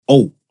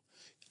oh,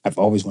 I've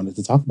always wanted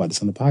to talk about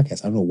this on the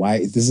podcast. I don't know why.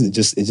 It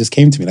just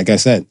came to me. Like I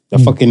said, the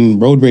fucking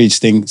road rage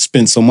thing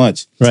spent so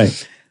much.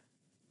 Right.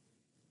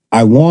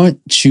 I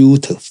want you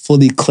to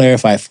fully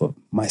clarify for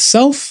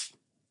myself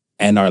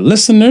and our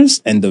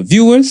listeners and the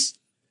viewers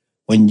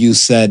when you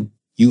said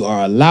you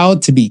are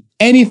allowed to be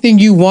anything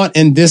you want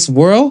in this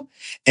world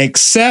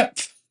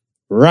except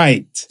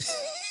right.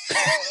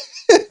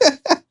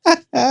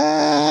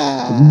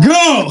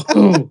 Go!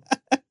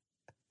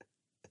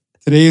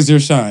 Today is your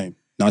shine,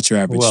 not your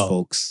average,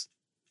 folks.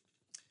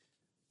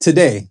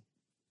 Today,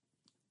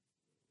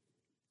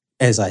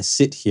 as I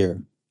sit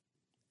here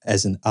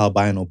as an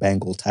albino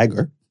Bengal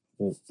tiger,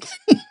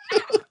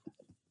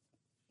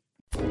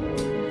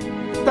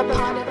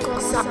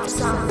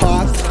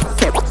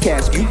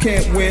 Podcast, you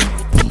can't win.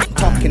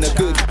 Talking a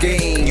good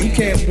game, you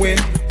can't win.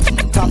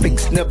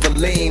 Topics never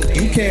lame,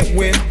 you can't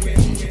win.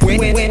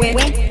 Win.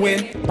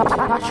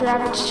 Not your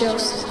average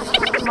Joseph.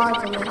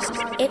 Marvelous.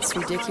 It's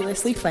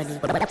ridiculously funny.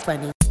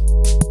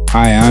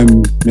 Hi,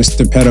 I'm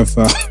Mr.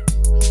 Pedophile.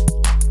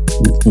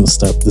 we'll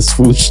stop this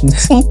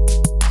foolishness.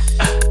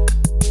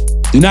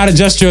 Do not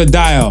adjust your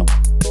dial.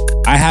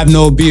 I have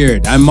no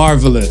beard. I'm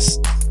marvelous.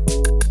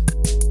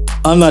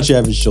 I'm not your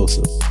average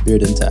Joseph.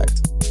 Beard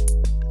intact.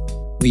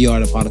 We are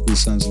the Particle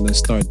Sons. Let's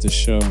start the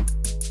show.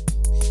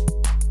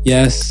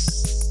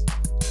 Yes,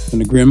 it's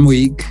been a grim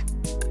week.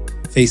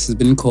 Face has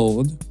been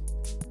cold.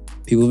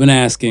 People have been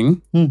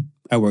asking.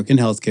 I work in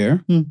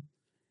healthcare.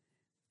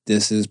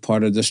 This is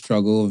part of the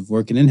struggle of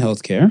working in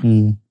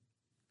healthcare.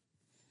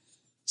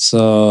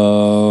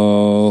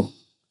 So,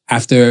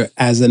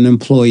 as an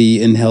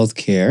employee in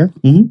healthcare,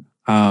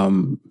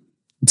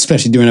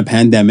 especially during a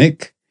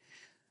pandemic,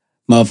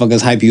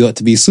 motherfuckers hype you up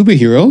to be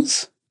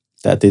superheroes.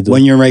 That they do.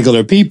 When you're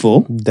regular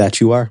people.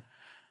 That you are.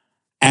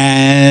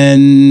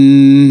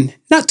 And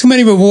not too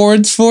many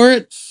rewards for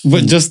it,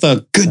 but just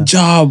a good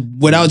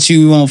job. Without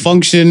you won't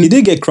function. He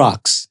did get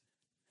Crocs.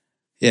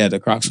 Yeah, the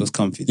Crocs was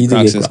comfy. He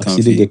did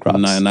get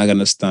Crocs. I'm not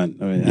gonna stunt.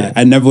 I mean,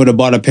 I never would have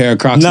bought a pair of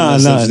Crocs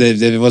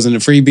if it wasn't a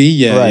freebie.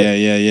 Yeah.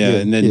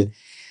 And then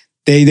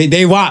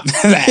they wop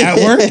at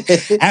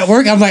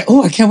work. I'm like,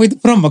 oh, I can't wait to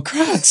put on my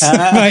Crocs.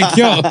 Like,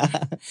 yo.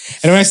 And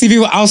when I see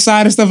people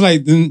outside and stuff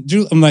like,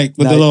 I'm like,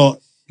 with the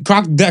little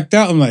Croc decked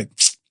out, I'm like,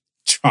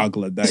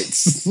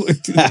 troglodytes. You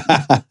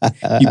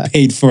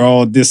paid for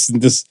all this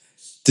and this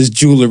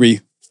jewelry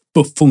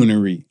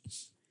buffoonery.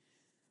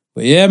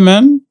 But yeah,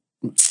 man.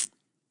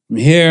 I'm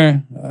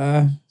here.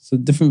 It's a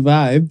different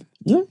vibe.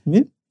 Yeah.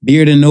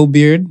 Beard and no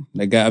beard.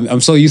 Like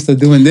I'm so used to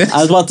doing this. I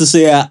was about to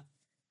say,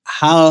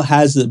 how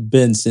has it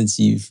been since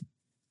you've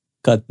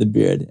cut the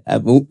beard?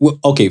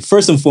 Okay,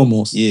 first and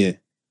foremost. Yeah.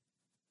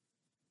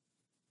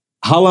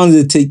 How long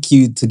did it take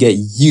you to get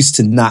used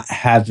to not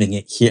having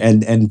it here?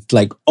 And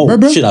like,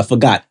 shit, I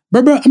forgot.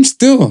 Bro, I'm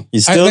still. You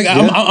still?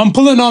 I'm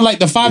pulling on like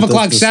the 5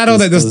 o'clock shadow,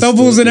 like the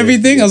stubbles and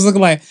everything. I was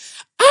looking like,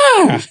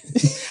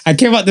 I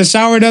came out the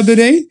shower the other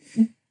day.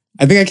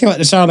 I think I came out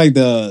the shower like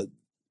the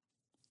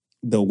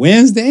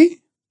Wednesday.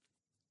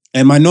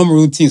 And my normal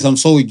routine, so I'm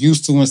so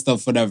used to and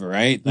stuff, whatever,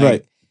 right? Like,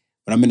 right.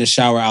 When I'm in the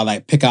shower, I'll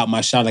like pick out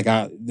my shower.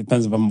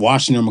 Depends if I'm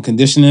washing or I'm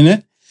conditioning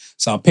it.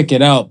 So I'll pick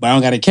it out, but I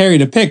don't got to carry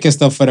the pick and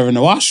stuff, whatever, in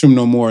the washroom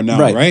no more now,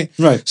 right?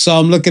 Right. So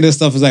I'm looking at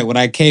stuff, it's like when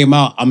I came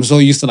out, I'm so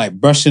used to like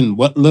brushing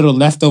what little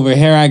leftover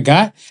hair I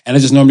got, and I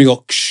just normally go,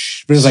 but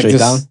it's like straight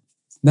this, down?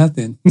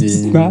 Nothing.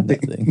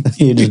 Nothing.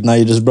 Now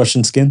you're just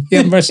brushing skin?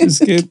 Yeah, I'm brushing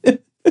skin.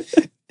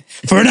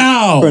 For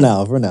now.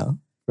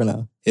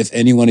 If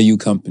any one of you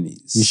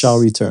companies you shall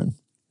return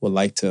would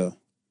like to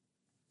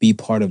be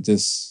part of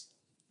this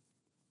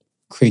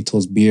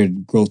Kratos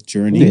beard growth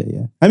journey.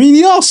 Yeah. I mean,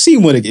 you all see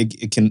what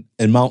it can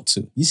amount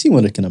to. You see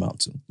what it can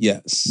amount to.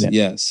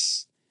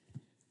 Yes.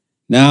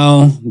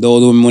 Now, the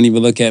older women won't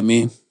even look at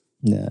me.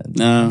 Yeah.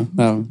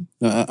 No.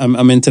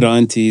 I'm into the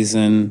aunties,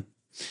 and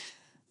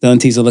the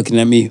aunties are looking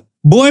at me.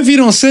 Boy, if you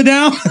don't sit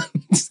down,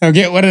 I'll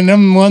get one of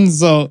them ones.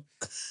 So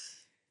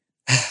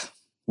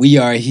we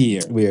are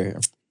here.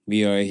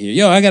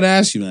 Yo, I gotta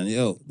ask you, man.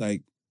 Yo,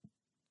 like,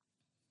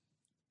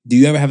 do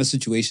you ever have a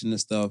situation and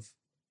stuff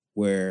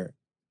where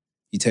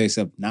you tell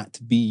yourself not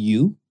to be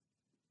you?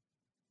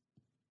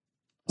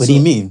 What do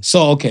you mean?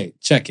 So, okay,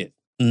 check it.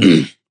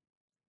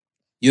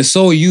 You're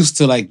so used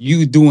to like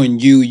you doing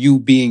you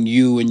being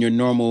you in your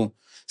normal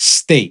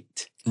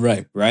state.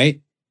 Right.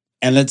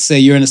 And let's say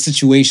you're in a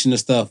situation and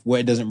stuff where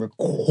it doesn't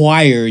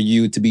require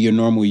you to be your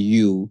normal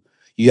you.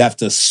 You have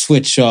to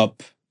switch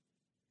up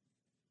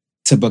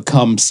to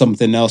become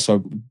something else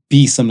or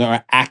be something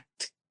or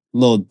act a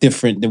little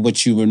different than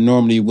what you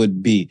normally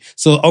would be.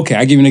 So, okay,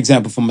 I'll give you an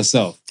example for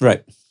myself.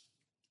 Right.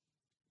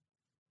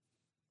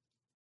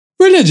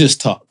 Religious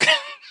talk.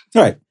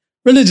 Right.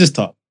 Religious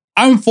talk.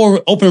 I'm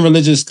for open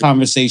religious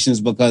conversations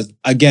because,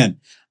 again,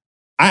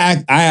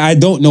 I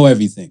don't know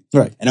everything.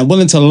 Right. And I'm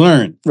willing to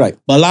learn. Right.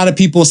 But a lot of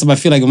people, I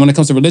feel like when it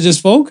comes to religious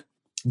folk,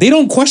 they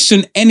don't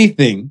question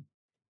anything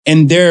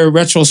in their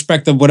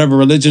retrospect of whatever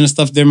religion and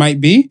stuff there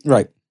might be.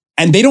 Right.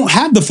 And they don't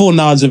have the full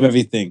knowledge of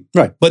everything.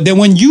 Right. But then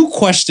when you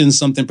question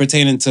something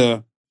pertaining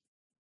to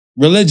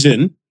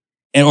religion,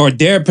 or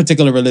their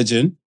particular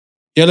religion,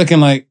 they're looking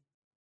like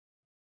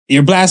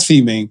you're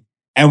blaspheming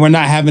and we're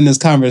not having this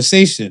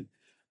conversation.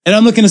 And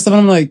I'm looking at stuff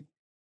and I'm like,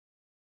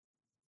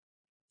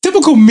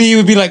 typical me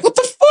would be like, what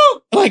the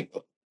fuck? Like,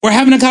 we're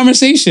having a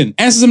conversation.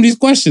 Answer some of these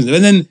questions.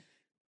 And then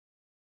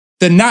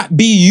the not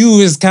be you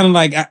is kind of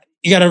like,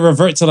 you got to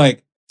revert to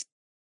like,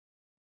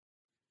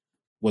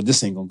 well,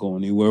 this ain't gonna go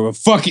anywhere. Well,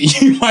 fuck it.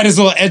 You might as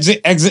well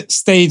exit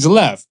stage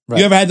left. Right.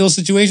 You ever had those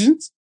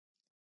situations?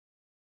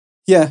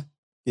 Yeah.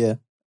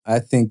 I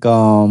think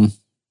on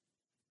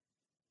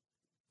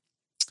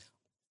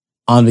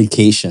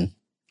vacation.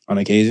 On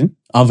occasion?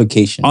 On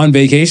vacation. On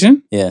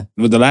vacation? Yeah.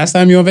 Was the last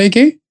time you were on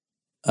vacay?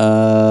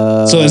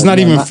 So it's not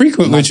even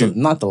frequent with you?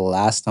 Not the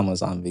last time I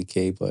was on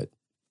vacay, but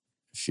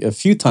a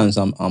few times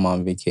I'm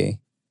on vacay.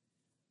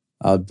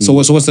 So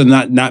what's the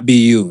not be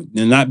you?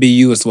 The not be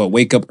you is to what?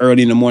 Wake up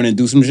early in the morning and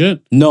do some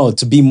shit? No,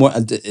 to be more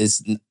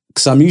is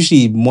because I'm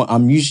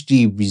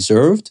usually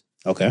reserved.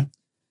 Okay.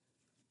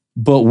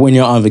 But when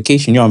you're on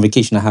vacation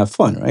to have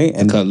fun, right?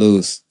 And cut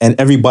loose. And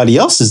everybody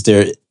else is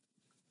there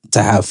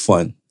to have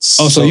fun.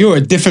 So you're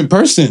a different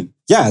person.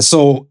 Yeah,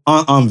 so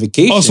on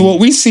vacation. Oh, so what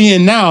we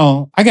seeing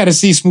now, I got to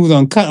see Smooth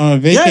Uncut on a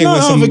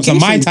vacation with some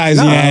Mai Tais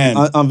in your hand.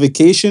 On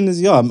vacation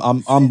is I'm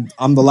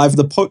the life of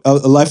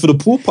the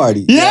pool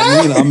party.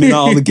 Yeah, you know I'm in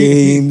all the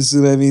games.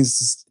 You know what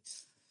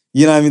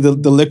I mean?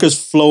 The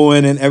liquor's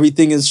flowing and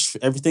everything is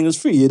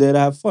free. You're there to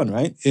have fun,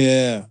 right?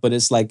 Yeah. But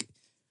it's like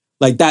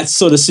that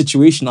sort of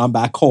situation. I'm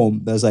back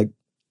home. That's like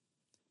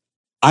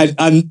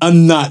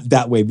I'm not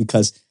that way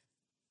because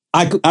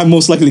I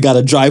most likely got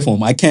to drive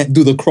home. I can't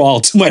do the crawl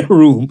to my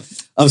room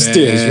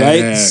upstairs,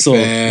 right? So,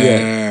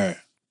 yeah.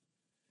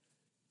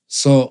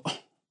 So,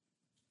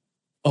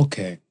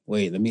 okay.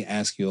 Wait, let me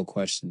ask you a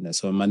question.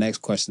 So my next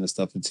question and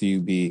stuff to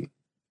you be,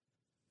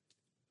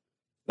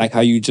 like how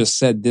you just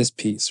said this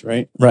piece,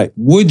 right? Right.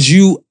 Would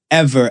you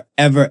ever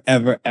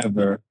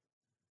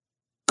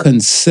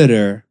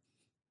consider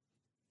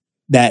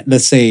that,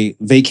 let's say,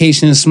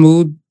 vacation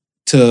Smooth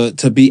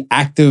to be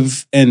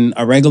active in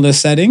a regular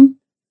setting?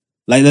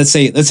 Like, let's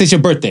say it's your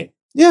birthday.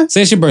 Yeah.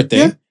 Say it's your birthday.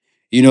 Yeah.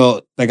 You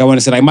know, like I want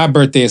to say like my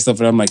birthday and stuff,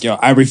 and I'm like, yo,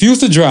 I refuse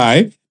to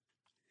drive.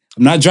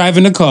 I'm not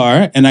driving the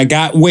car, and I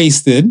got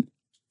wasted.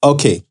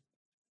 Okay.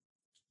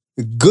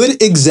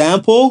 Good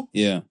example.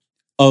 Yeah.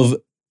 Of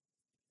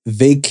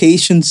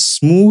vacation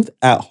Smooth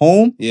at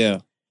home. Yeah.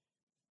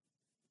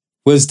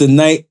 Was the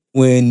night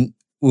when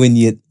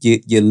you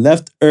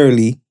left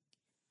early,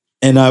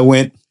 and I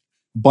went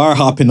bar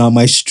hopping on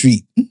my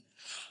street.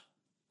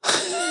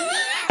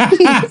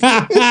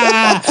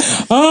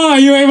 Oh,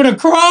 you were able to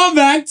crawl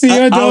back to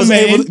your domain. I was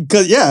able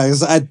because you know what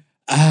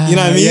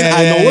I mean? I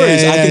had no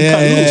worries. I can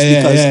cut loose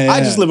because I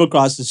just live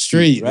across the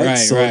street, right?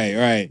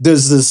 Right.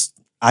 There's this,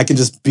 I can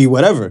just be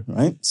whatever,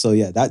 right? So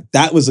yeah,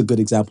 that was a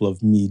good example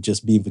of me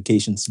just being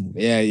vacation Smooth.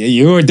 Yeah,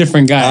 you were a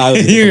different guy. I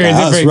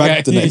was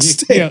wrecked the next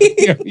day.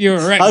 You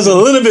were wrecked. I was a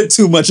little bit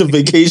too much of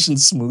vacation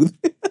Smooth.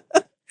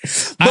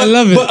 I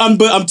love it.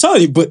 But I'm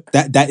telling you,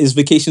 that is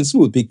vacation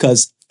Smooth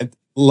because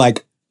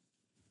like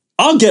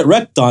I'll get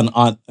wrecked on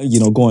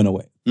going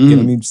away. You know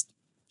what I mean?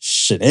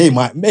 Shit, hey,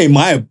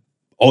 my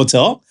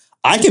hotel.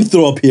 I can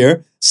throw up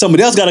here.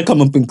 Somebody else got to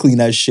come up and clean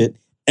that shit.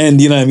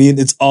 And you know what I mean?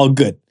 It's all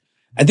good.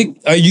 I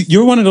think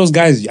you're one of those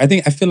guys. I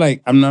feel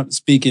like I'm not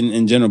speaking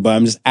in general, but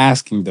I'm just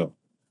asking though.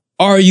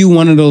 Are you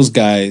one of those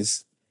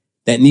guys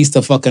that needs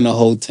to fuck in a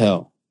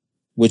hotel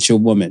with your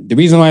woman? The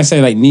reason why I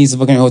say like needs to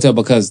fuck in a hotel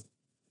because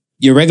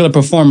your regular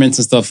performance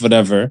and stuff,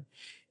 whatever,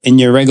 in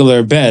your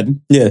regular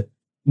bed, yeah,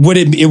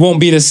 it won't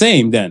be the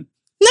same then.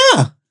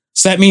 Nah.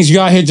 So that means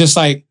you're out here just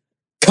like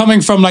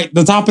coming from like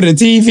the top of the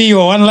TV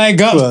or one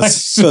leg up.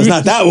 So it's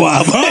not that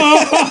wild.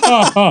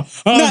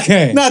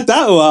 Okay. Not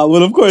that wild.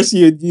 But of course,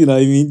 you know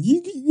what I mean?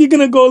 You're going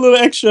to go a little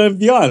extra and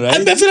beyond,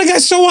 right? I feel like I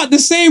show up the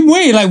same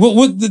way. Like,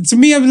 to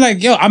me, I'm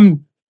like, yo,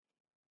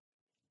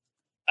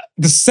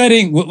 the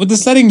setting, with the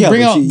setting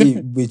bring out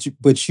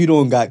but you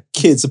don't got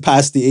kids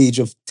past the age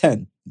of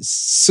 10.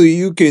 So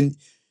you can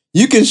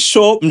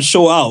show up and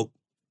show out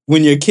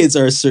when your kids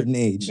are a certain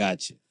age.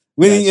 Gotcha.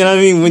 You know what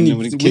I mean? When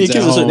your kids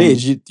are a certain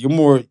age, you're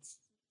more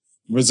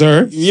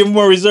reserved. You're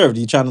more reserved.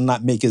 You're trying to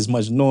not make as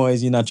much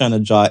noise. You're not trying to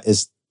draw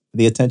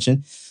the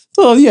attention.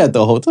 So yeah, at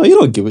the hotel, you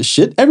don't give a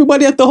shit.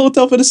 Everybody at the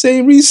hotel for the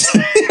same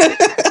reason.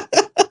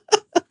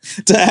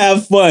 To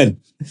have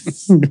fun.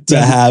 To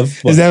have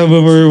fun. Is that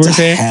what we're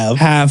saying?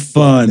 Have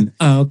fun.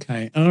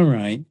 Okay. All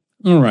right.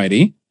 All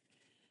righty.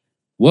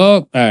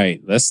 Well, all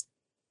right. Let's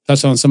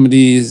touch on some of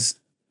these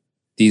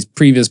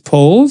previous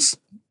polls.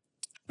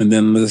 And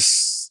then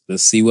let's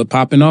see what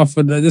popping off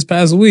for this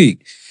past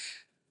week.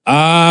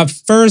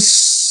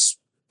 First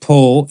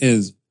poll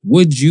is,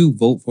 would you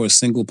vote for a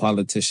single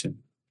politician?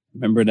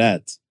 Remember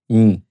that?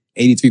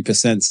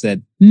 83%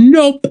 said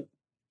nope.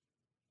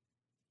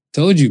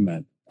 Told you,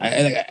 man.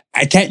 I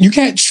can't. You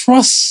can't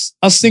trust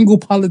a single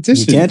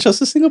politician. You can't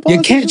trust a single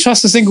politician? You can't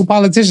trust a single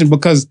politician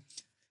because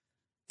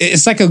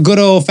it's like a good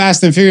old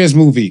Fast and Furious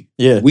movie.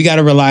 Yeah. We got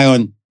to rely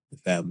on the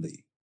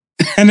family.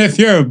 And if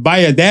you're by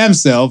your damn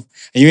self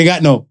and you ain't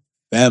got no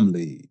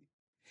family,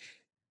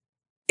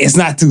 it's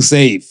not too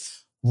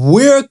safe.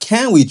 Where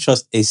can we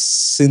trust a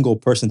single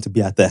person to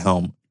be at the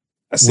helm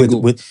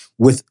with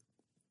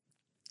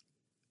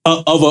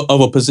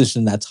a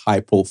position that's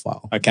high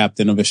profile? A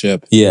captain of a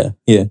ship. Yeah.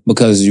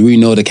 Because we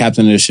know the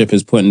captain of the ship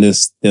is putting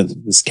this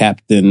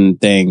captain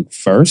thing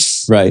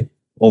first. Right.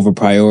 Over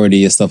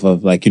priority and stuff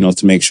of like,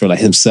 to make sure like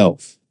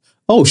himself.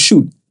 Oh,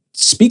 shoot.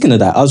 Speaking of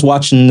that, I was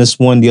watching this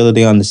one the other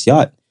day on this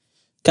yacht.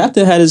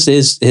 Captain had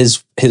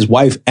his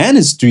wife and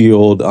his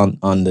 3-year-old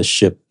on the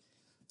ship.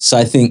 So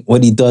I think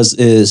what he does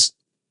is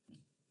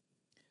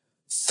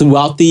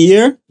throughout the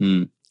year,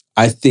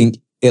 I think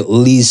at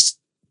least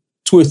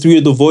 2 or 3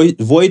 of the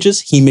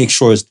voyages, he makes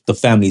sure the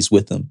family's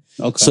with him.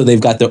 Okay. So they've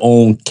got their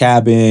own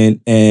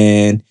cabin,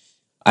 and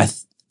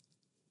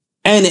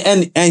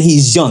and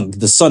he's young.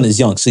 The son is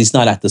young, so he's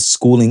not at the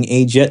schooling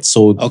age yet.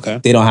 So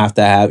they don't have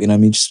to have,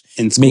 just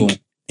in school.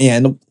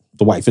 And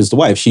the wife is the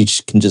wife. She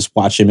can just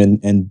watch him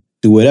and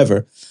do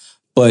whatever.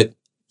 But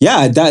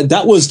yeah,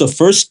 that was the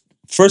first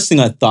thing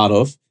I thought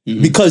of,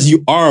 because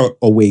you are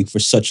away for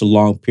such a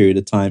long period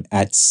of time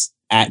at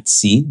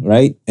sea,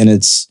 right? And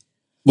it's...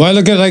 Well, I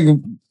look at like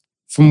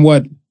from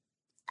what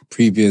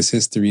previous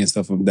history and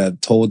stuff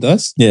that told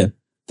us. Yeah.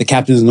 The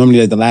captain is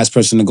normally like the last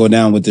person to go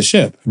down with the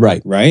ship.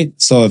 Right. Right?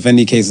 So if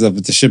any cases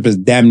of the ship is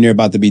damn near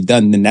about to be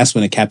done, then that's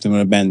when the captain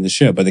would abandon the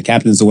ship. But the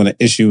captain's the one that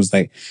issues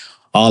like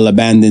all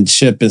abandoned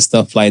ship and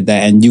stuff like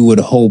that. And you would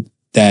hope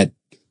that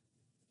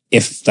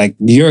if like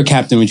you're a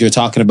captain, what you're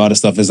talking about and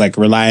stuff is like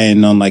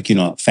relying on like,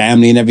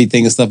 family and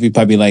everything and stuff, you'd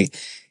probably be like,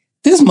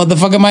 this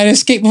motherfucker might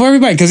escape before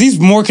everybody because he's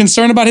more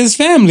concerned about his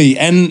family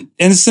and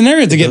the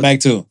scenario to get back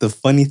to. The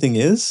funny thing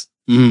is,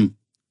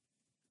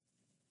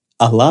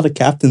 a lot of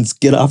captains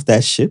get off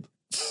that ship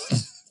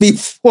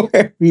before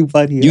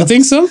everybody else. You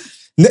think so?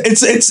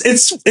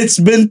 It's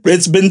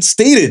been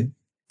stated.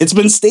 It's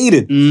been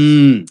stated.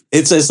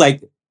 It's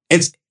like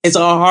it's a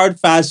hard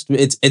fast.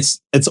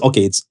 It's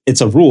okay.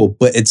 It's a rule,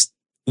 but it's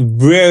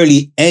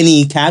rarely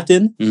any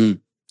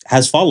captain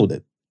has followed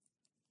it.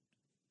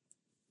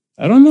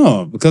 I don't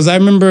know, because I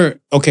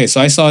remember. Okay,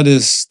 so I saw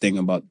this thing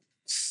about what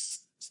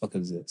the fuck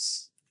is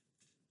this?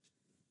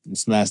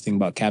 This last thing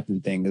about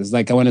captain thing is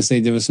like I want to say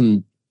there was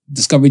some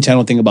Discovery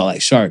Channel thing about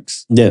like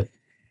sharks. Yeah,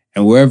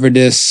 and wherever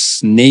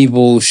this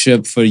naval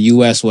ship for the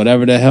U.S.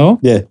 whatever the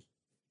hell. Yeah.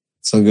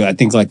 So I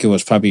think like it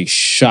was probably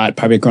shot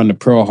around the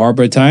Pearl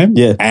Harbor time.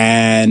 Yeah.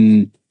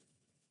 And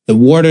the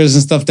waters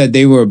and stuff that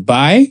they were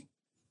by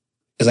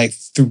is like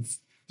it was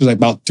like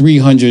about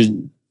 300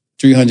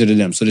 of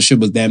them. So the ship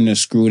was damn near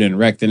screwed and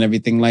wrecked and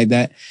everything like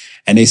that.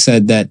 And they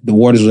said that the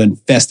waters were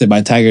infested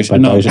by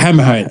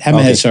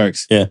hammerhead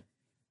sharks. Yeah.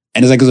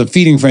 And it's like it was a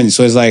feeding frenzy.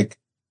 So it's like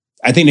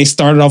I think they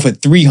started off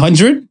with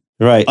 300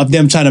 of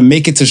them trying to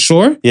make it to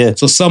shore. Yeah.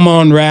 So some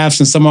are on rafts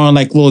and some are on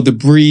like little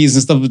debris and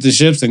stuff with the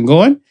ships and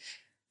going.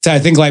 So I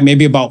think like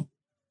maybe about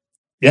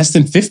less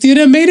than 50 of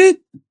them made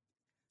it.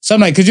 So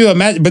I'm like, could you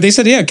imagine? But they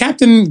said, yeah,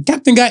 Captain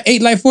got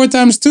 8 like 4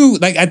 times too.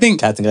 Like I think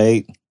Captain got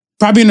 8.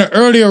 Probably in the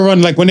earlier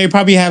run, like when they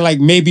probably had like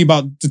maybe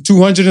about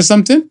 200 or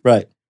something.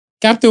 Right.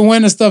 Captain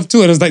went and stuff too.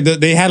 And it was like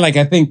they had like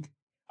I think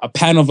a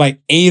panel of like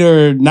 8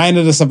 or 9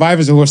 of the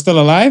survivors who were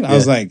still alive. I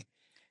was like,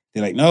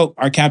 they're like, no,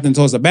 our captain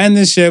told us to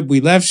abandon ship.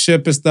 We left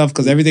ship and stuff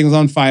because everything was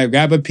on fire.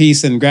 Grab a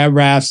piece and grab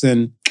rafts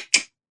and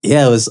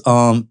yeah,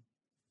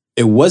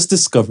 it was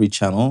Discovery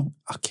Channel.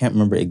 I can't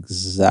remember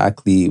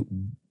exactly what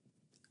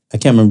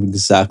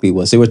it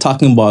was. They were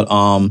talking about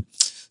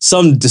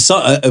some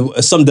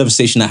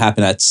devastation that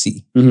happened at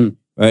sea, right?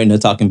 And they're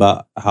talking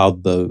about how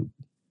the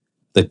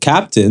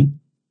captain,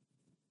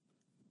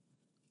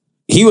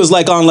 he was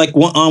like on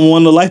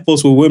one of the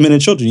lifeboats with women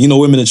and children.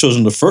 Women and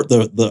children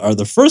are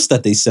the first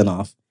that they sent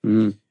off.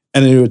 And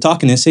they were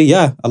talking and say,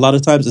 yeah, a lot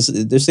of times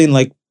they're saying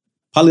like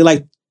probably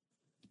like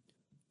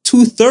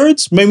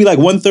 2/3, maybe like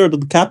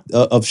 1/3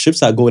 of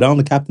ships that go down,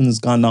 the captain has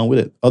gone down with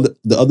it.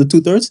 The other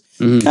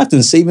 2/3,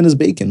 captain's saving his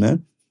bacon,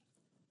 man.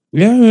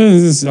 Yeah,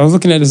 I was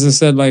looking at this. It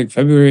said like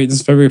February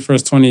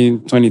 1st,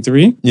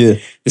 2023. Yeah.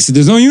 It said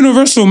there's no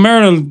universal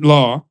maritime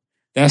law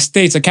that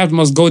states a captain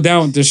must go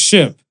down with the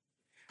ship.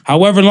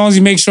 However, as long as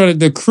you make sure that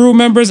the crew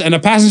members and the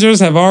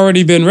passengers have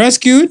already been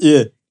rescued,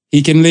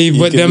 he can leave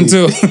with them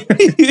too.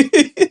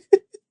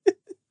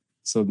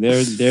 So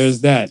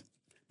there's that.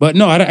 But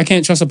no, I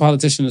can't trust a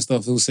politician and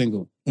stuff who's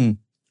single. I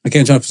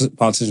can't trust a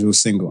politician who's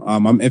single.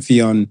 I'm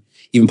iffy on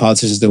even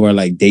politicians that were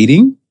like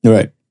dating.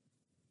 Right.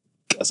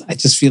 Because I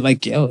just feel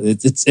like,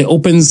 it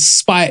opens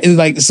spy, it's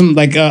like some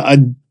like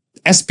a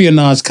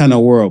espionage kind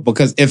of world.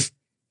 Because if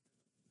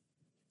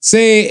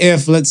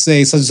let's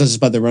say such and such is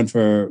about to run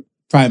for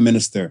Prime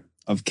Minister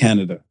of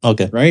Canada.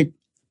 Okay. Right?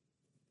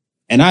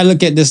 And I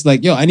look at this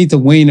like, I need to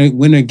win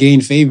or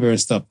gain favor and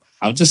stuff.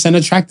 I'll just send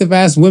attractive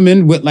ass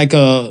women with like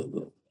a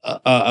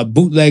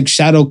bootleg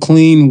shadow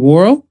clean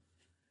world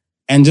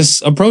and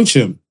just approach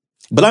him.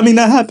 But I mean,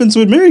 that happens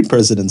with married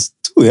presidents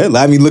too. Yeah?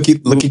 I mean, look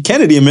at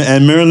Kennedy and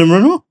Marilyn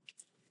Monroe.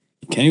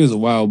 Kennedy was a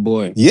wild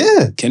boy.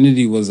 Yeah.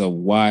 Kennedy was a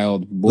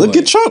wild boy. Look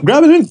at Trump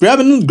grabbing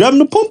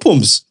the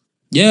pom-poms.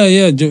 Yeah.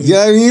 Yeah,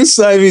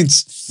 I mean,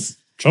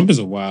 Trump is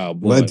a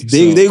wild boy. But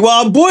they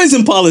wild boys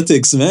in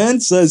politics, man.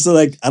 So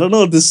like, I don't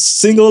know if this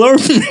single or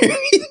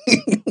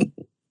married.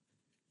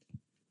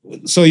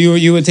 So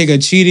you would take a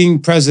cheating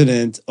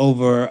president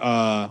over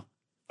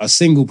a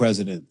single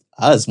president?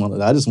 I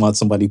just want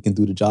somebody who can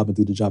do the job and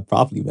do the job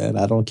properly, man.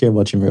 I don't care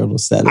about your marital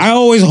status. I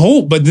always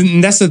hope, but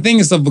then that's the thing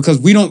and stuff, because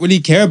we don't really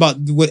care about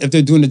if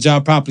they're doing the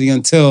job properly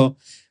until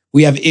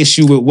we have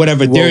issue with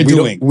whatever they're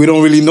doing. We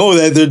don't really know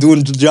that they're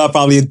doing the job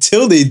properly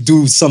until they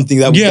do something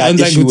that we got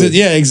issue with.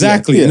 Yeah,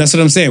 exactly. Yeah. And that's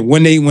what I'm saying.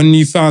 When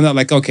you found out,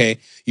 like, okay,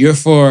 you're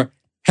for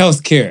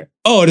healthcare.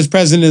 Oh, this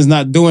president is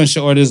not doing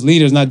shit, or this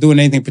leader is not doing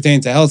anything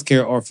pertaining to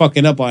healthcare or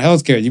fucking up on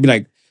healthcare. You'd be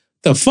like,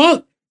 the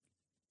fuck?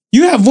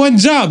 You have one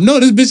job.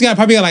 No, this bitch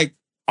probably got like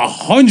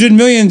 100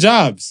 million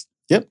jobs.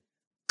 Yep.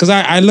 Because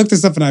I looked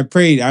this up and I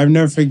prayed. I'll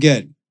never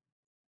forget.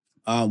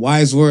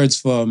 Wise words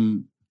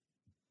from,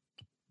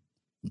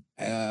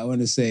 I want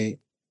to say,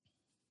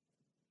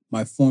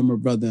 my former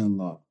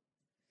brother-in-law.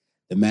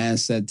 The man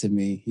said to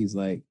me, he's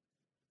like,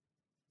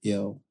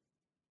 yo,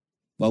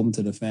 welcome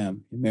to the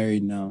fam. You're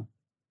married now.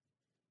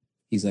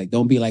 He's like,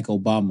 don't be like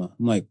Obama.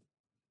 I'm like,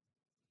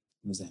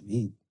 what does that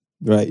mean?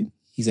 Right.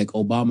 He's like,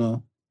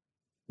 Obama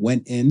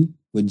went in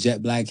with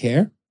jet black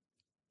hair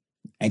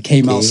and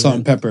came out salt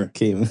and pepper.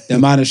 The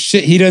amount of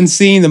shit he done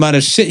seen, the amount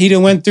of shit he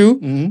done went through,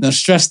 done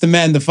stressed the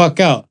man the fuck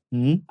out.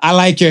 I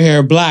like your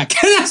hair black.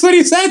 That's what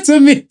he said to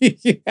me.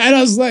 And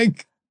I was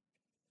like,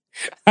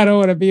 I don't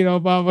want to be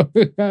Obama.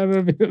 I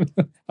want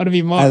to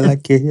be Martin. I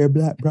like your hair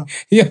black, bro.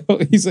 Yo,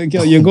 he's like,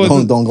 yo, you're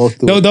going don't go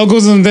through it. Don't do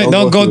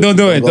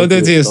it. Don't do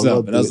it to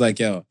yourself. And I was like,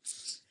 yo,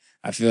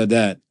 I feel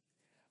that.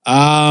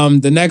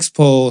 The next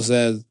poll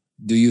says,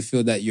 do you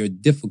feel that you're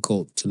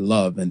difficult to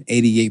love? And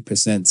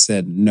 88%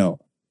 said no.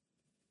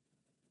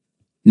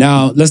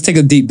 Now, let's take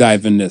a deep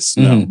dive in this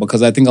now,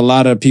 because I think a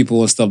lot of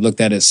people and stuff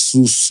looked at it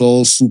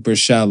so super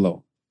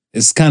shallow.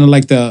 It's kind of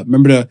like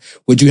remember the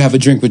would you have a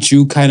drink with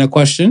you kind of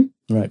question?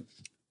 Right.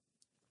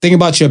 Think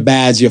about your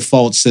bads, your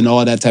faults, and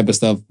all that type of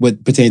stuff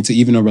with pertaining to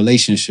even a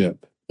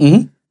relationship.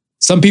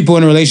 Some people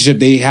in a relationship,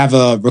 they have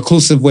a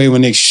reclusive way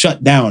when they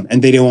shut down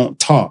and they won't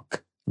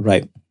talk.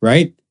 Right.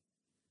 Right?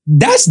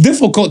 That's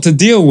difficult to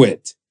deal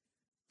with.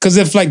 Because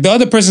if like the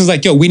other person's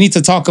like, yo, we need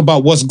to talk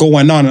about what's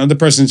going on, and the other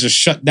person just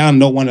shut down and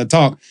don't want to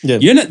talk,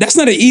 that's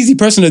not an easy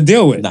person to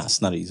deal with. Nah,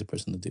 it's not an easy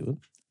person to deal with.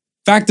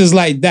 Factors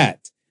like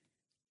that.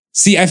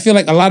 See, I feel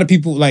like a lot of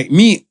people, like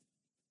me,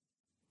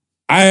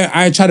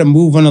 I try to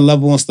move on a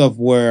level and stuff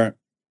where,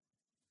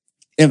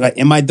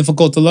 am I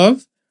difficult to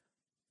love?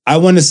 I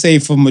want to say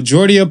for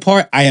majority of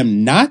part, I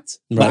am not,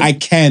 but I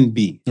can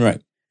be.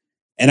 Right.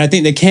 And I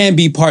think the can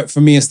be part for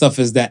me and stuff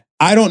is that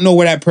I don't know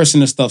where that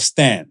person and stuff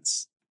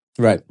stands.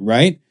 Right.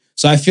 Right?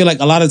 So I feel like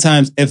a lot of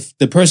times if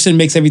the person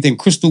makes everything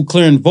crystal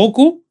clear and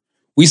vocal,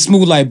 we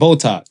smooth like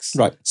Botox.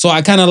 Right. So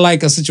I kind of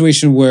like a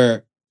situation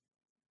where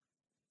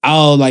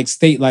I'll like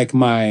state like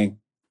my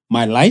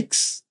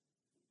likes,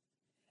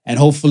 and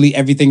hopefully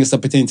everything is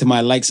pertaining to my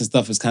likes and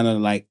stuff is kind of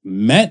like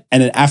met.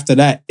 And then after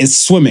that, it's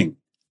swimming.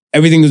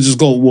 Everything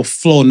will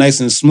flow nice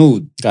and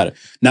smooth. Got it.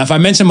 Now, if I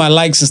mention my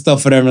likes and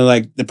stuff, whatever,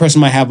 like the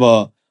person might have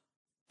I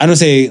don't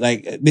say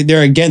like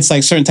they're against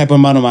like certain type of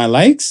amount of my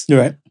likes.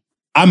 You're right.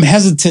 I'm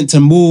hesitant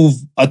to move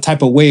a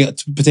type of way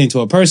to pertain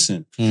to a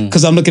person.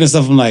 Because I'm looking at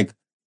stuff, I'm like,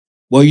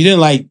 well, you didn't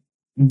like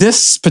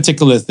this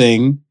particular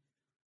thing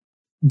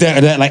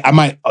that like I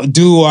might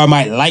do or I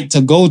might like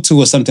to go to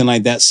or something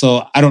like that.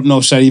 So I don't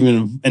know, should I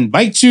even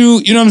invite you?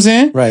 You know what I'm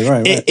saying?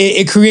 Right.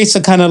 It creates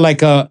a kind of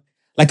like a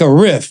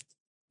rift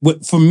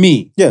for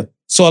me. Yeah.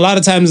 So a lot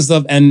of times and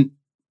stuff, and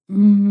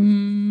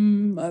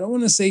I don't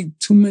want to say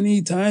too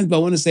many times, but I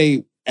want to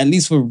say at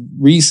least for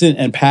recent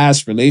and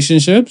past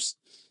relationships,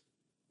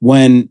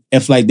 I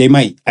feel like they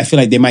might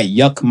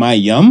yuck my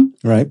yum.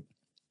 Right.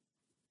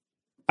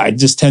 I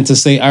just tend to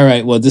say, all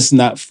right, well, this is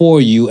not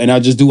for you, and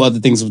I'll just do other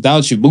things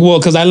without you. But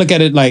because I look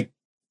at it like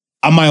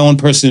I'm my own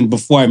person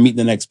before I meet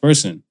the next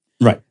person.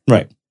 Right.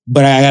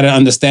 But I got to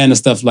understand the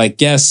stuff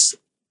like, yes,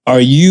 are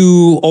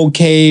you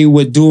okay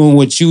with doing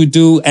what you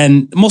do?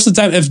 And most of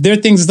the time, if their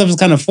things and stuff is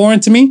kind of foreign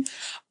to me,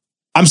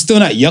 I'm still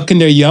not yucking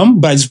their yum,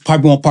 but I just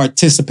probably won't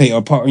participate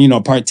or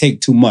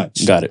partake too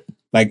much. Got it.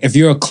 Like if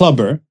you're a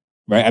clubber,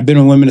 right? I've been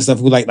with women and stuff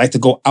who like to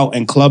go out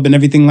and club and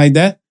everything like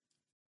that.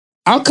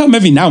 I'll come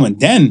every now and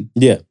then.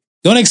 Yeah.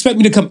 Don't expect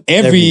me to come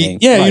every right.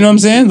 You know what I'm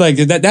saying? Like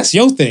that's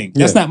your thing.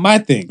 That's not my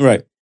thing.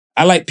 Right.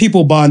 I like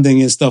people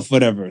bonding and stuff,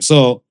 whatever.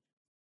 So,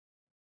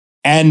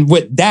 and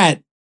with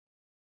that,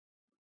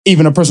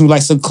 even a person who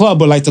likes to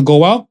club or like to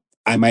go out,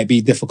 I might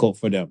be difficult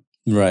for them.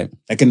 Right.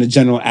 Like in the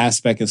general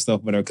aspect and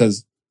stuff, whatever.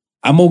 Because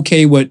I'm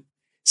okay with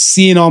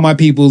seeing all my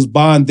people's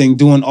bonding,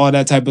 doing all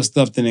that type of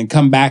stuff, then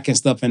come back and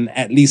stuff and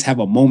at least have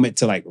a moment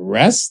to like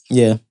rest.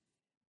 Yeah.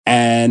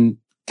 And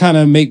kind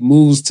of make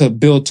moves to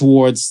build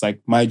towards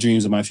like my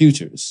dreams and my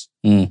futures.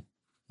 Maybe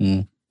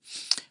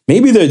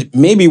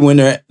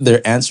when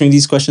they're answering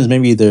these questions,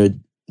 maybe they're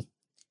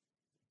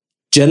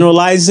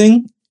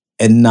generalizing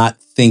and not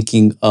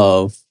thinking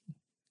of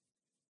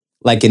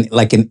like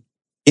an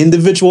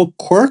individual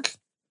quirk.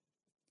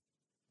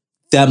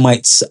 that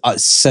might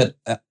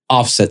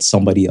offset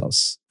somebody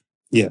else.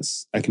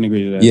 Yes, I can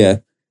agree with that. Yeah,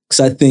 because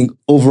I think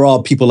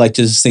overall people like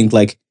just think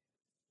like,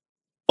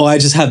 oh, I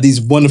just have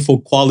these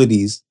wonderful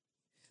qualities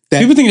that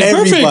people think they're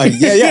everybody,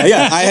 perfect.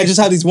 yeah. I just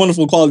have these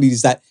wonderful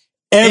qualities that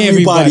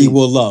everybody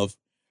will love,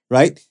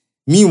 right?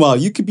 Meanwhile,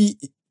 you could be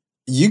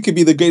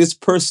the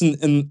greatest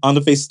person on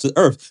the face of the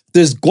earth.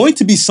 There's going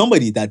to be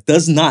somebody that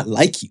does not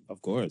like you,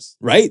 of course,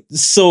 right?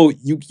 So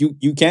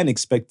you can't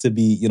expect to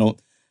be, you know,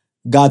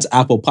 God's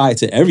apple pie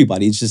to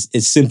everybody.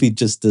 It simply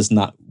just does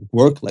not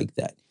work like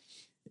that.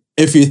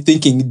 If you're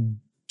thinking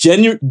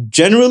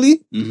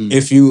generally,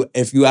 if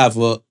you have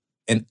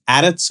an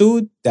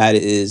attitude that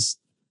is,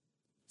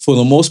 for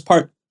the most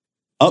part,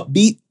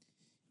 upbeat,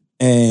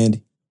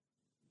 and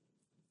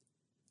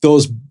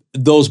those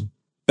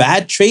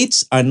bad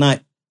traits are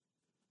not,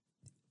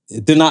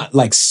 they're not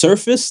like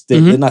surface.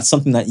 They're not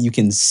something that you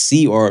can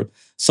see or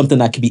something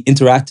that can be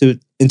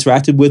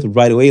interacted with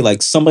right away.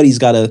 Like somebody's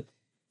got to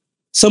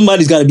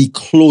be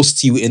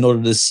close to you in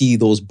order to see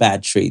those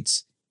bad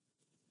traits.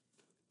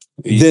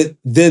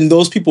 Then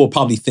those people will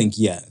probably think,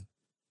 yeah,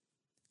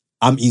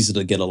 I'm easy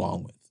to get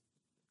along with.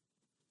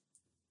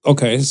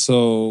 Okay,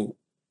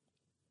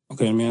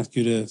 let me ask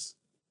you this.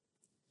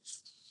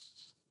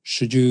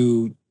 Should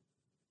you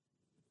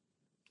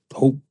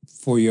hope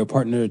for your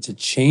partner to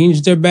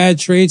change their bad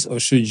traits, or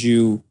should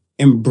you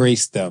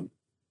embrace them?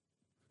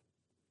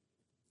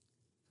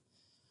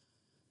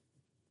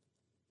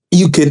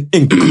 You can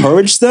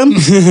encourage them.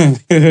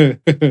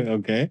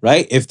 Okay.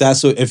 Right? If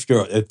that's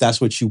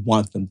what you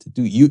want them to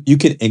do. You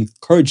can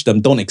encourage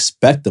them. Don't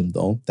expect them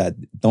though.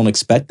 Don't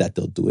expect that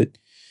they'll do it.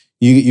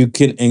 You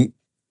can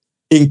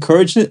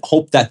encourage it,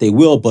 hope that they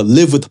will, but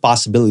live with the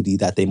possibility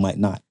that they might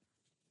not.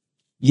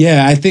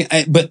 Yeah, I think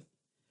but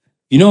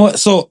you know what?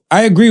 So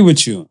I agree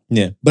with you.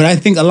 Yeah. But I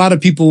think a lot of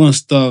people and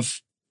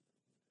stuff,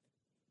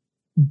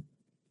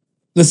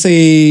 let's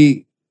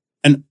say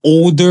an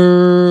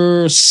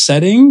older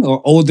setting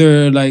or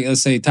older, like,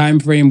 let's say, time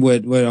frame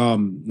with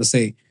let's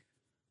say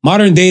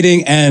modern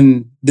dating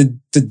and the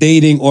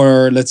dating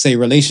or, let's say,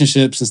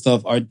 relationships and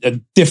stuff are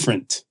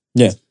different.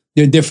 Yeah.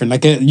 They're different.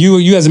 Like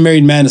you as a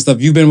married man and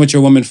stuff, you've been with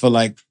your woman for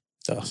like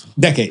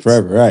decades.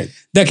 Forever, right.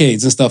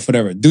 Decades and stuff,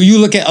 whatever. Do you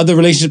look at other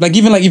relationships? Like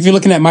even like if you're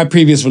looking at my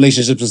previous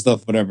relationships and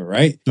stuff, whatever,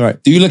 right?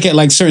 Right. Do you look at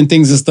like certain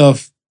things and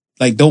stuff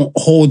like don't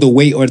hold the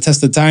weight or the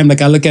test of time?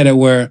 Like I look at it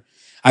where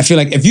I feel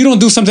like if you don't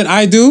do something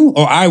I do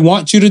or I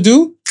want you to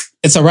do,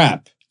 it's a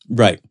wrap.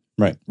 Right.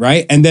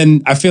 And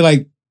then I feel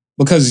like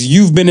because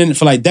you've been in it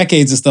for like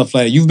decades and stuff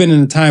like that, you've been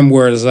in a time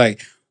where it's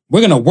like,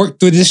 we're going to work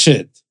through this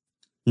shit.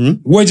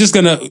 Mm-hmm. We're just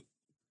going to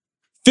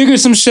figure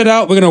some shit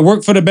out. We're going to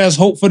work for the best,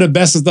 hope for the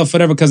best and stuff,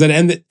 whatever. Because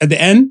at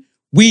the end,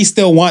 we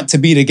still want to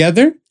be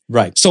together.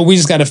 Right. So we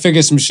just got to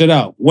figure some shit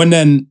out. When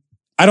then,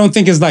 I don't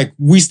think it's like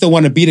we still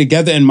want to be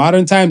together in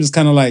modern times. It's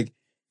kind of like,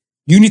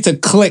 you need to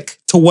click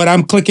to what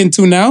I'm clicking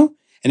to now.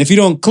 And if you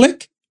don't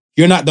click,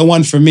 you're not the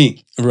one for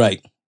me.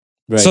 Right.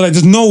 So like,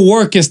 there's no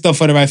work and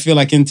stuff, whatever, I feel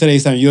like in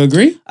today's time. You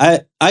agree?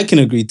 I can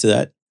agree to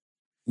that.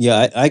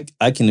 Yeah,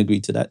 I can agree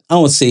to that. I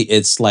wouldn't say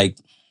it's like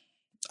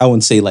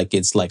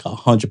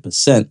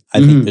 100%. I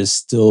think there's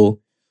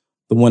still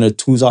the one or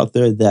twos out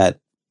there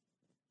that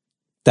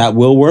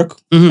will work.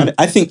 Mm-hmm.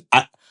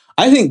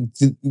 I think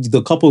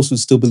the couples who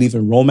still believe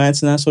in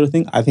romance and that sort of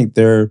thing, I think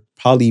they're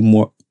probably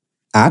more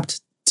apt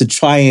to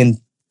try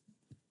and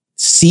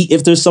see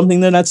if there's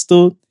something there that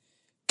still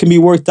can be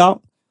worked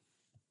out.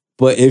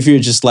 But if you're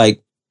just like,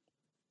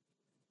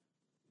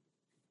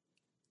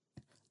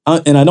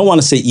 and I don't want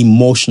to say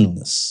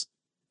emotionless.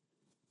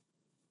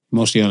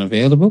 Emotionally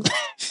unavailable?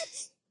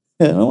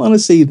 I don't want to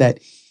say that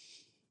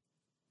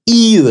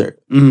either.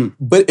 Mm-hmm.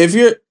 But if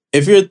you're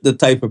the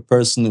type of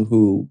person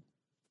who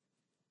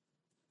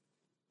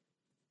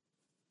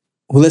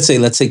let's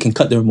say can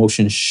cut their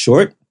emotions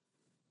short.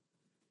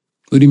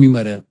 What do you mean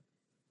by that?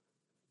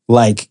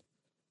 Like,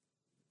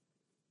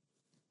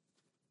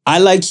 I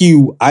like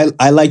you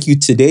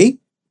today,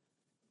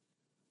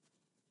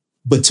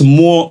 but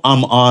tomorrow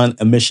I'm on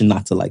a mission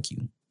not to like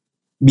you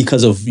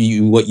because of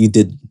what you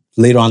did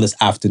later on this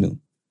afternoon.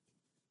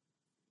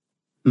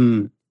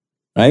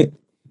 Right?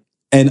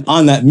 And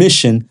on that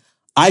mission,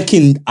 I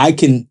can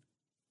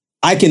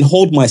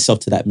hold myself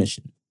to that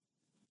mission.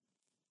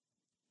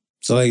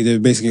 So like they're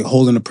basically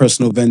holding a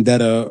personal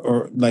vendetta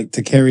or like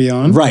to carry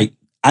on? Right.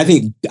 I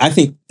think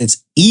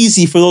it's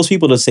easy for those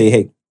people to say,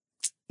 hey,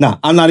 nah,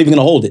 I'm not even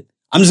gonna hold it.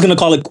 I'm just going to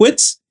call it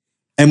quits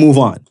and move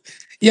on.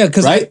 Yeah,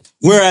 because right?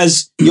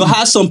 Whereas you'll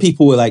have some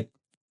people who are like,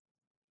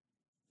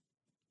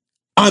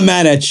 I'm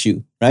mad at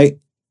you, right?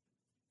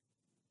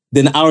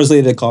 Then hours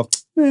later they call,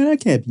 man, I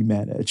can't be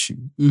mad at you.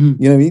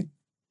 Mm-hmm. You know what I mean?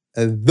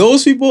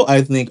 Those people,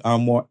 I think, are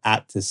more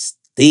apt to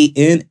stay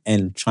in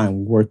and try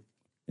and work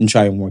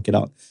it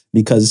out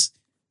because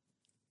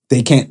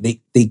they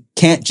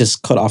can't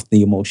just cut off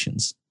the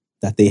emotions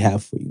that they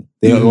have for you.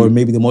 Or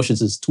maybe the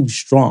emotions is too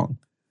strong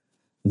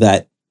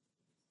that,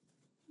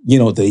 you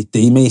know,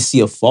 they may see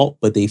a fault,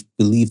 but they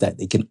believe that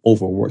they can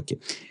overwork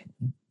it.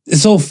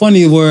 It's so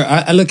funny where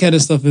I look at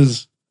this stuff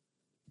as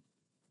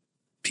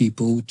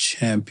people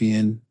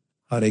champion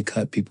how they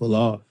cut people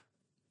off.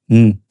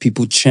 Mm.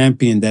 People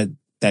champion that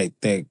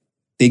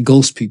they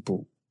ghost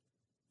people,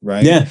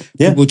 right? Yeah.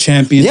 People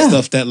champion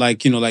stuff that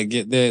like, you know, like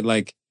they're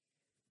like,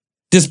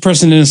 this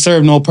person didn't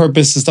serve no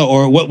purpose and stuff,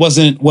 or what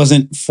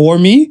wasn't for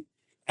me,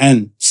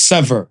 and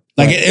sever.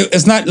 Like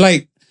it's not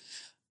like,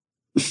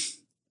 I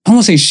don't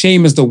want to say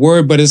shame is the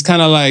word, but it's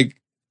kind of like,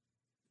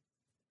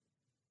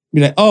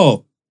 be like,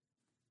 oh,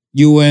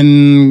 you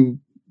and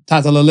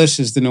Tata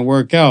Lalicious didn't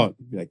work out.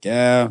 Be like,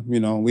 yeah, you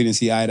know, we didn't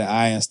see eye to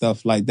eye and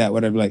stuff like that,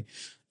 whatever. Like,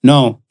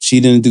 no, she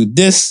didn't do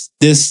this.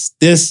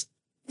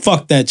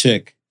 Fuck that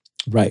chick.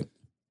 Right.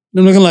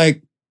 I'm looking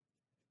like,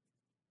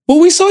 well,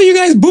 we saw you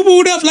guys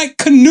boo-booed up like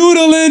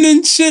canoodling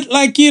and shit,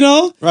 like, you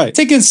know,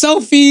 taking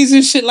selfies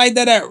and shit like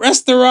that at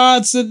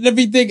restaurants and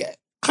everything.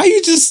 How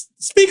you just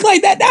speak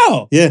like that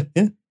now? Yeah.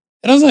 And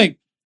I was like,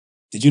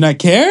 did you not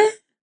care?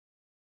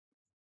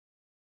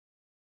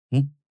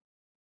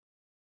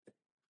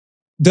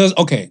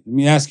 Okay, let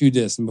me ask you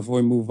this, and before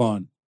we move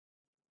on.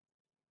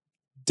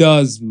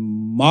 Does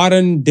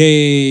modern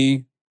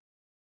dating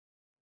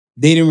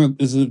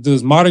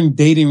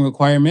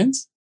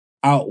requirements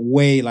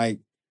outweigh like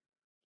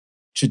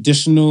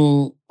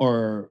traditional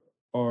or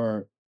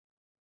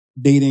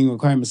dating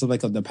requirements of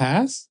the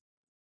past?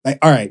 Like,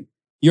 all right,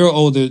 you're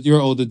older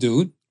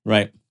dude.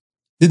 Right.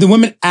 Did the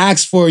women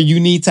ask for, you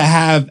need to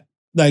have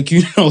like,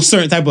 you know,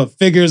 certain type of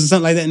figures or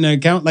something like that in their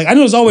account? Like, I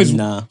know it's always,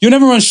 you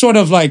never run short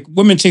of like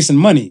women chasing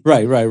money.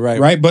 Right.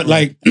 But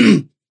like,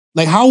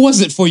 like, how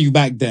was it for you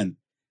back then?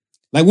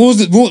 Like, what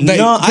was it?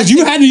 Because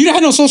you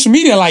had no social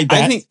media like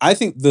that. I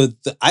think the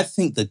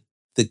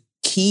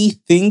key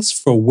things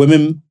for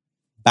women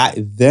back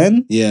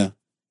then,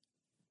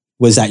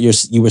 was that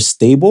you were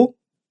stable.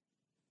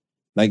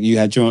 Like you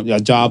had your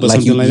job or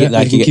like something like that.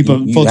 Like you keep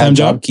a full-time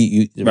job.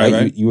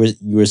 Right. You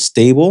were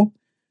stable,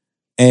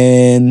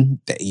 and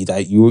that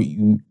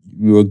you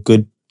were a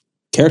good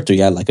character.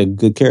 You had like a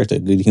good character, a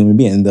good human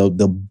being, and they'll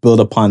build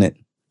upon it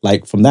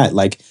like from that.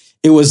 Like,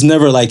 it was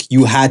never like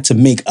you had to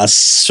make a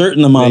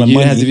certain amount of money. You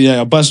had to be like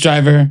a bus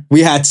driver.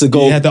 We had to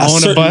go a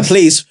certain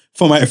place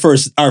for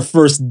our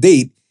first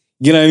date.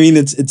 You know what I mean?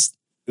 It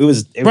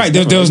was right.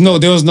 There was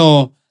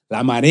no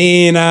La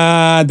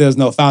Marina. There was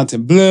no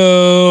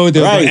Fontainebleau.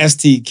 There was no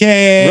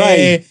STK.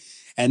 Right.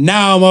 And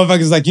now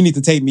motherfuckers like, you need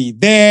to take me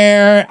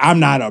there. I'm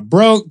not a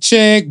broke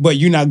chick, but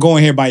you're not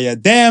going here by your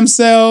damn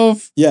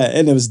self. Yeah,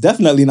 and it was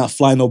definitely not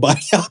flying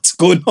nobody out to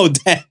go no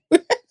damn.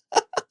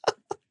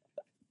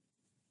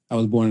 I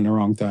was born in the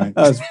wrong time.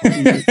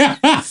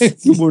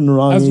 You were born in the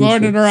wrong age. I was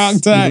born in the wrong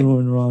time. You were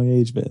born in the wrong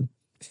age, man.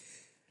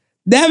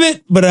 Damn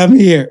it, but I'm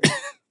here.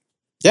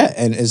 Yeah,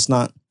 and it's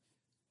not.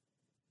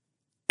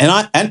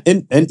 And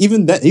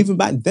even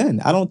back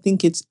then, I don't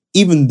think it's,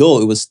 even though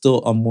it was still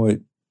a more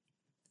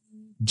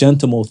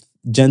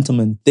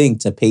gentleman thing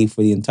to pay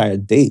for the entire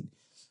date.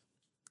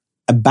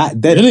 Back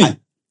then, really?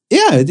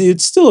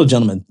 It's still a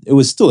gentleman. It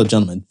was still a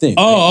gentleman thing.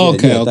 Oh,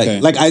 right? okay.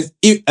 Like I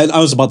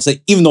was about to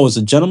say, even though it's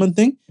a gentleman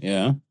thing,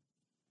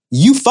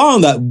 you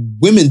found that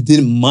women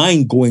didn't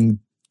mind going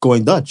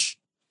Dutch,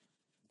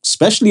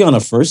 especially on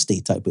a first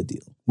date type of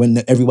deal,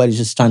 when everybody's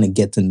just trying to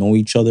get to know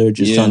each other,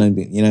 just trying to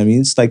be, you know what I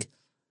mean? It's like,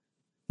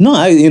 no,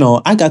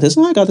 I got this.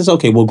 No, I got this.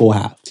 Okay, we'll go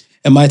half.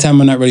 In my time,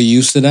 I'm not really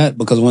used to that,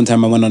 because one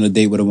time I went on a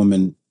date with a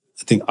woman,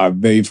 I think our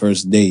very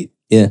first date.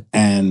 Yeah.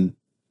 And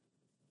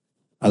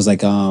I was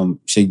like,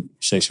 should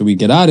we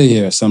get out of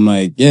here? So I'm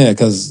like, yeah,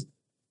 because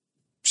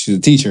she's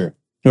a teacher.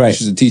 Right.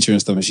 She's a teacher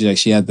and stuff. And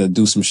she had to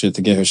do some shit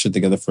to get her shit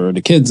together for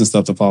the kids and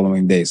stuff the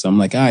following day. So I'm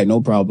like, all right,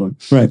 no problem.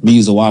 Right. We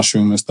use the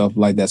washroom and stuff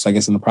like that. So I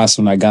guess in the process,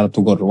 when I got up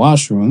to go to the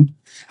washroom,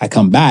 I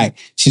come back,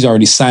 she's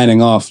already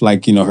signing off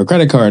like, you know, her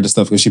credit card and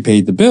stuff because she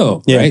paid the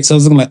bill. Yeah. Right. So I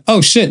was looking like,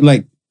 oh shit,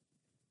 like,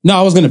 no,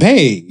 I was going to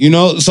pay, you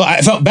know? So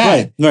I felt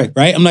bad. Right.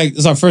 I'm like,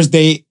 it's our first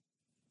date.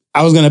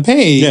 I was going to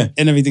pay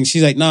and everything.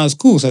 She's like, nah, it's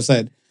cool. So I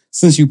said,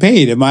 since you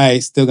paid, am I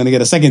still going to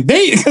get a second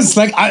date? Because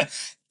like, I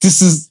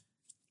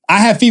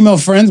have female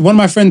friends. One of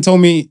my friends told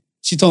me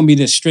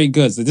this straight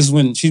goods. This is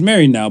when she's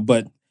married now,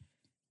 but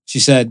she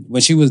said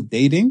when she was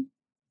dating,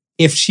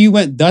 if she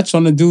went Dutch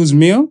on the dude's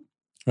meal,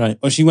 right,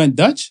 or she went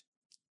Dutch,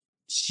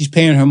 she's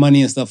paying her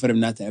money and stuff for them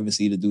not to ever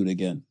see the dude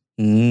again.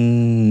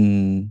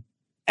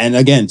 And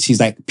again, she's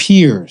like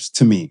peers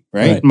to me,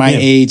 right? My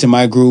age and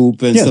my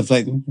group and stuff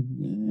like.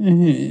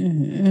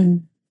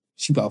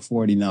 She's about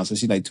 40 now, so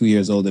she's like 2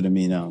 years older than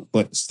me now,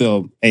 but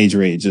still age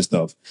range and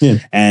stuff. Yeah.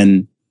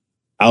 And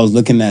I was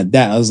looking at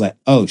that. I was like,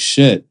 oh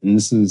shit. And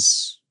this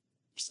is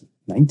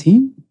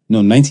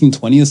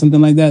 1920 or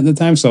something like that at the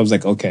time. So I was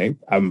like, okay,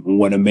 I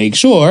want to make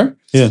sure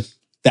that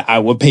I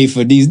would pay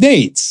for these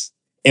dates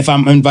if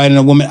I'm inviting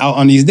a woman out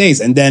on these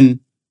dates. And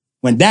then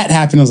when that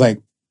happened, I was like,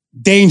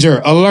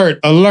 danger, alert,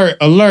 alert,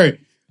 alert.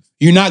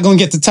 You're not going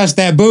to get to touch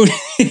that booty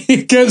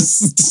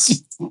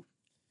because...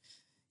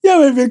 Yeah,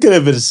 maybe it could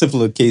have been a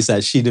simpler case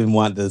that she didn't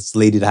want this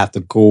lady to have to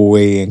go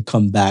away and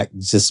come back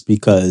just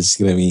because,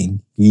 you know what I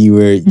mean?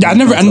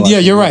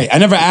 You're right. I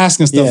never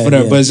asked and stuff for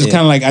that, but it's just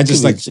kind of like,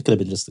 it could have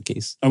been just the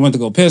case. I went to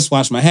go piss,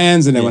 wash my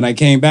hands, and then when I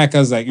came back, I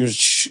was like,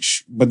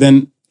 shh. But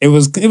then it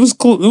was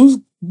cool. It was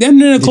then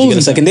Did you get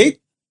a second date?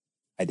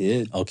 I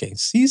did. Okay.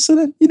 See, so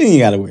then you didn't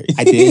gotta worry.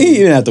 I did. You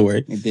didn't have to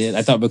worry. I did.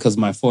 I thought because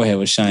my forehead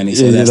was shiny,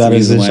 so that's the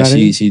reason why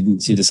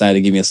she decided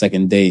to give me a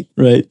second date.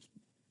 Right.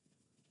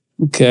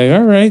 Okay,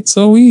 all right.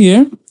 So we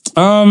here.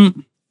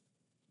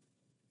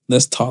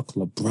 Let's talk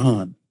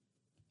LeBron.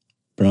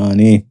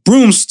 Bronny.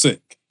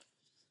 Broomstick.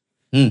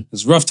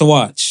 It's rough to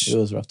watch. It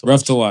was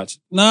rough to watch.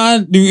 Nah,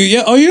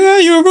 you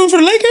were rooting for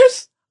the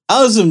Lakers?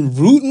 I was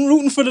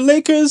rooting for the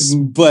Lakers,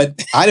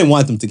 but I didn't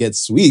want them to get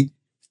swept.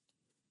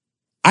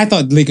 I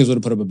thought the Lakers would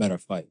have put up a better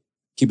fight.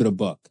 Keep it a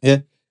buck. Yeah.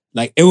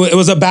 Like, it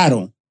was a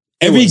battle.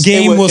 Every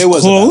game was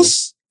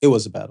close. It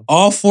was a battle.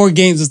 All 4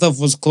 games and stuff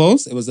was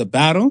close. It was a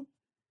battle.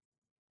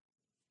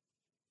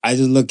 I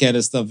just look at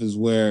it stuff as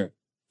where,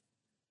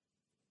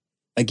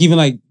 like, even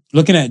like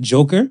looking at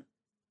Joker,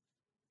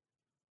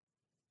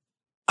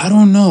 I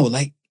don't know.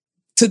 Like,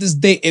 to this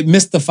day, it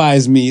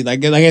mystifies me.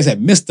 Like I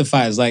said,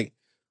 mystifies. Like,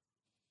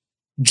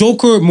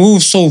 Joker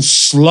moves so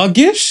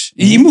sluggish.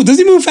 Does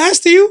he move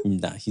fast to you?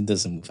 Nah, he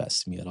doesn't move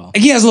fast to me at all.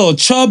 Like, he has a little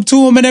chub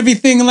to him and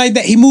everything like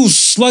that. He moves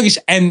sluggish,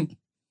 and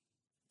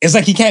it's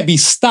like he can't be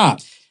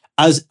stopped.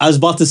 I was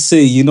about to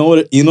say, you know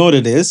what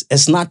it is?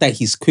 It's not that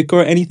he's quick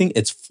or anything.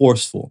 It's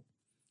forceful.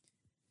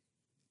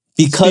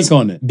 Speak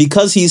on it.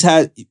 Because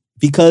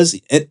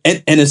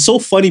and it's so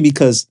funny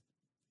because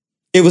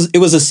it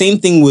was the same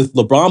thing with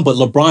LeBron, but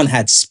LeBron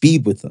had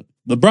speed with him.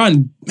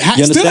 LeBron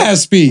still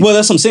has speed. Well,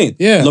 that's what I'm saying.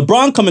 Yeah.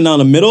 LeBron coming down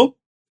the middle,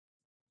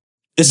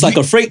 it's like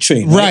a freight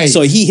train, right?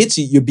 So he hits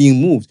you, you're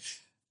being moved.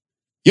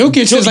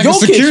 Jokic is like a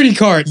security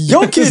card.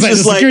 Jokic is like a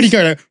security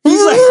card.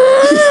 He's like,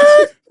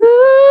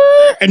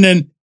 and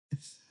then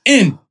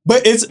in.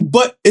 But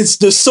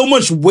there's so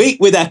much weight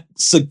with that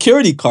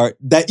security card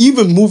that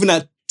even moving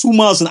at 2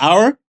 miles an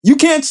hour, you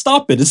can't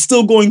stop it. It's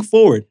still going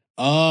forward.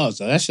 Oh,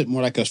 so that shit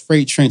more like a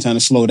freight train trying to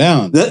slow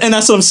down. And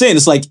that's what I'm saying.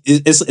 It's like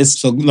it's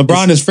so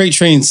LeBron's freight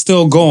train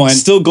still going,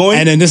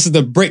 and then this is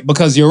the break,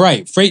 because you're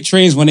right. Freight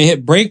trains, when they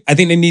hit break, I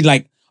think they need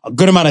like a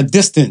good amount of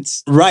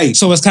distance. Right.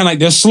 So it's kind of like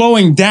they're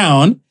slowing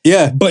down.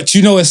 Yeah. But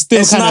you know it's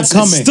still kind of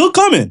coming. It's still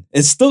coming.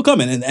 It's still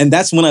coming. And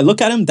that's when I look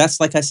at him, that's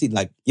like I see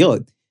like, yo,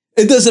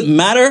 it doesn't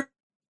matter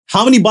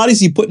how many bodies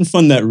he put in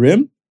front of that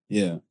rim.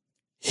 Yeah.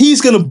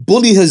 He's gonna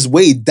bully his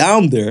way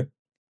down there.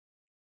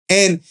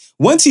 And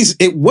once he's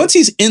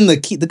in the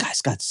key, the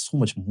guy's got so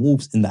much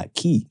moves in that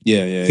key.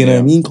 Yeah. You know what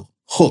I mean?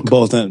 Hook.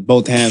 Both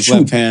hands, shoot,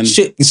 left hand,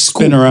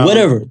 spin around.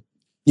 Whatever.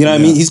 You know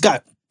what I mean? He's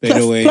got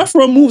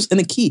plethora of moves in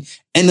the key.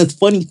 And the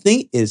funny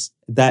thing is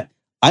that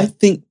I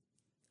think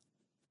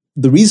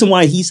the reason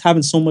why he's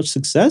having so much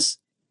success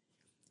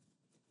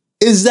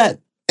is that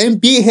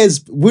NBA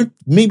has,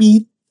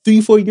 maybe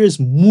 3-4 years,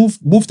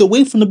 moved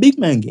away from the big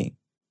man game.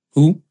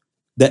 Who?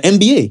 The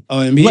NBA. Oh,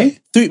 NBA?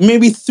 Like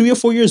maybe 3 or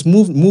 4 years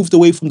moved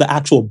away from the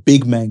actual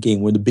big man game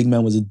where the big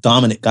man was a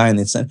dominant guy on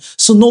the inside.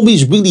 So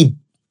nobody's really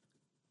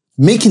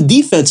making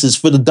defenses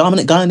for the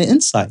dominant guy on the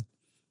inside.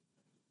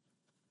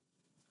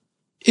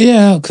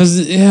 Yeah, because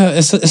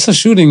it's a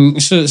shooting,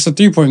 it's a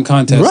 3-point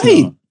contest.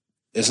 Right. Now.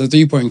 It's a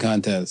 3-point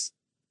contest.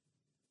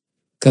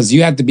 Because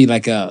you have to be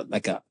like a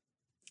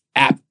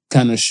app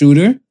kind of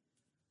shooter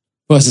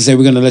for us to say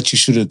we're gonna let you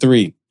shoot a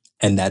 3.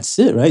 And that's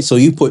it, right? So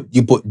you put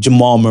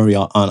Jamal Murray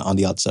on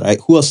the outside,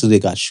 right? Who else do they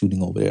got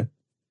shooting over there?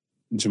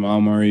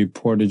 Jamal Murray,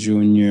 Porter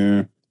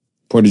Jr.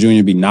 Porter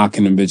Jr. be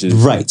knocking them bitches.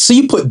 Right. So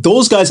you put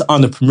those guys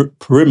on the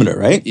perimeter,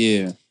 right?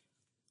 Yeah.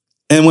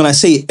 And when I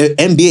say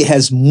NBA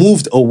has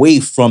moved away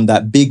from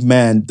that big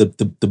man, the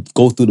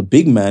go through the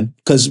big man,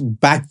 because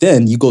back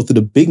then you go through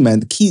the big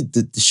man, the key,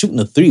 the shooting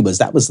a 3 was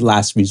the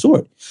last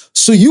resort.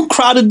 So you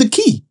crowded the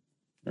key.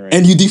 Right.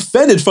 And you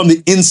defended from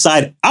the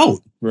inside out.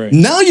 Right.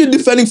 Now you're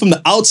defending from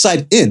the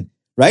outside in,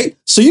 right?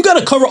 So you got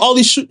to cover all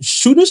these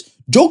shooters.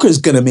 Joker's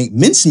going to make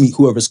mincemeat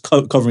whoever's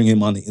covering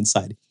him on the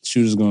inside.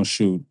 Shooter's going to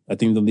shoot. I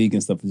think the league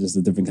and stuff is just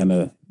a different kind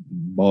of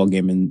ball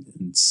game and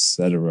et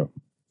cetera.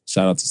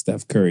 Shout out to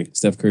Steph Curry.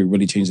 Steph Curry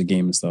really changed the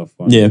game and stuff.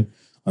 On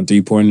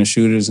 3-pointer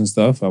shooters and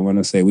stuff. I want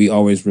to say we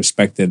always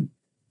respected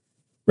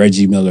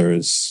Reggie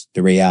Millers,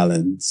 the Ray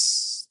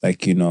Allens,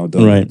 like, you know,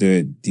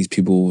 these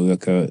people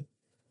that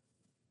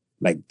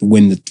like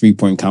win the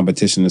 3-point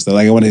competition and stuff.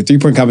 Like I went to the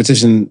 3-point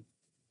competition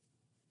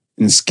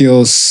in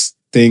skills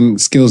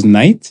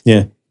night.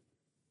 Yeah.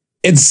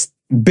 It's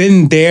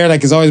been there,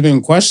 like it's always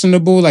been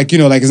questionable. Like, you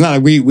know, like it's not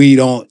like we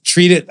don't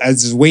treat it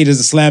as just weight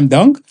as a slam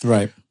dunk.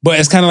 Right. But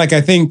it's kind of like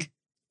I think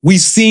we've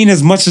seen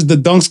as much as the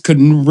dunks could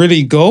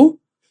really go.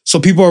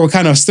 So people are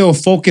kind of still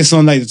focused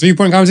on like the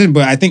 3-point competition.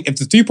 But I think if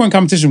the 3-point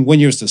competition,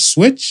 when you're to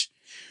switch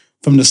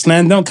from the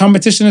slam dunk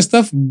competition and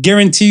stuff,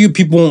 guarantee you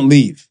people won't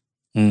leave.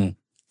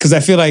 Because I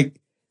feel like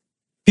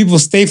people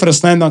stay for the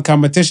slam dunk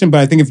competition, but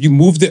I think if you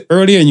moved it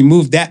earlier and you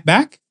moved that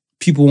back,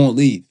 people won't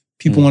leave.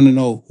 People want to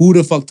know who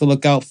the fuck to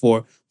look out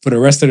for the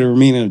rest of the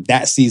remaining of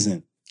that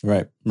season.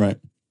 Right. The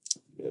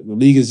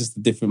league is just a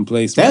different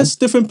place. That's a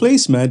different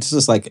place, man. It's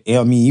just like,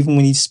 I mean, even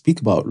when you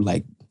speak about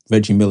like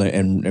Reggie Miller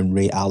and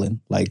Ray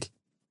Allen, like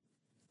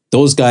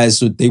those guys,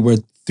 they were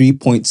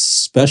 3-point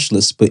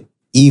specialists, but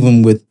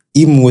even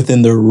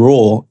within their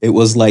role, it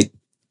was like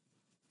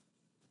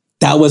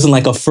that wasn't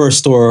like a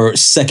first or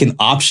second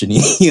option.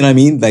 You know what I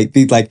mean?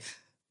 Like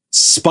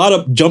spot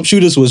up jump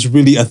shooters was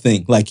really a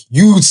thing. Like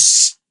you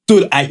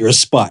stood at your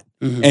spot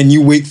and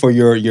you wait for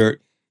your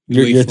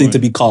thing to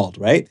be called,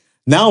 right?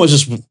 Now it's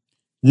just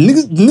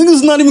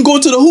niggas not even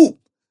going to the hoop.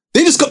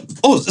 They just go,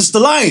 oh, it's the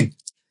line.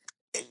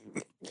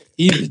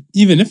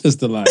 Even if it's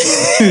the line.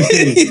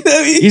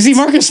 You see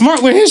Marcus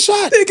Smart with his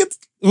shot?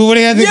 What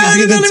they had to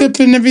get the tip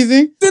and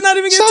everything? They're not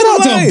even getting to the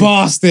line. Shout out to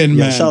Boston,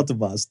 man. Shout out to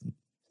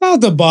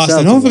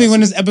Boston. Hopefully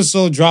when this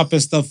episode drop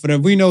and stuff,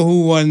 we know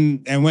who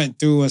won and went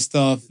through and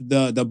stuff.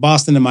 The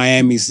Boston and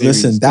Miami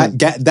series. Listen,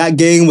 that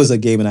game was a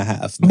game and a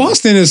half. Man.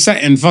 Boston is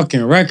setting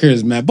fucking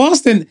records, man.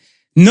 Boston,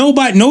 no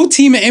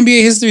team in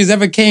NBA history has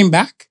ever came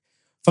back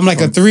from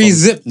like a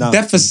 3-zip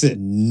deficit.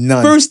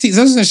 None. First team.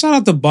 So shout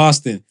out to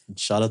Boston.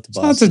 Shout out to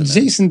Boston. Shout out to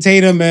Jason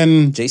Tatum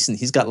and Jason.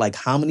 He's got like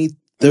how many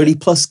 30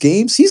 plus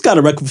games? He's got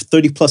a record for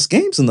 30 plus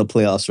games in the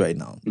playoffs right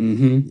now.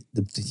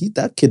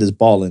 That kid is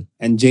balling.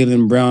 And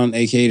Jaylen Brown,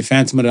 aka the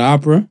Phantom of the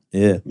Opera.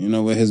 Yeah,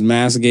 with his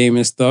mass game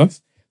and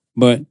stuff.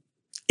 But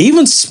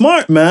even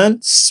Smart,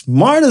 man.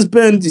 Smart has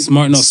been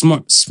Smart has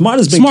been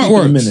Smart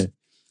works. A minute.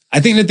 I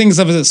think the thing is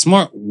that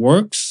Smart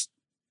works,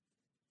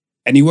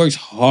 and he works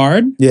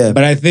hard. Yeah,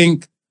 but I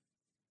think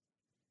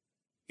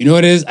you know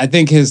what it is. I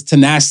think his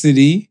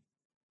tenacity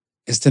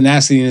and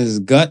his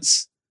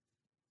guts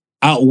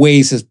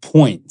outweighs his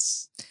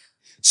points.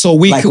 So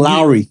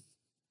Lowry.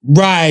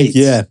 Right.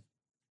 Yeah.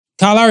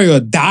 Kyle Lowry will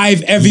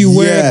dive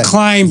everywhere,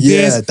 climb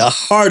this. Yeah, the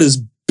heart is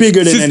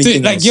bigger than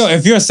anything else.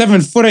 If you're a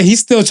 7-footer,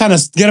 he's still trying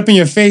to get up in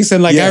your face.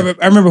 And I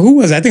remember who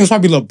was it? I think it was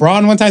probably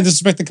LeBron one time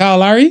disrespected Kyle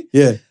Lowry.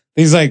 Yeah.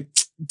 He's like,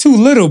 too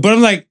little. But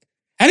I'm like,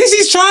 at least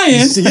he's trying.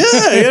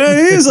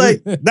 Yeah, he's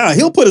like, nah,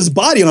 he'll put his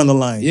body on the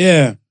line.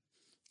 Yeah.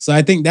 So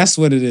I think that's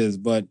what it is.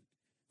 But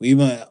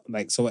even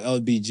so with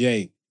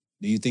LBJ,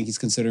 do you think he's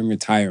considering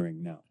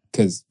retiring now?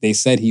 Because they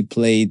said he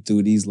played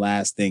through these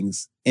last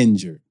things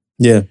injured.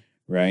 Yeah.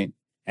 Right?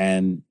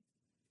 And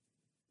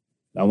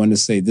I want to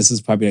say this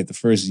is probably like the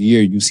first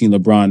year you've seen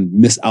LeBron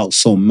miss out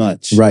so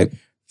much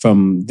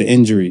from the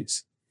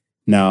injuries.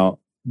 Now,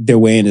 they're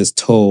weighing his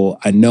toll.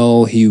 I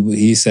know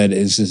he said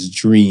it's his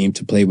dream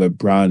to play with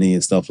Bronny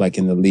and stuff like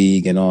in the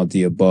league and all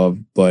the above.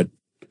 But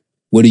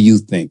what do you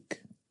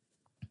think?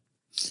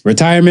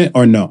 Retirement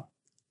or no?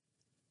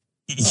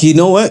 You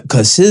know what?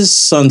 Because his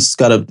son's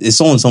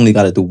only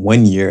got to do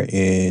 1 year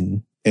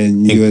in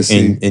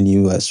USC. In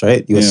US,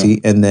 right? USC,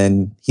 and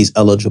then he's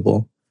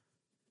eligible.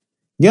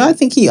 Yeah, I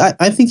think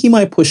he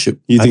might push it.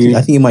 I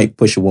think he might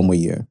push it 1 more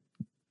year.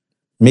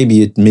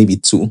 Maybe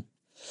 2.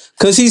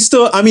 Because he's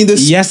still, I mean,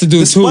 he has to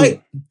do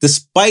 2.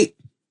 Despite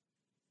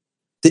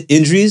the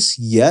injuries,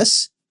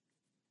 yes,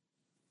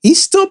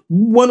 he's still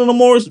one of the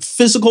more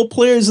physical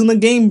players in the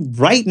game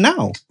right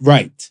now.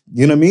 Right.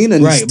 You know what I mean?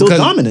 And he's still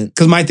dominant.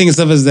 Because my thing is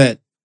that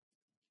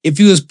if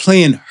he was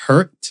playing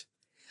hurt,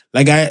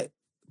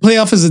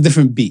 playoff is a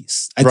different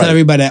beast. I tell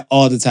everybody that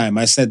all the time.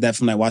 I said that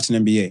from watching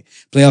NBA.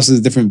 Playoffs is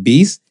a different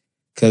beast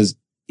because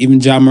even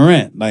Ja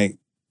Morant,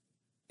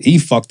 he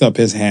fucked up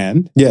his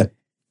hand. Yeah.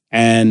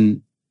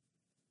 And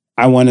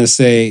I want to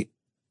say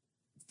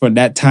for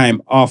that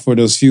time off for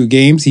those few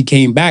games, he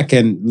came back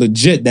and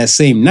legit that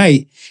same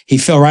night, he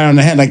fell right on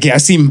the hand. I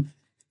see him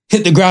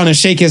hit the ground and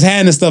shake his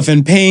hand and stuff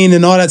in pain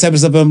and all that type of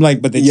stuff. I'm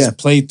like, but they just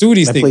play through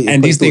these things.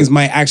 And these things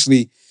might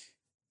actually,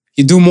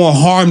 you do more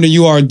harm than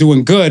you are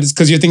doing good. It's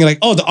because you're thinking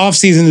oh, the off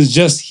season is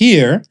just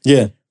here.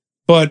 Yeah.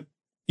 But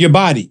your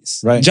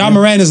bodies. Right. Ja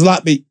Morant is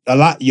a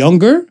lot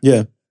younger.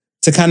 Yeah.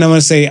 To kind of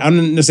want to say, I'm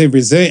going to say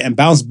resilient and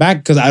bounce back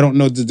because I don't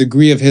know the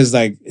degree of his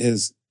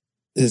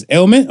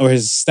ailment or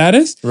his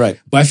status. Right.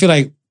 But I feel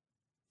like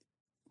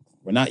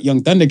we're not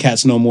young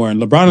Thundercats no more.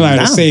 And LeBron and I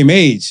are the same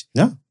age.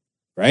 Yeah.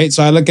 Right?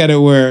 So I look at it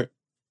where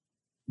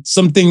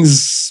some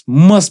things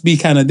must be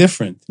kind of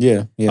different.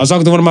 Yeah. I was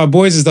talking to one of my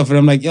boys and stuff, and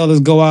I'm like, yo,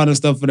 let's go out and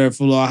stuff for a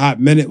little hot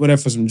minute,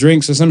 whatever, for some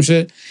drinks or some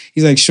shit.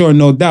 He's like, sure,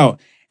 no doubt.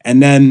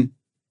 And then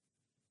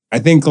I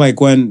think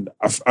when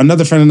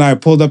another friend and I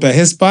pulled up at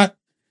his spot,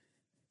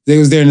 they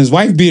was there in his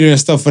wife beater and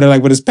stuff for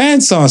with his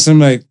pants on. So I'm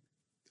like,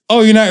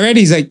 oh, you're not ready?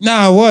 He's like,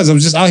 nah, I was. I'm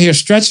just out here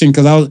stretching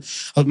because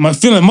I was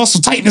feeling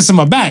muscle tightness in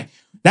my back.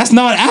 That's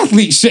not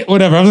athlete shit,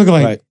 whatever. I was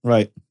looking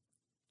right.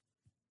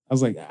 I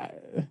was like,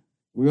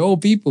 we're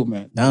old people,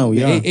 man. No,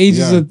 we are. Age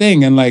is a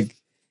thing. And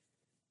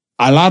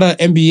a lot of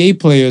NBA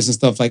players and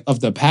stuff of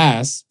the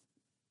past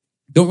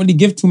don't really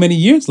give too many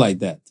years like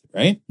that,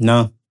 right?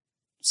 No.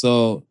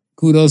 So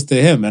kudos to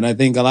him. And I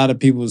think a lot of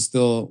people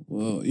still,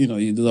 there's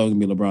always going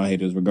to be LeBron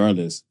haters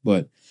regardless.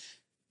 But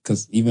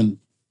because even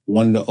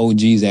one of the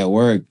OGs at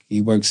work,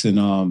 he works in,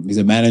 he's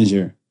a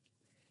manager.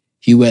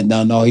 He went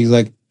down, he's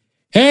like,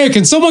 hey,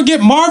 can someone get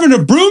Marvin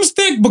a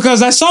broomstick?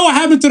 Because I saw what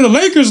happened to the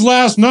Lakers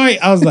last night.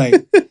 I was like,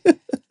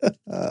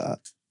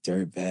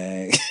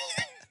 Dirtbag.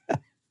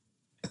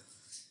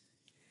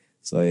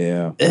 So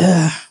yeah.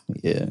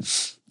 Yeah.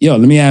 Yo,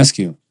 let me ask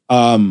you.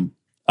 I don't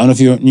know if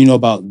you know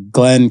about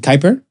Glenn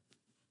Kuiper.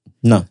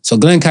 No. So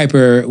Glenn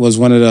Kuiper was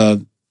one of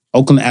the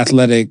Oakland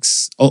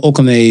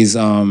A's.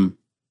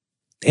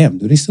 Damn,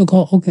 do they still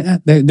call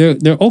Oakland?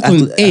 They're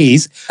Oakland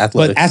A's,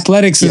 but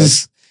athletics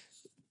is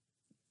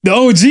the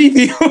OG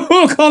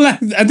people call that.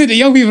 I think the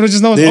young people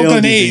just know it's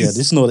Oakland A's. Yeah, they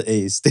just know the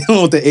A's. They don't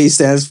know what the A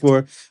stands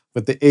for,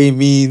 what the A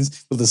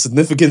means, what the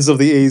significance of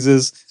the A's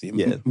is. See, I'm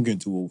getting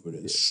too old for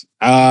this.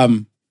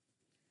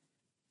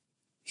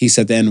 He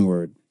said the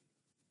N-word.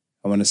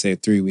 I want to say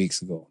 3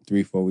 weeks ago,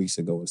 3-4 weeks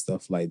ago, and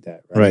stuff like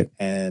that. Right.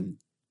 And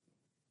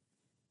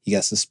he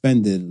got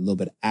suspended a little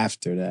bit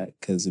after that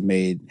because it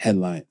made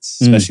headlines,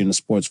 especially in the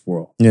sports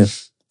world. Yeah.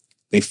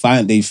 They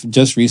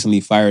just recently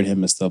fired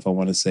him and stuff. I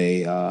want to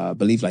say, I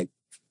believe like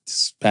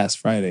this past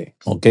Friday.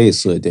 Okay,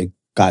 so they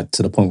got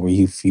to the point where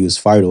he was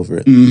fired over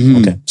it. Mm-hmm.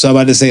 Okay. So I'm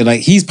about to say,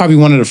 like, he's probably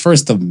one of the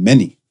first of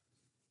many.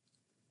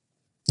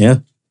 Yeah.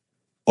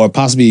 Or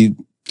possibly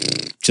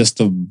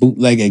just a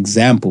bootleg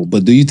example.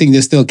 But do you think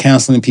they're still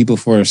canceling people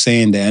for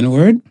saying the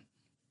N-word?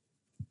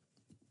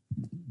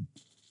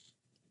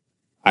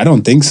 I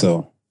don't think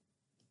so.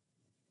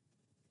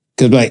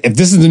 Because like, if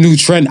this is the new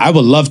trend, I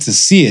would love to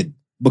see it.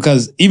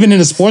 Because even in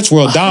the sports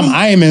world, Dom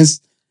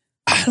Iamans,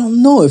 I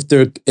don't know if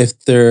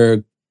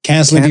they're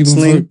canceling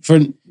people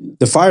for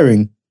the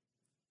firing.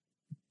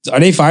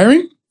 Are they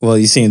firing? Well,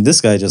 you're saying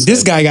this guy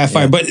got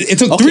fired, but it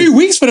took 3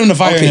 weeks for them to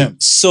fire him.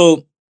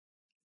 So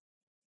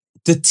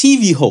the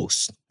TV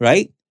host,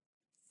 right?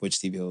 Which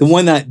TV host? The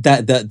one that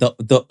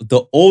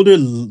the older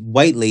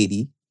white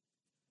lady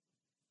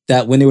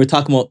that when they were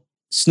talking about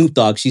Snoop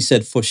Dogg, she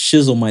said, "For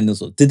shizzle my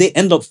nizzle." Did they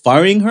end up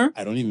firing her?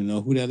 I don't even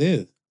know who that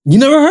is. You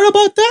never heard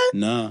about that?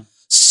 Nah.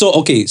 So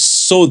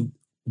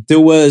there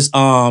was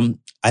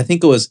I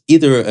think it was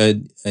either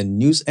a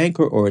news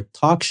anchor or a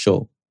talk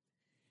show,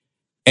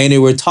 and they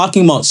were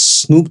talking about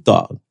Snoop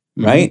Dogg,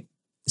 right?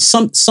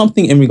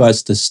 Something in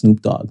regards to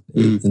Snoop Dogg,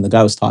 and the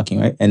guy was talking,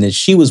 right? And then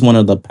she was one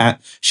of the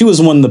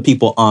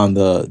people on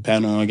the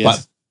panel, I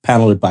guess,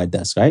 panel by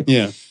desk, right?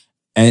 Yeah,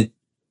 and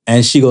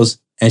she goes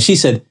and she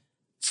said,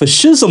 "For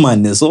shizzle my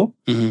nizzle,"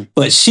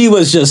 but she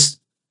was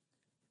just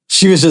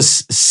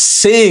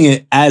saying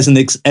it as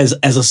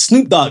a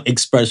Snoop Dogg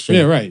expression.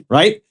 Yeah, right.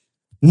 Right?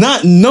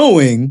 Not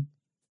knowing,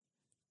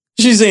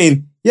 she's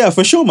saying, "Yeah,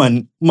 for sure, my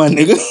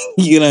nigga."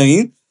 You know what I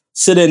mean?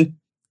 So then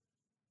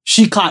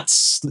she caught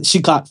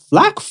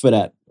flack for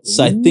that.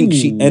 So I think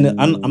she ended.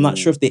 I'm not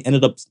sure if they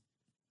ended up.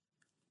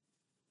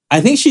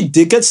 I think she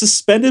did get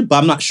suspended, but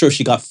I'm not sure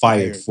she got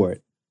fired for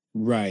it.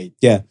 Right.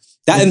 Yeah.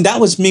 That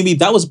was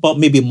about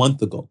maybe a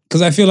month ago.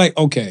 Because I feel like,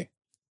 okay.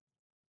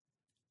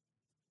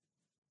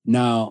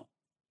 Now,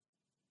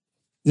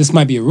 this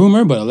might be a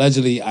rumor, but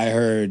allegedly I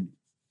heard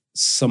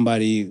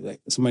somebody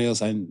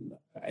else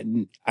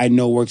I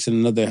know works in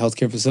another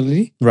healthcare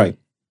facility. Right.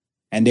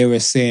 And they were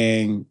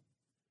saying,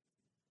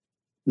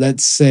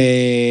 let's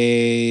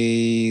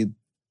say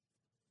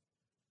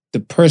the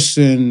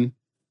person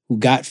who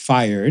got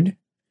fired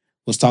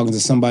was talking to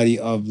somebody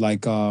of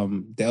like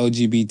the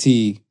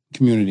LGBT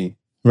community.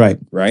 Right.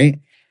 Right.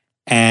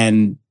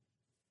 And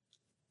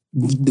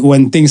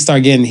when things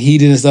start getting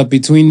heated and stuff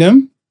between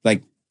them,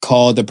 like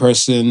call the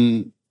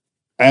person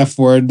F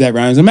word that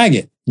rhymes with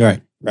maggot.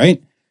 Right.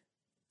 Right.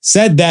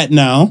 Said that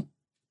now,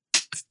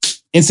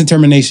 instant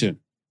termination.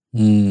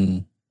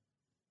 And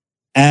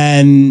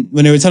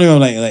when they were telling me,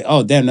 I'm like,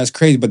 oh, damn, that's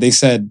crazy. But they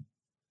said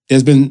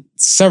there's been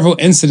several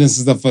incidents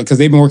and stuff because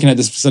they've been working at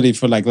this facility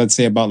for like, let's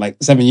say about like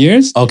 7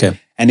 years. Okay.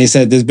 And they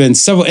said there's been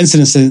several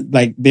incidents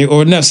like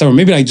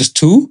maybe like just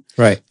 2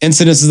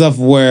 incidents and stuff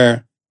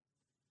where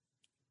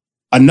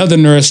another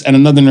nurse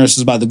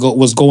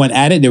was going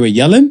at it. They were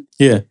yelling.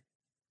 Yeah.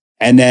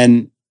 And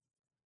then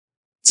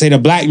say the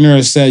black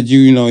nurse said,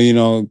 you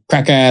know,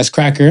 cracker ass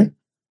cracker.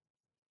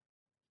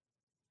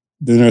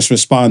 The nurse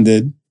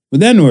responded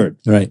with the N-word.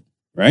 Right.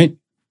 Right?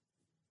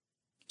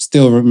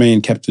 Still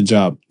kept the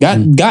job.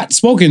 Got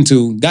spoken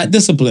to, got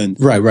disciplined.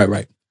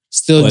 Right.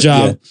 Still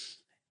job. Yeah.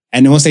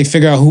 And then once they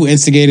figure out who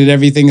instigated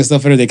everything and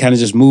stuff, they kind of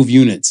just move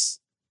units.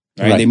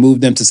 Right? They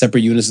moved them to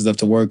separate units and stuff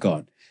to work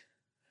on.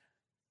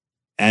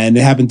 And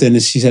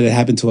she said it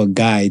happened to a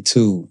guy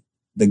too.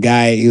 The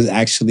guy, he was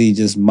actually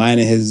just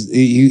minding his,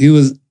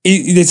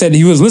 they said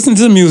he was listening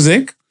to the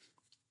music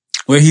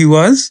where he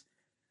was.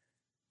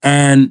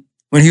 And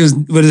when he was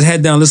with his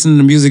head down listening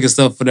to music and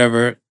stuff,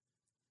 whatever,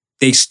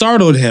 they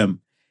startled him,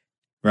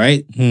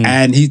 right?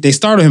 And they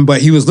startled him,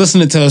 but he was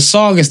listening to a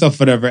song and stuff,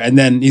 whatever. And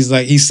then he's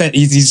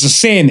just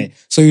saying it.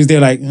 So he was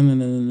there like,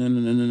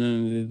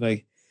 no.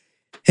 Like,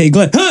 hey,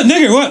 Glenn,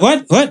 nigger,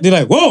 what? They're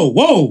like,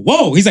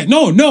 whoa. He's like,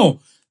 no.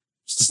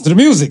 Listen to the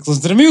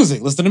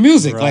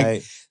music. Right.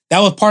 Like, that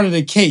was part of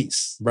the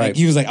case. Right. Like,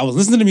 he was like, I was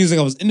listening to music,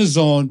 I was in the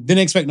zone,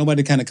 didn't expect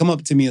nobody to kind of come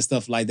up to me and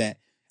stuff like that.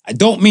 I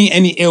don't mean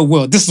any ill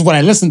will. This is what I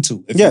listen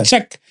to. If you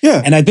check.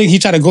 Yeah. And I think he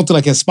tried to go to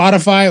like his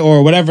Spotify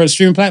or whatever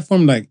streaming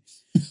platform, like,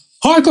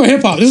 hardcore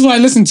hip hop. This is what I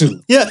listen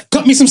to. Yeah.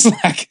 Cut me some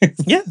slack.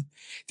 Yeah.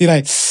 They're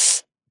like,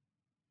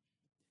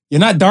 You're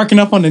not dark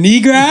enough on the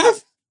knee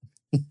graph?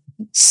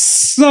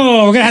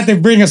 So we're going to have to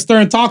bring a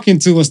stern talking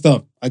to and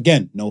stuff.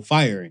 Again, no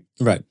firing.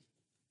 Right.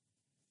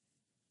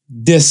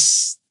 The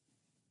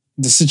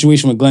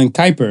situation with Glenn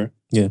Kuiper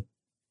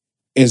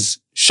is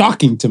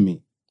shocking to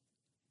me.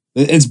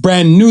 It's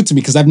brand new to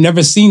me because I've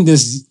never seen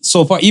this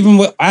so far. Even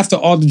after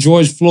all the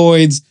George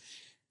Floyd's,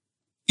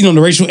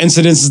 the racial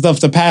incidents and stuff,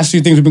 the past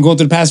few things we've been going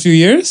through the past few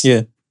years.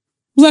 Yeah. When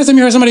was the last time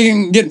you heard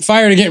somebody getting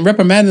fired and getting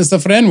reprimanded and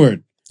stuff for the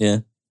N-word? Yeah.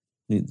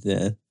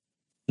 Yeah.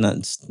 Not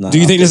Do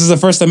you think this is the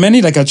first of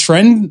many, like a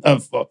trend,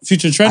 a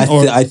future trend?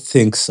 I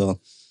think so.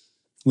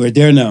 We're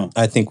there now.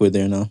 I think we're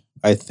there now.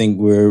 I think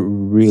we're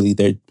really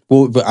there.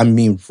 Well, but I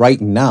mean, right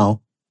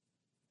now,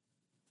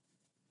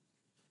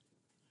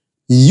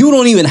 you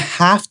don't even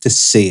have to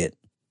say it.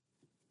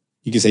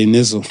 You can say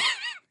nizzle. You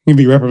can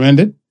be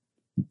reprimanded.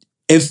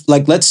 If,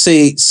 like, let's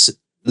say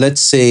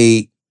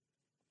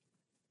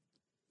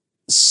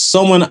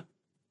someone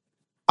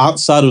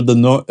outside of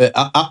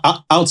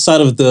the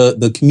outside of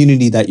the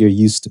community that you're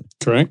used to,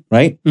 correct,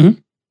 right? Mm-hmm.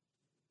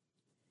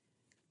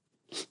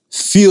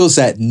 Feels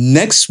that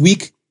next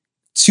week,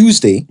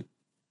 Tuesday,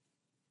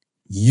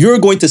 you're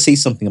going to say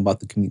something about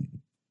the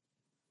community.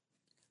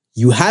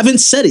 You haven't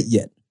said it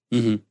yet.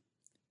 Mm-hmm.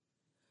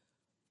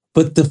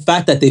 But the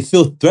fact that they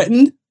feel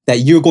threatened that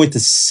you're going to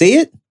say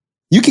it,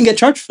 you can get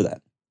charged for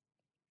that.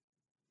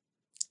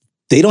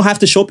 They don't have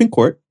to show up in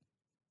court.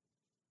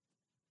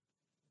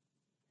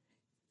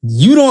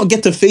 You don't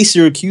get to face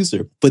your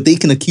accuser, but they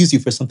can accuse you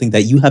for something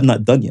that you have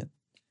not done yet.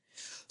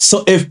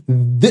 So if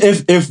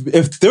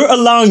they're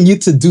allowing you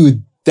to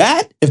do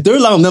that, if they're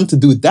allowing them to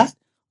do that,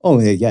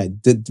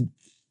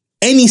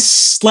 any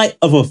slight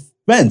of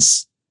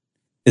offense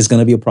is going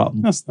to be a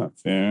problem. That's not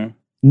fair.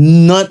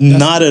 Not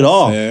at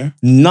all. Fair.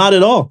 Not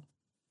at all.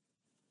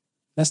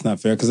 That's not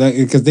fair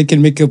because they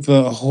can make up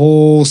a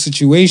whole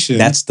situation.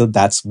 That's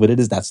what it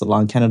is. That's the law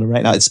in Canada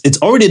right now.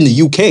 It's already in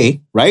the UK,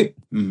 right?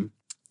 Mm.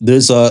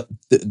 There's a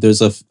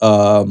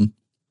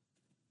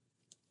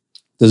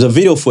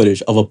video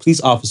footage of a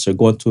police officer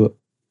going to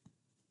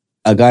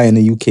a guy in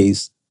the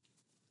UK's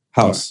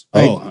house,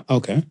 right? Oh,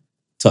 okay.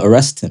 To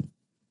arrest him,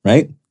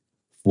 right?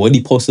 What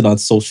he posted on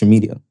social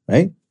media,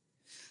 right?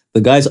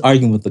 The guy's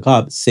arguing with the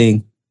cop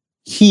saying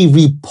he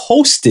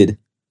reposted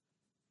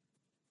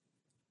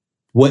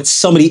what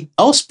somebody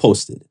else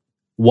posted.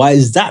 Why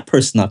is that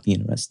person not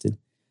being arrested?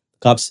 The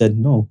cop said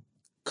no,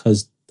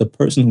 because the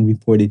person who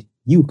reported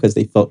you, because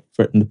they felt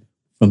threatened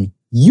from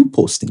you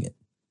posting it.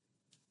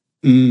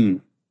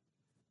 Mm.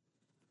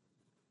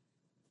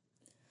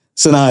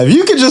 So now if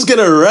you could just get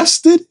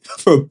arrested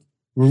for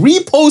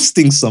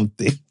reposting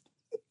something,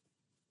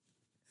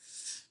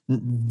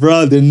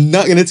 bro, they're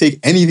not going to take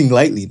anything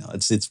lightly now.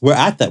 We're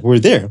at that. We're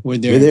there. We're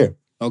there.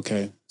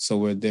 Okay, so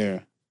we're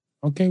there.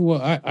 Okay,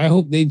 well, I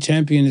hope they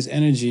champion this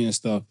energy and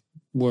stuff.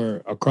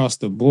 We're across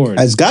the board.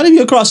 It's got to be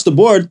across the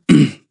board.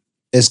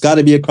 It's got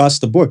to be across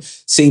the board.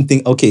 Same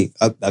thing. Okay,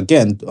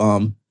 again,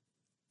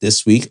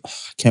 this week, I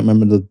can't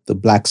remember the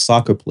black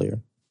soccer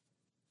player.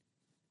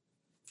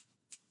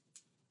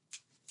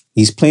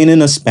 He's playing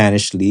in a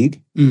Spanish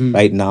league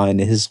right now, and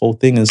his whole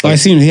thing is like... I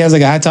seen him. He has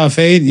like a high top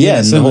fade. Yeah,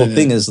 and the whole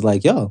thing is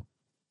like, yo,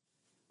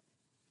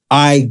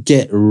 I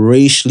get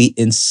racially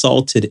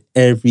insulted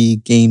every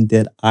game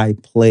that I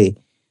play.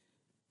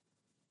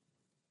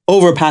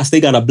 Overpass,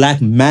 they got a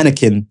black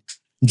mannequin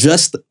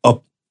dressed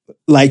up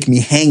like me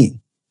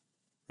hanging,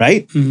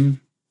 right? Mm-hmm.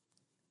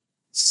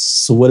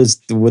 So what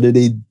are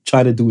they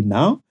trying to do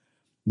now?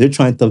 They're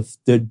trying to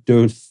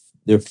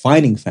they're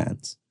fining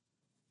fans.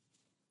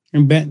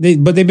 But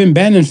they've been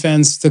banning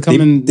fans to come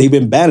in. They've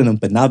been banning them,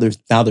 but now they're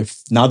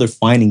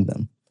fining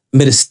them.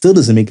 But it still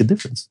doesn't make a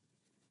difference.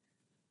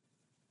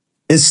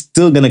 It's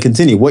still going to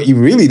continue. What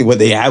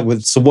they have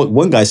with, so what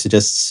one guy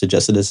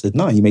suggested is that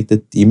no, you make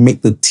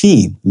the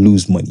team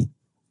lose money,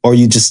 or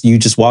you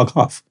just walk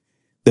off.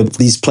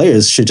 These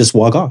players should just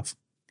walk off.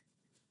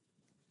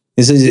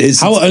 A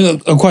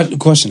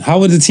question: how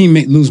would the team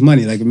lose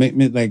money?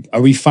 Like,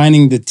 are we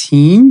fining the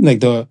team?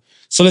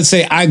 So let's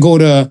say I go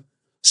to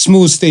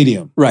Smooth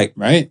Stadium, right,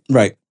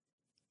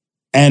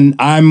 and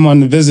I'm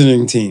on the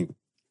visiting team.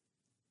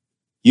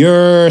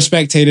 Your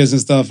spectators and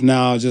stuff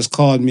now just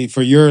called me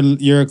for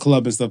your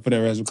club and stuff,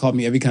 whatever. Has called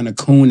me every kind of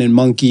coon and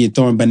monkey and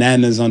throwing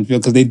bananas on the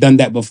field because they've done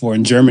that before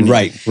in Germany.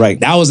 Right.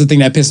 That was the thing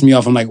that pissed me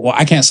off. I'm like, well,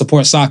 I can't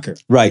support soccer.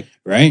 Right.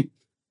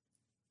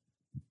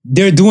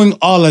 They're doing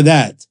all of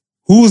that.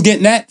 Who's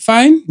getting that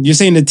fine? You're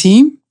saying the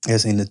team? They're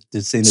saying the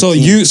team. So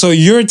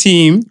your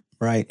team,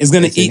 right, is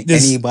going to eat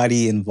this.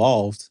 Anybody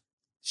involved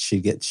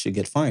should get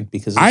fined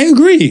because I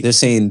agree. They're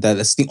saying that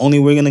it's the only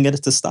way we're going to get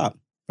it to stop.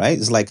 Right?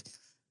 It's like.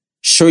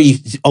 Sure you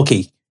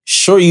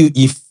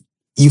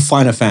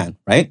fine a fan,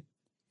 right?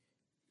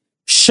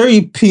 Sure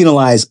you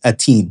penalize a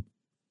team.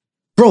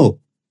 Bro,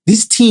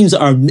 these teams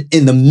are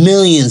in the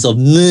millions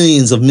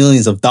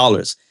of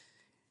dollars.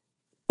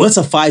 What's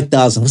a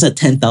 $5,000? What's a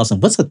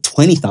 $10,000? What's a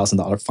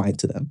 $20,000 fine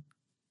to them?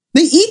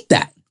 They eat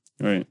that.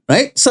 Right?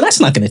 So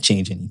that's not going to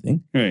change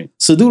anything. Right.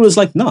 So dude was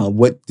like, no,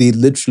 what they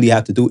literally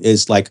have to do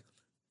is like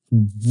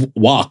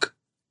walk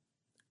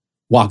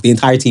Walk. The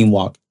entire team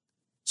walk.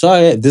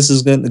 So this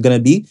is gonna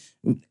be,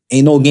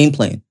 ain't no game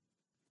plan.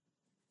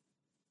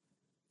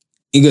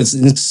 It's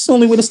the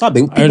only way to stop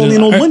it. People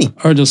ain't no money.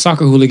 I heard those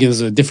soccer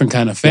hooligans are different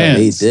kind of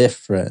fans. Yeah, they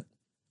different.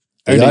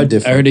 They are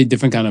different. I heard they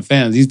different kind of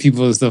fans. These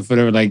people and stuff,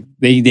 whatever, like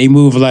they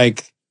move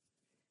like,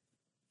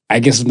 I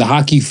guess when the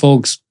hockey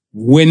folks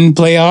win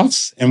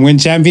playoffs and win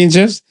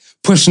championships,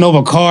 pushing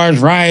over cars,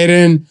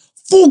 rioting,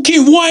 funky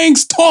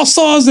wanks,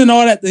 toss-offs and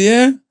all that.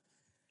 Yeah.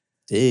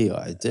 They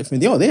are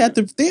different. Yo, they had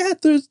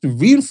to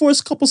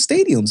reinforce a couple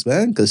stadiums,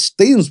 man, because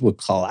stadiums would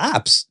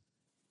collapse.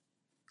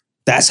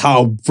 That's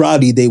how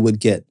rowdy they would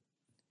get.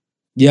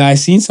 Yeah, I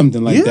seen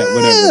something like that.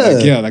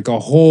 Whatever. Like, like a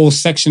whole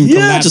section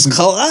collapsed. Just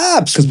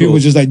collapse. Because people were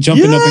just like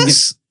jumping up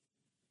against.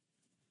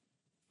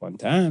 Fun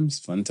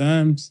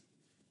times.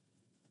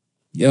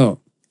 Yo.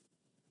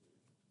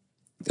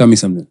 Tell me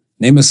something.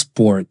 Name a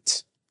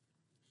sport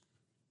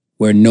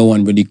where no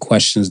one really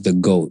questions the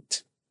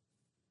GOAT.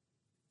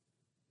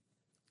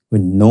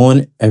 Where no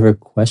one ever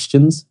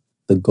questions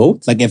the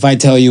GOAT? Like if I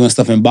tell you and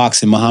stuff in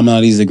boxing, Muhammad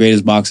Ali is the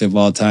greatest boxer of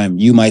all time,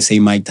 you might say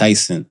Mike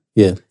Tyson.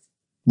 Yeah.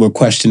 We're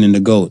questioning the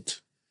GOAT.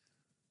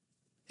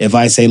 If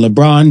I say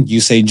LeBron, you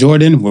say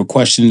Jordan, we're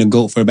questioning the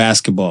GOAT for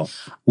basketball.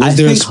 Was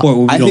there a sport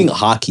where I think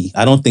hockey.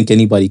 I don't think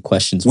anybody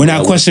questions. We're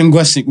not questioning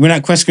Gretzky.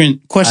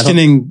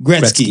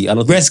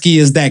 Gretzky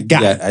is that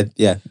guy.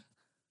 Yeah.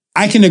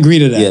 I can agree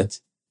to that. Yeah.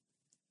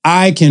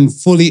 I can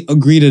fully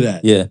agree to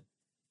that. Yeah.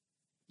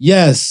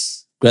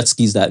 Yes.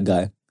 Gretzky's that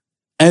guy.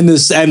 And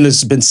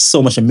there's been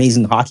so much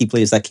amazing hockey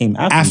players that came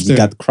after. You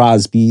got the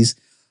Crosbys.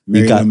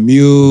 You got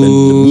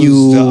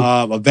Lemieux,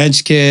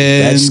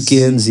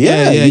 Ovechkins.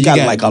 Yeah. You got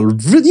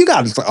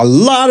a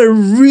lot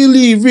of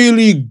really,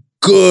 really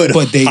good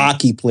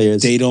hockey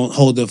players. They don't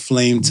hold the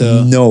flame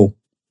to... No.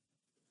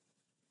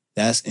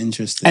 That's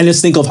interesting. And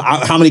let's think of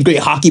how many great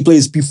hockey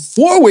players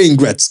before Wayne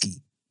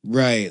Gretzky.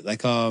 Right.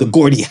 Like the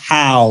Gordie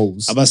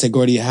Howes. I'm about to say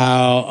Gordie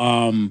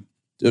Howe.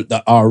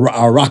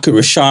 Our Rocket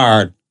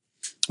Richard.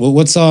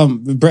 What's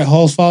Brett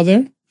Hall's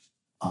father?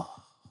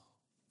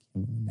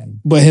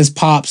 But his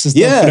pops and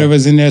stuff, whatever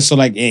was in there. So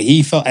like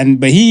he felt,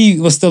 but he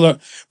was still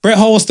Brett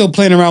Hall was still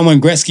playing around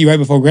when Gretzky, right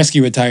before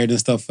Gretzky retired and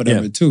stuff,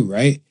 whatever too,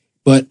 right?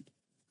 But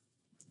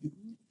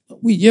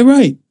you're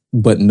right.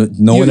 But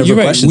no one ever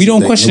questions. We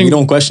don't question. We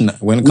don't question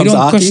that when it comes to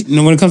hockey.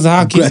 No, when it comes to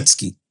hockey,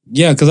 Gretzky.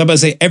 Yeah, because I'm about to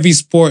say every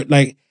sport.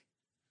 Like,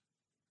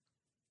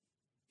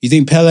 you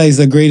think Pele is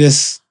the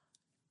greatest?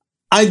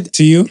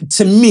 To you?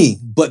 To me.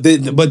 But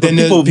then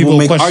people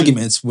make question.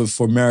 arguments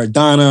for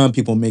Maradona.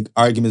 People make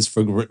arguments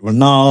for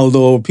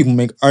Ronaldo. People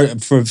make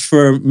for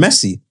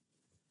Messi.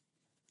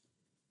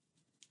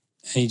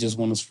 He just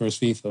won his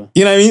first FIFA.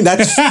 You know what I mean?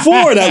 That's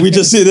four that we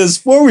just see. There's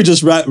four we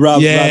just rattle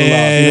off.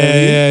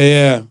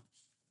 Yeah.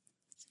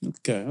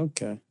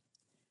 Okay.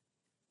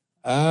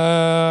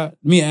 Let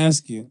me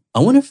ask you. I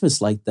wonder if it's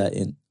like that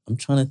I'm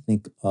trying to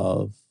think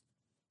of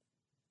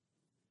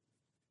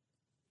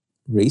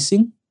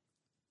racing.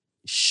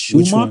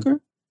 Schumacher?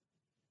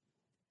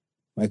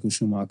 Michael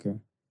Schumacher.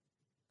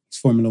 It's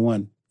Formula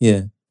One.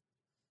 Yeah.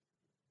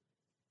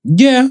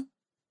 Yeah.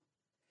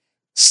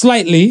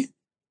 Slightly.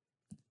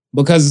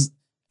 Because...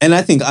 And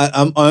I think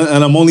I'm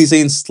only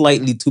saying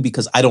slightly too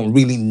because I don't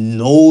really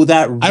know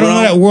that I don't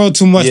know that world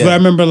too much, but I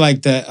remember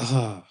like that...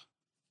 I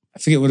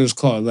forget what it was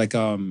called. Like,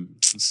 Thor.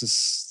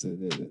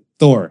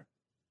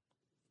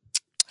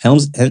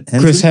 Chris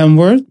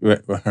Hemsworth?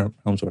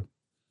 Hemsworth.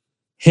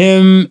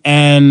 Him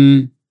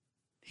and...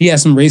 He had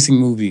some racing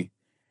movie.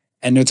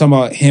 And they're talking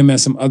about him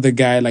and some other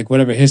guy, like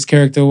whatever his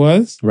character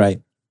was.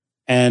 Right.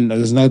 And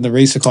there's another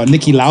racer called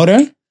Niki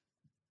Lauda.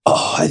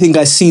 Oh, I think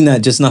I seen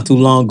that just not too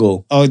long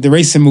ago. Oh, the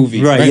racing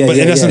movie. Right. Yeah, but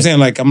that's what I'm saying.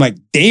 Like, I'm like,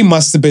 they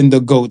must have been the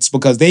GOATs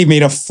because they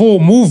made a full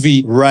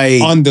movie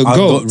on the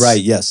GOATs.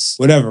 Right, yes.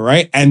 Whatever,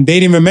 right? And they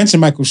didn't even mention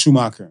Michael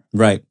Schumacher.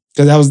 Right.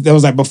 Because that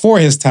was like before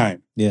his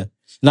time. Yeah.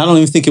 And I don't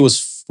even think it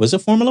was it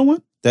Formula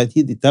One?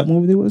 That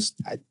movie was?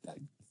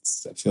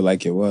 I feel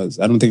like it was.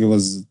 I don't think it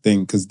was a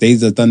thing because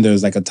Days of Thunder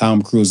is like a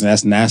Tom Cruise and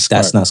that's NASCAR.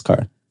 That's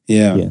NASCAR.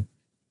 Yeah.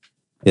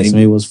 Yes,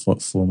 maybe it was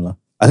Formula.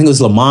 I think it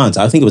was Le Mans.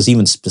 I think it was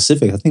even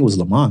specific. I think it was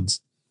Le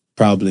Mans.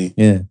 Probably.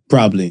 Yeah.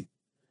 Probably.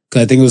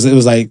 Because I think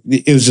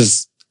it was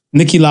just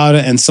Niki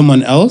Lauda and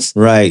someone else.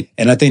 Right.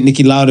 And I think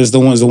Niki Lauda is the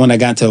one that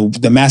got into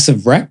the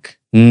massive wreck.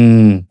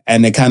 And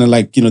they kind of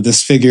like,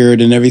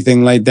 disfigured and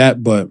everything like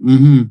that. But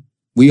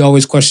we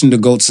always question the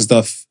GOATs and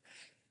stuff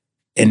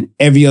in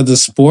every other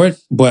sport,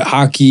 but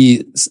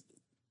hockey,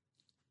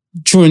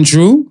 true and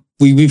true,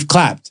 we've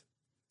clapped.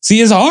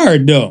 See, it's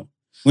hard though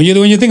when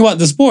you think about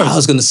the sports. I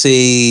was gonna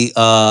say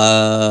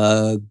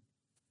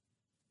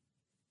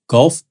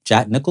golf,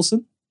 Jack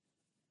Nicholson.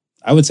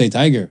 I would say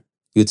Tiger.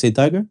 You would say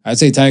Tiger? I'd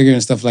say Tiger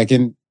and stuff like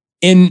in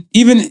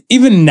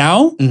even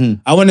now.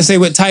 I want to say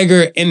with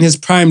Tiger in his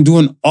prime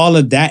doing all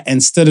of that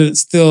and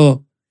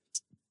still,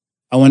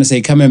 I want to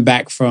say coming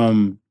back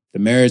from the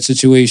marriage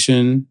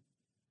situation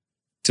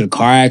to the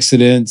car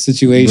accident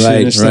situation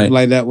and stuff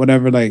like that,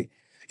 whatever, like,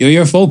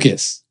 you're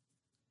focused.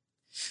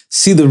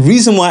 See, the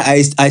reason why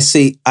I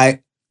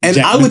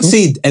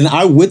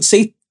would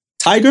say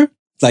Tiger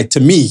like to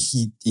me,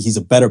 he's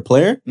a better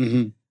player.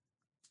 Mm-hmm.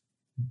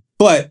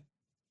 But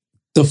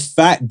the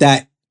fact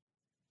that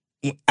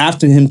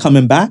after him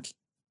coming back,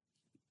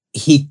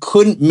 he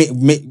couldn't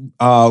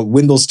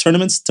win those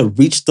tournaments to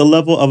reach the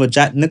level of a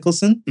Jack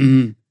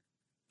Nicholson,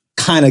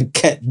 kind of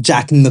kept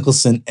Jack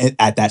Nicholson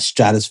at that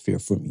stratosphere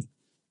for me.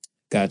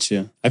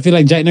 Gotcha. I feel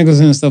like Jack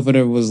Nicholson and stuff,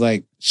 whatever, was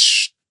like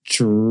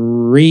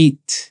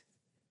straight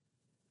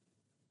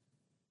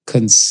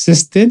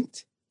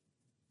consistent.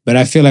 But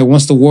I feel like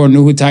once the world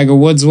knew who Tiger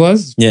Woods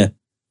was, it's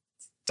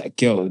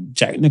like, yo,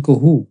 Jack Nickel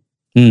who?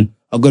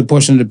 A good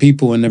portion of the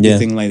people and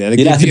everything like that.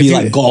 It'd have to be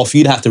like golf.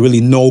 You'd have to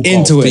really know golf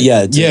into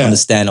it. To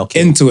understand,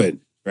 okay. Into it,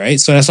 right?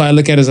 So that's why I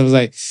look at it as I was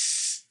like,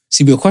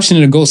 see, we're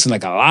questioning the GOATs in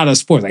like a lot of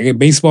sports. Like in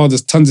baseball,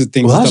 there's tons of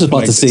things. Well, I was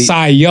about to say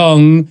Cy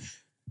Young,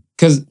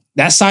 because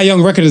that Cy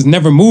Young record is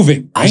never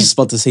moving. Right? I was just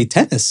about to say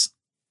tennis.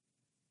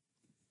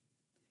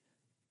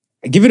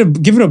 Give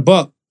it a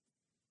buck.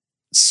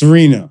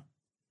 Serena.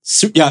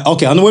 Yeah,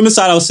 okay. On the women's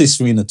side, I would say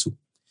Serena too.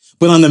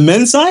 But on the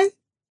men's side,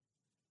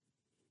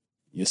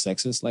 you're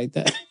sexist like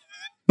that.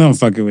 No, I'm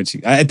fucking with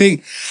you. I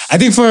think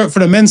for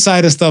the men's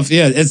side of stuff,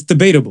 yeah, it's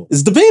debatable.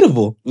 It's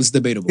debatable.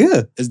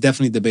 Yeah, it's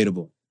definitely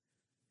debatable.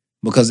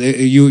 Because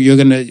you're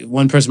gonna,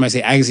 one person might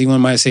say Agassi,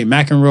 one might say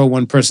McEnroe,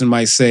 one person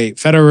might say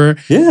Federer,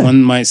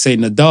 one might say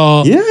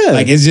Nadal. Yeah,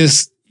 like it's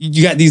just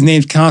you got these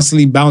names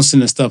constantly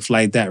bouncing and stuff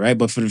like that, right?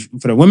 But for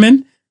the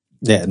women,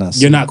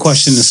 you're not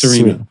questioning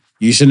Serena.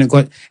 You shouldn't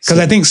question, because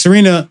I think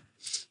Serena,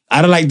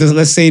 out of like the,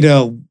 let's say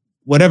the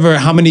whatever,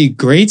 how many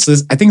greats?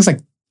 I think it's like,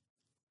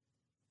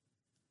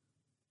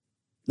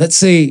 let's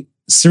say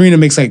Serena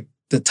makes like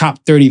the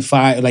top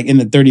 35, like in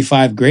the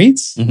 35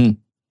 greats, and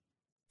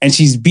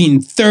she's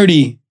beaten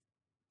 30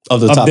 of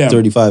the top them,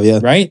 35,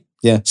 yeah. Right?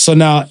 Yeah. So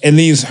now it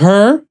leaves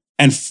her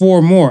and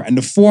 4 more. And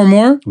the 4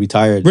 more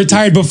retired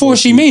before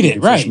she made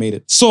it, right? She made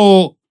it.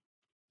 So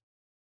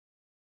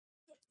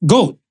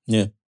GOAT.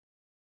 Yeah.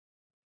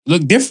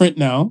 Look different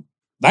now.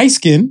 Light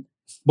skin,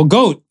 but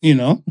GOAT, you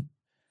know.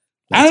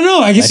 I don't know.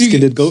 I guess you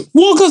did GOAT.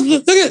 Well, because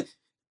look at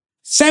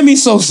Sammy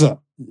Sosa.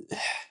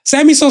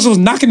 Sammy Sosa was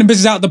knocking the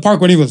bitches out of the park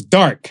when he was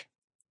dark.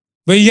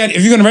 But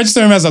if you're gonna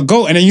register him as a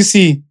GOAT, and then you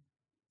see,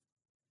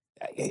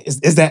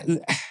 is that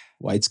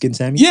white skin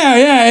Sammy?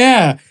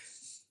 Yeah.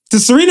 The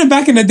Serena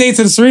back in the day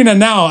to the Serena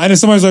now, and then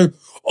somebody's like,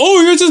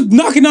 "Oh, you're just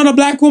knocking down a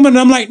black woman," and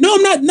I'm like, "No,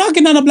 I'm not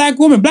knocking down a black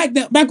woman.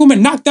 Black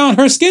woman knocked down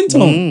her skin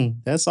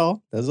tone." That's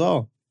all.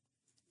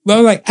 But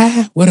I'm like,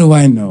 what do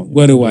I know?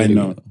 What do we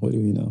know? Let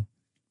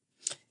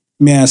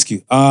me ask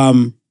you,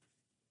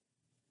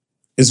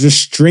 is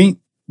restraint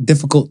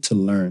difficult to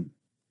learn?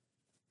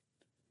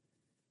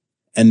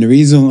 And the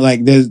reason,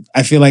 like,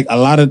 I feel like a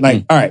lot of,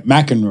 like, all right,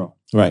 McEnroe.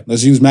 Right.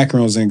 Let's use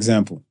McEnroe as an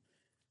example.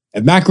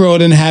 If McEnroe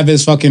didn't have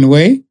his fucking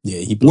way,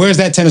 where's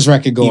that tennis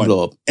racket going? He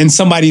blow up. In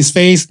somebody's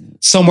face,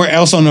 somewhere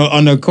else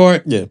on the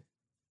court? Yeah.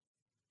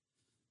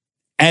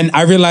 And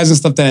I realize and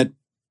stuff that,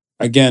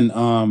 again,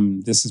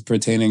 this is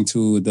pertaining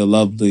to the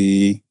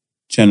lovely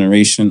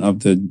generation of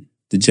the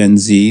Gen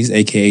Zs,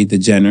 aka the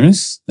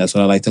Jenners. That's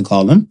what I like to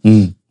call them.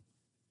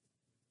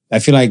 I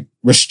feel like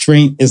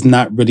restraint is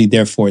not really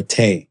their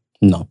forte.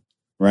 No.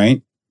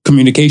 Right?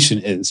 Communication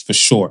is, for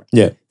sure.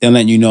 Yeah. They'll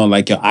let you know,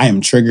 like, yo, I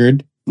am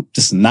triggered.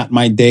 This is not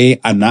my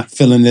day. I'm not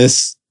feeling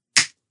this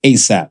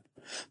ASAP.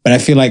 But I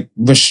feel like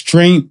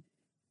restraint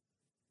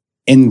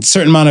in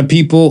certain amount of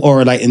people,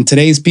 or like in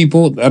today's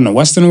people in the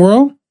Western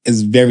world,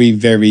 is very,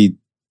 very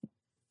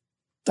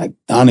like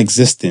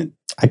non-existent.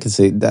 I could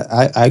say that.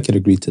 I could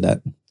agree to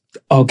that.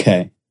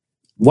 Okay.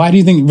 Why do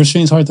you think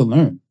restraint is hard to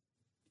learn?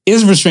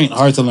 Is restraint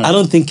hard to learn? I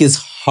don't think it's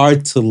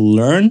hard to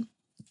learn.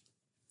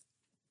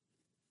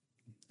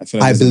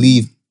 I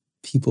believe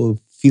people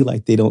feel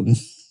like they don't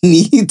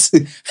need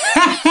to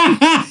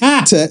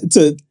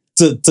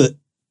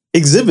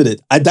exhibit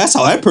it. That's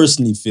how I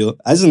personally feel.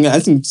 I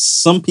think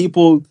some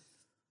people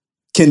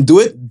can do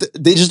it.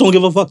 They just don't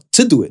give a fuck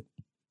to do it.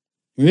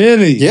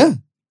 Really? Yeah.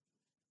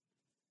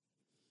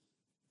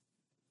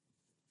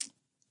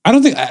 I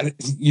don't think,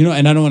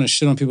 and I don't want to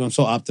shit on people. I'm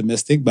so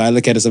optimistic, but I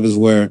look at it as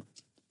where,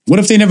 what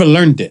if they never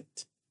learned it?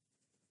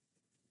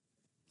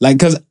 Like,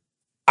 because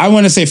I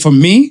want to say for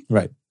me,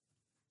 right,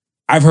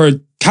 I've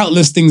heard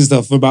countless things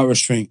stuff about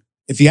restraint.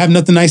 If you have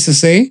nothing nice to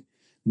say,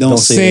 don't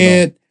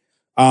say it.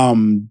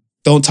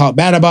 Don't talk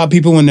bad about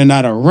people when they're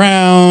not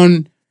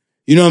around.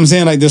 You know what I'm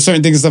saying? Like, there's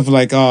certain things, stuff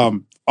like,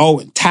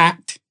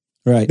 tact.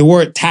 Right. The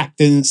word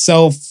tact in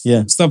itself.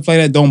 Yeah. Stuff like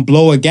that. Don't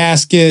blow a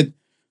gasket.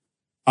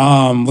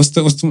 I'm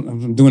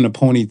doing the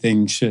pony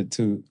thing shit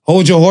too.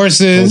 Hold your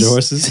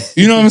horses.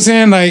 You know what I'm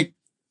saying? Like,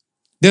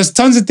 there's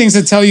tons of things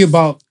to tell you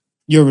about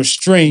your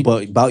restraint.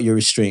 But about your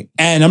restraint.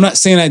 And I'm not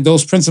saying that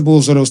those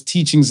principles or those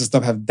teachings and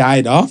stuff have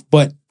died off,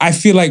 but I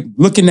feel like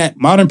looking at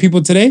modern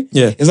people today,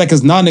 it's like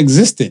it's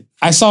non-existent.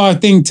 I saw a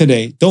thing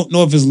today. Don't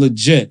know if it's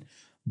legit,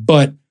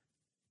 but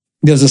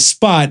there's a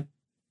spot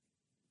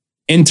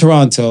in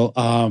Toronto.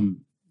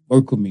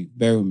 Work with me.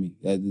 Bear with me.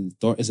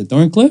 Is it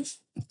Thorncliffe?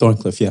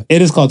 Thorncliffe, yeah.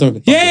 It is called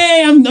Thorncliffe.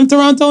 Yay! I'm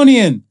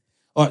Torontonian.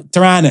 Or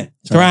Tirana.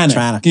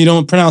 You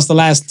don't pronounce the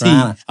last T.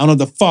 I don't know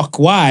the fuck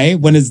why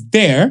when it's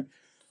there.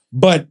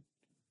 But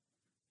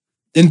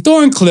in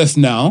Thorncliffe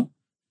now,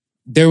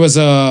 there was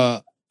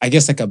a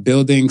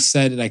building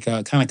set, like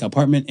a kind of like an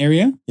apartment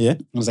area. Yeah.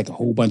 It was like a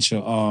whole bunch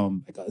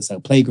of it's like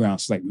a playground.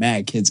 So like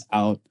mad kids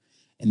out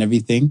and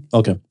everything.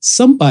 Okay.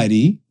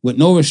 Somebody with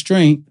no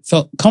restraint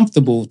felt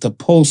comfortable to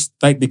post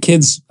like the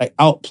kids like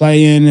out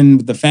playing and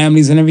with the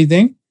families and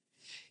everything.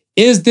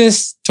 Is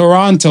this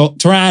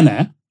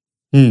Tirana?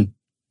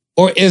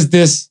 Or is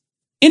this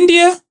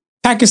India,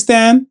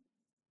 Pakistan,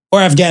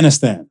 or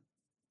Afghanistan?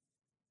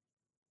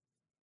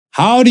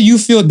 How do you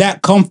feel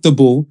that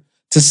comfortable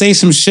to say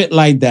some shit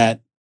like that,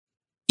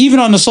 even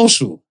on the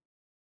social?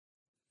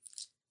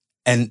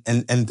 And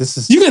this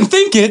is, you can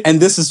think it.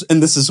 And this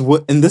is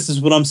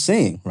what I'm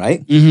saying,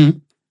 right? Mm-hmm.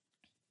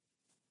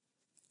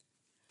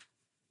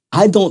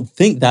 I don't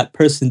think that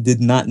person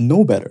did not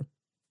know better.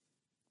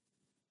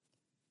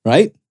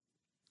 Right?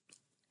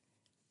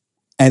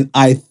 And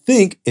I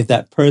think if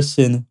that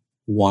person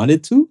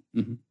wanted to,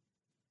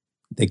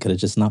 they could have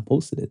just not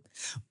posted it.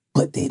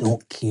 But they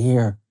don't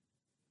care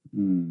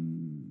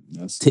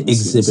to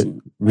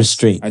exhibit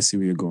restraint. I see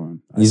where you're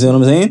going. You see what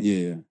I'm saying?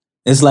 Yeah.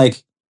 It's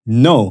like,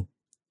 no,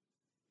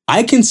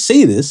 I can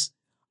say this.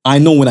 I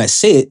know when I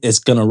say it, it's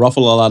going to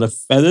ruffle a lot of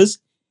feathers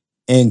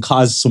and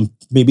cause some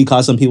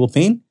people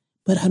pain,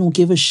 but I don't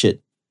give a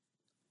shit.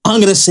 I'm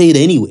going to say it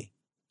anyway.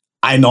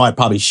 I know I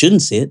probably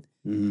shouldn't say it,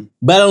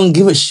 but I don't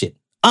give a shit.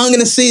 I'm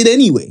going to say it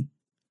anyway.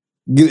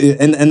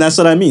 And that's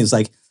what I mean. It's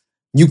like,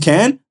 you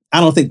can. I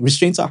don't think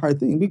restraint's a hard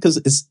thing because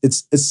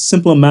it's a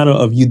simple matter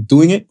of you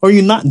doing it or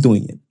you're not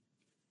doing it.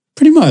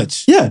 Pretty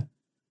much. Yeah.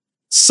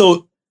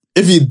 So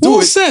if you do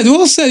Well said.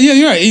 Yeah,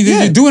 you're right. Either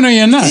you're doing it or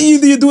you're not.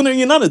 Either you're doing it or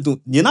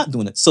you're not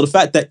doing it. So the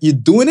fact that you're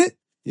doing it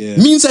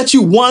means that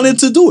you wanted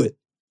to do it.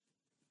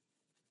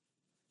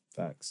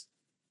 Facts.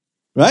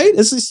 Right?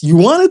 It's just you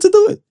wanted to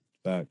do it.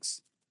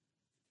 Facts.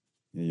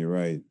 Yeah, you're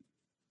right.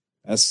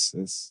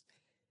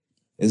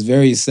 It's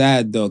very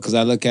sad though, because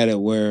I look at it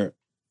where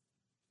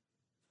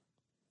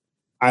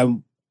I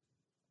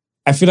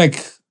feel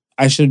like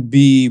I should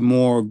be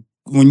more.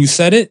 When you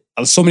said it,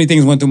 so many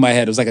things went through my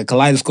head. It was like a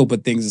kaleidoscope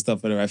of things and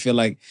stuff. Whatever. I feel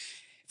like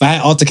if I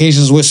had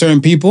altercations with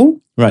certain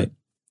people, right?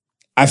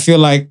 I feel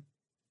like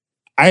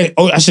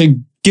I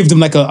should give them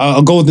like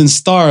a golden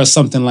star or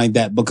something like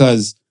that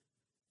because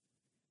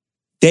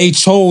they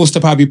chose to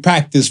probably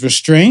practice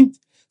restraint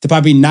to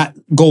probably not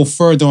go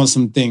further on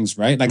some things,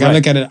 right? Like I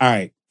look at it. All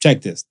right,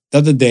 check this. The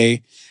other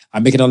day,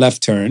 I'm making a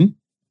left turn,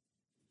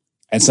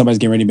 and somebody's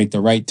getting ready to make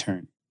the right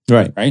turn.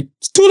 Right.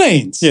 It's 2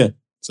 lanes. Yeah.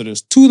 So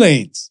there's 2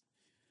 lanes.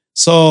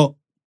 So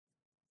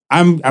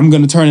I'm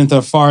gonna turn into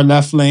the far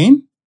left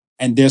lane,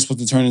 and they're supposed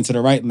to turn into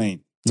the right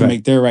lane to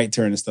make their right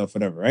turn and stuff,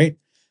 whatever, right?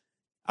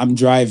 I'm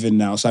driving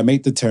now, so I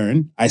make the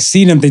turn. I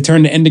see them, they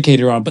turn the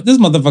indicator on, but this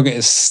motherfucker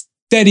is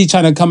steady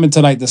trying to come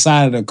into like the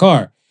side of the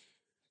car.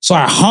 So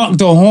I honked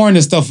the horn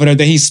and stuff, whatever,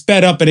 that he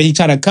sped up and he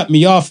tried to cut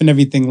me off and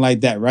everything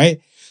like that,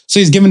 right? So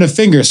he's giving the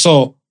finger.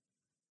 So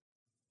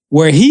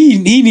where he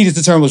needed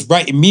to turn was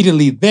right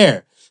immediately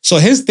there. So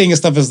his thing and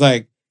stuff is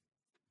like,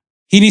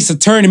 he needs to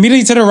turn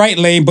immediately to the right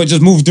lane, but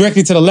just move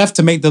directly to the left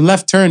to make the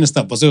left turn and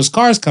stuff. But there was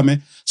cars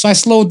coming, so I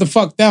slowed the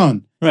fuck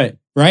down. Right.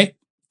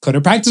 Could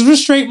have practiced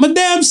restraint my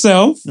damn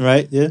self.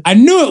 Right, yeah. I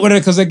knew it would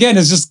have, because again,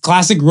 it's just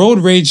classic road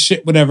rage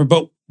shit, whatever.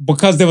 But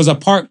because there was a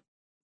parked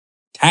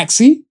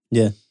taxi.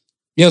 Yeah.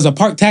 There was a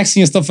parked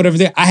taxi and stuff, whatever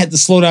there, I had to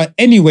slow down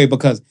anyway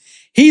because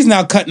he's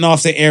now cutting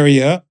off the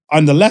area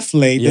on the left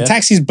lane. Yeah. The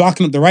taxi's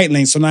blocking up the right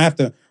lane, so now I have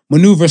to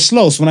maneuver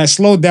slow. So when I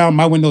slow down,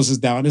 my windows is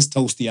down. It's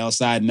toasty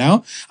outside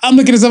now. I'm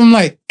looking at something I'm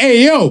like,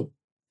 hey, yo,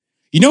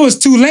 you know it's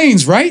 2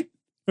 lanes, right?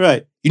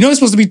 Right. You know it's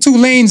supposed to be 2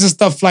 lanes and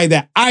stuff like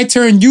that. I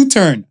turn, you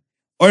turn.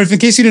 Or if in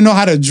case you didn't know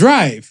how to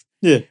drive.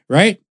 Yeah.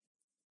 Right?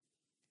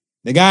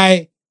 The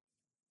guy,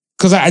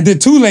 because I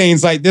did 2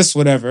 lanes like this,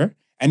 whatever.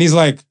 And he's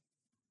like,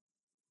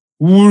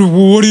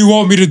 what do you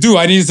want me to do?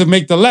 I needed to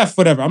make the left,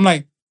 whatever. I'm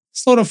like,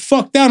 slow the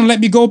fuck down and let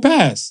me go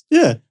past.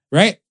 Yeah.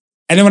 Right?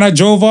 And then when I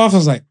drove off, I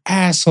was like,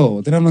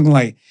 asshole. Then I'm looking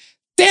like,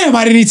 damn,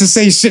 I didn't need to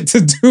say shit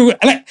to do.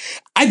 Like,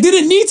 I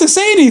didn't need to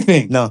say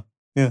anything. No.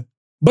 Yeah.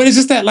 But it's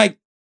just that, like,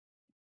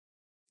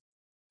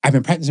 I've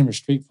been practicing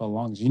restraint for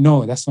long. You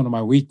know, that's one of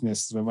my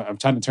weaknesses. I'm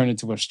trying to turn it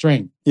into a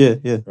strength. Yeah,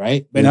 yeah.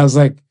 Right? But I was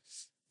like,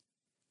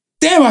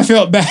 damn, I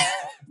felt bad.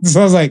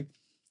 So I was like,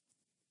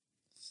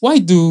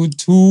 white dude,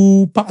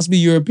 2 possibly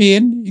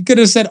European. You could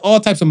have said all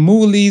types of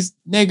moolies,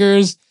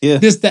 niggers,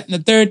 this, that, and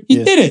the third.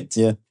 He didn't.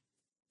 Yeah.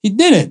 He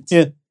didn't.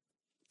 Yeah.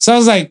 So I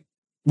was like,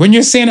 when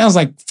you're saying it, I was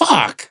like,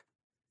 fuck.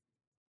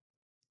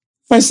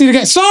 If I see the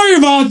guy, sorry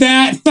about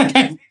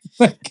that.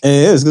 It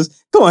is,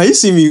 because, come on, you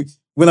see me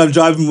when I'm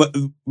driving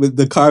with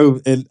the car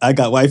and I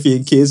got wifey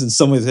and kids and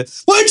someone said,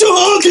 why'd you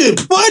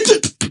honking? Why'd you,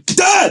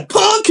 Dad,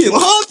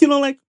 honking?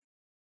 I'm like,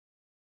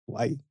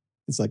 why?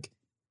 It's like,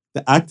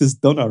 the act is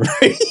done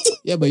already.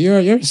 Yeah, but you're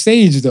a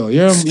sage though.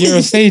 You're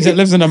a sage that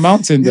lives in a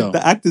mountain though.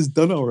 The act is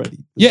done already.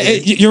 Yeah,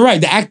 you're right.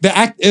 The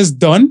act is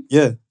done.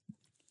 Yeah.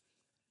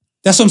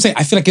 That's what I'm saying.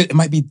 I feel like it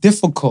might be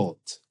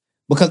difficult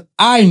because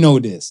I know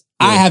this.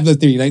 Yeah. I have the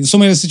theory. Like so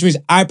many other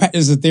situations, I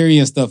practice the theory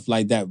and stuff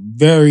like that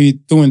very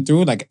through and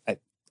through. Like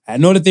I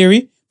know the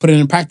theory, put it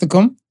in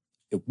practicum,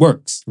 it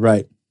works.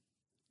 Right.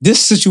 This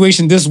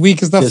situation this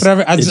week and stuff,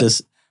 whatever.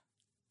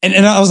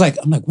 And I was like,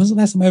 when's the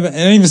last time I ever, and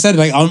I even said it,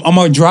 like on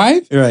my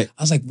drive. Right.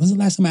 I was like, when's the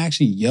last time I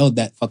actually yelled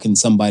at fucking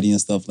somebody and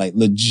stuff, like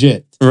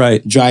legit.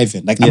 Right.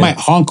 Driving. Like I might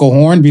honk a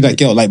horn, be like,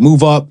 yo, like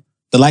move up,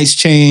 the lights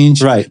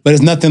change. Right. But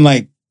it's nothing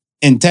like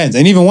intense.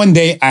 And even one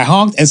day I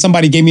honked and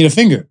somebody gave me the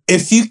finger.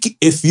 If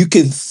you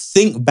can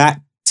think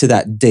back to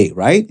that day,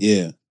 right?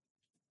 Yeah.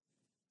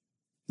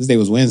 This day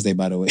was Wednesday,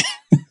 by the way.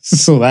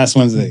 So last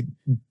Wednesday.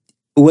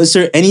 Was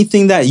there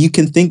anything that you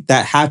can think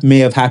that may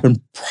have happened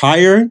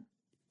prior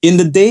in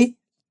the day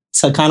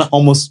to kind of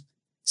almost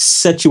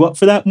set you up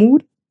for that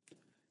mood?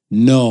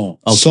 No.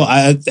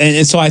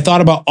 Okay. So I thought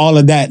about all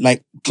of that,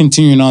 like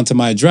continuing on to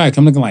my drive.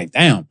 I'm looking like,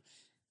 damn,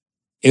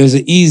 it was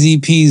an easy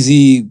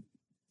peasy,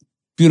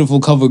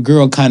 beautiful cover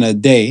girl kind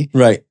of day.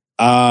 Right.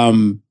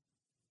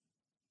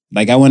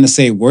 Like I want to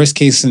say worst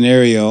case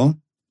scenario.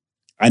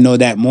 I know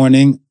that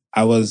morning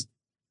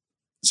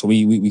so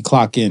we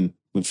clock in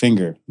with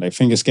finger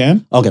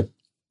scan. Okay.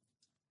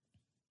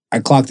 I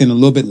clocked in a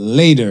little bit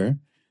later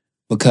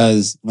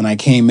because when I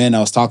came in, I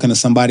was talking to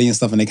somebody and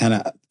stuff and they kind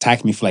of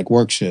attacked me for like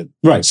work shit.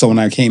 Right. So when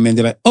I came in,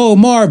 they're like, oh,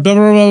 Marv, blah,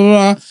 blah,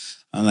 blah, blah.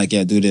 I'm like,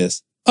 yeah, do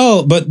this.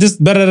 Oh, but this,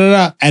 blah, blah, blah,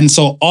 blah. And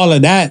so all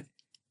of that,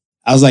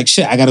 I was like,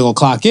 shit, I got to go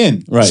clock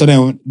in. Right. So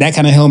then that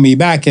kind of held me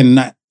back.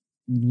 And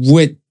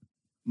with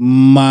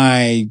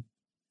my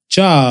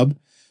job,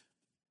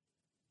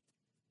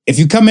 if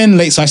you come in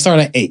late, so I start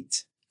at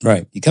 8.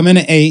 Right. You come in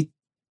at 8,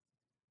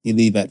 you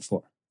leave at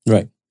 4.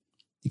 Right.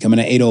 You come in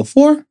at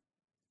 8:04,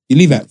 you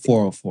leave at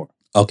 4:04.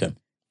 Okay.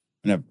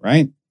 Whatever,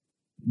 right?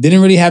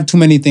 Didn't really have too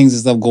many things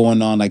and stuff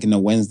going on like in the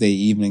Wednesday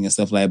evening and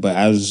stuff like that, but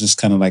I was just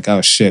kind of like, oh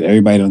shit,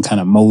 everybody done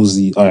kind of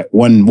mosey, or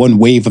one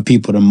wave of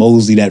people to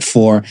mosey at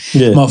 4.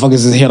 Yeah.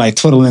 Motherfuckers is here like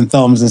twiddling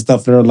thumbs and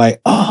stuff. They're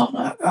like, oh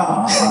my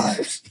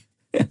gosh.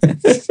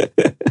 Because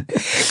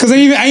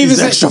I even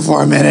said extra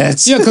 4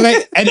 minutes. Yeah,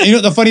 because and you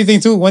know the funny thing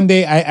too, one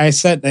day I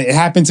said, it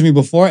happened to me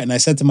before, and I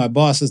said to my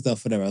boss and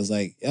stuff, whatever, I was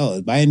like,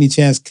 yo, by any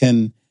chance,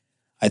 can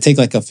I take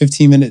like a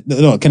 15-minute,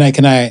 no,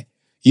 can I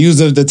use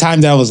the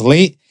time that I was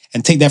late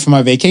and take that from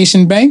my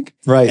vacation bank?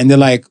 Right. And they're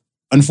like,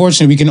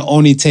 unfortunately, we can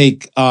only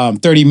take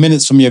 30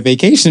 minutes from your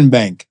vacation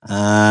bank.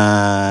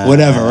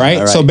 Whatever,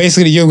 right? So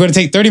basically, you're going to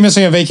take 30 minutes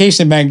from your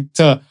vacation bank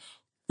to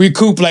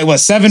recoup like, what,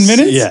 7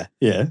 minutes? Yeah,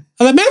 yeah.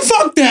 I'm like, man,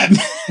 fuck that.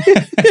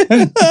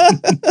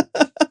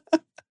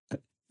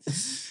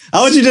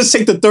 How would you just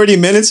take the 30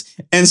 minutes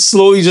and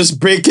slowly just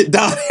break it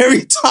down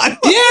every time?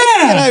 Yeah. You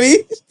know what I mean?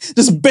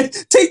 Just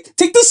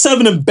take the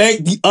 7 and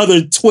bank the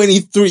other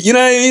 23. You know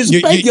what I mean?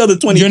 Just bank the other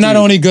 23. You're not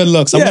only good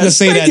looks. I'm going to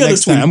say that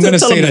next time. I'm going to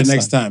say that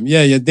next time.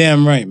 Yeah, you're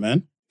damn right,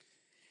 man.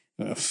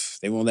 Ugh,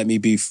 they won't let me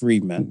be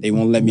free, man. They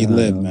won't let me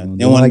live, man.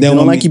 They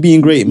don't like you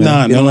being great, man.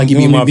 Nah, they don't like you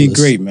being marvelous. Be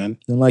great, man.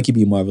 They don't like you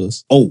being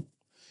marvelous. Oh,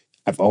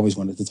 I've always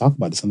wanted to talk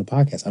about this on the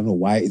podcast. I don't know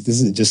why. It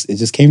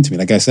just came to me.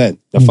 Like I said,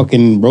 the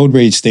fucking road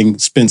rage thing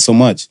spins so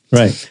much.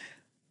 Right.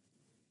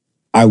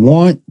 I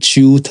want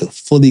you to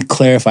fully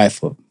clarify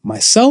for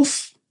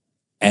myself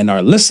and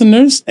our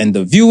listeners and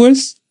the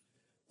viewers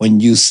when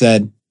you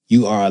said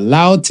you are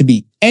allowed to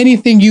be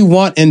anything you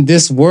want in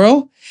this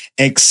world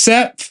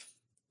except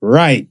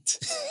right.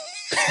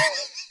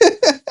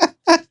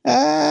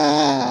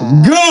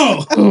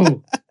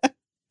 Go!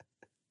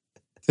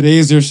 Today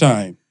is your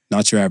shine,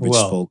 not your average,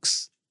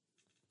 folks.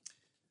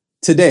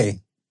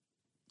 Today,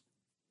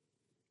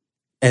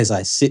 as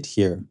I sit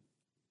here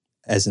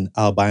as an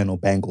albino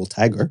Bengal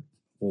tiger,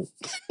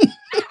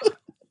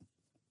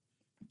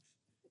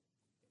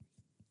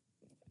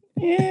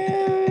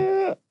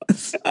 yeah.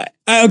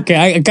 Okay,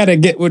 I gotta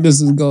get where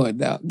this is going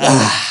now.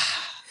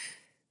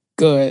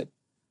 Go ahead.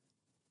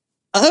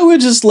 I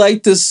would just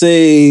like to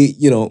say,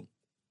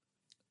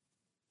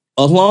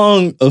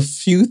 along a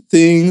few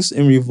things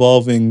in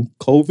revolving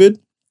COVID,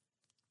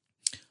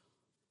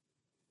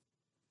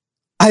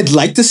 I'd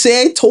like to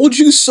say I told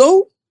you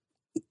so.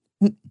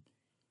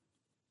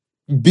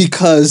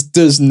 Because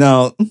there's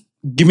now...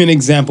 Give me an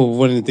example of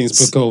one of the things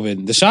for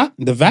COVID. The shot?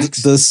 The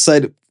vax? The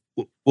side...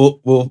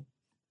 Well,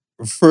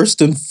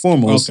 first and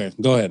foremost... Okay,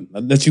 go ahead.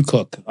 I'll let you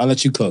cook.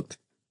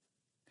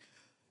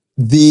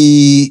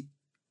 The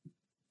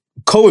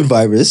COVID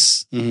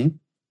virus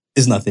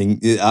is nothing.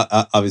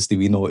 Obviously,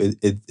 we know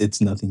it's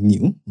nothing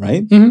new,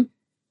 right?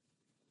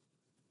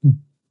 Mm-hmm.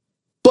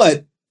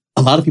 But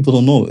a lot of people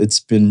don't know it's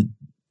been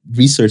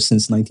researched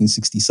since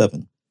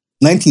 1967.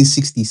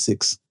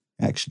 1966,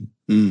 actually.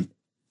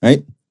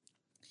 Right?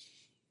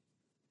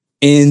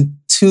 In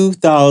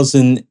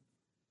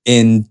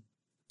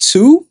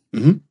 2002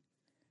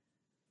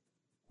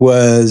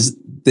 was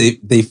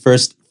they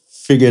first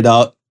figured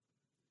out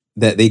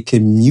that they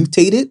can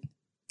mutate it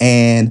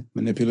and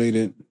manipulate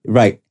it.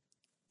 Right.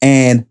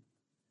 And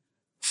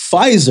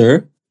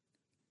Pfizer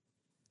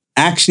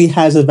actually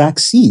has a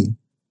vaccine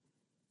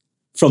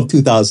from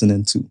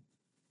 2002.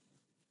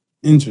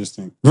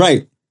 Interesting.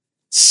 Right.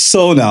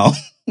 So now,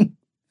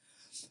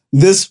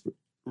 this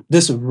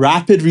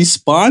rapid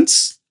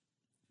response,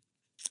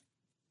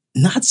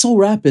 not so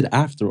rapid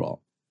after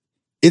all.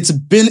 It's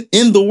been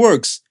in the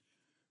works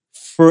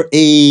for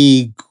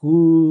a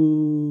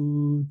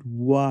good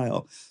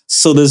while.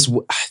 So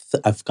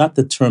I've got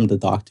the term the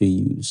doctor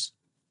used.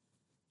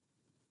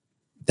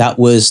 That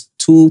was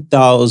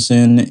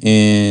 2000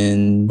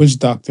 and... Which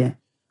doctor?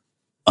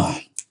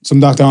 Some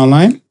doctor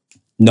online?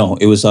 No,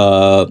 it was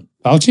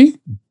Fauci?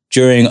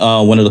 During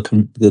one of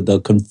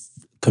the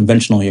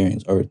conventional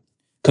hearings or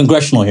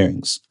congressional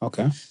hearings.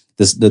 Okay.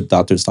 The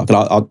doctor's talking.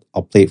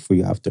 I'll play it for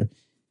you after.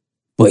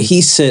 But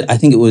he said, I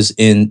think it was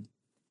in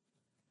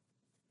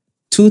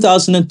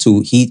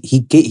 2002. He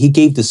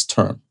gave this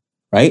term,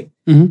 right?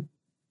 Mm-hmm.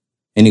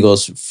 And he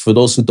goes, for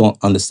those who don't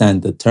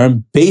understand the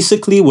term,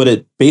 basically what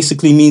it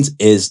basically means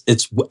is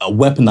it's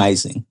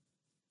weaponizing.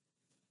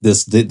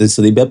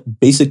 So they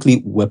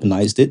basically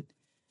weaponized it.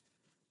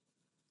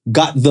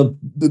 Got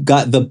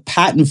the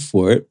patent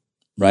for it,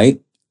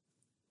 right?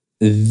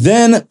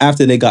 Then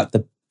after they got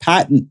the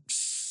patent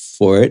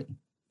for it,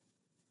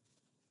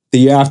 the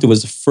year after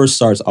was the first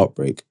SARS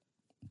outbreak.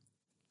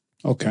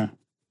 Okay.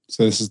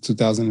 So this is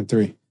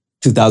 2003.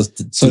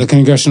 2000. So the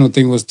congressional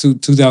thing was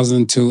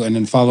 2002, and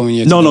then following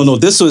year. No.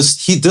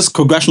 This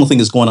congressional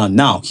thing is going on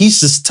now. He's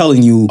just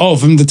telling you. Oh,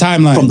 from the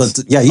timeline.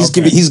 He's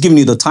giving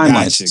you the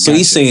timeline. Gotcha.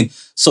 He's saying.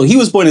 So he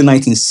was born in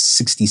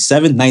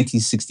 1967.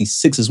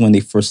 1966 is when they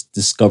first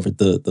discovered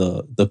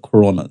the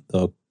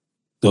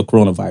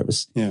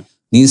coronavirus. Yeah. And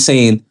he's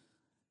saying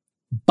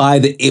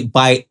by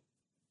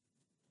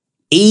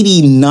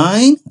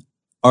 89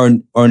 or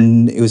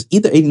it was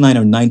either 89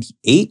 or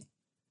 98.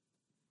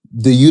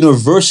 The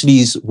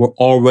universities were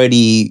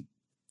already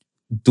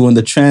doing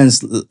the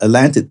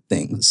transatlantic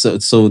thing.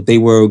 So they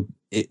were,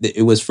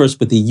 it was first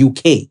with the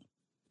UK,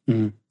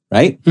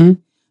 right? Mm-hmm.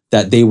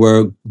 That they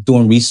were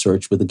doing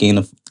research with the gain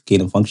of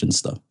function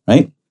stuff,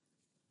 right?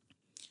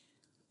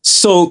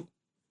 So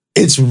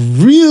it's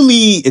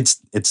really,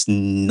 it's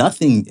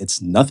nothing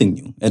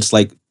new. It's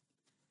like,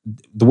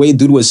 the way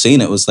dude was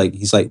saying it was like,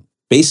 he's like,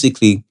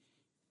 basically,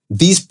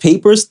 these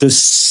papers, they're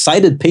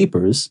cited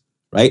papers,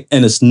 right?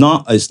 And it's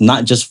not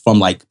just from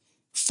like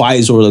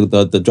Pfizer or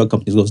the drug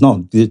companies. It goes,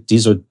 no,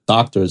 these are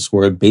doctors who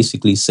are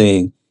basically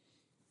saying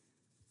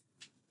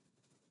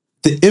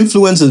the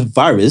influenza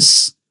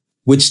virus,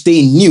 which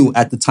they knew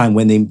at the time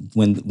when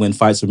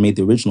Pfizer made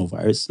the original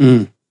virus.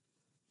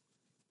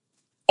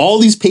 All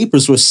these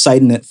papers were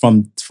citing it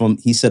from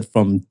he said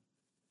from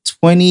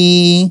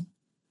 20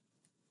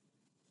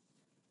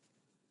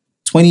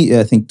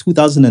 I think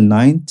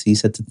 2009 he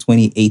said to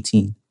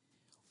 2018.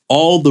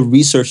 All the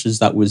researches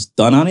that was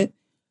done on it,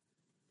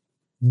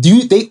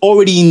 they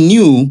already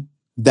knew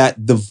that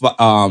the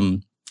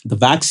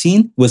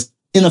vaccine was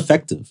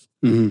ineffective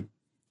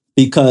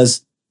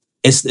because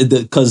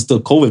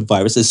the COVID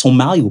virus is so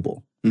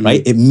malleable,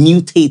 right? It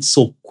mutates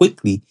so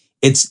quickly.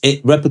 It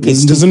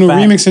replicates. There's a new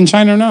remix in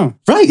China now,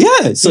 right?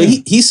 Yeah. So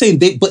he's saying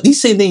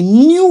they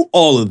knew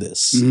all of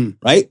this,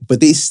 right?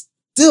 But they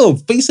still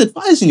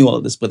advising you all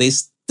of this, but they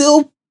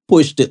still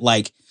pushed it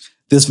like,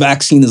 this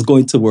vaccine is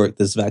going to work.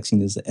 This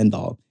vaccine is the end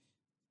all,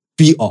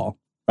 be all,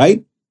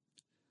 right?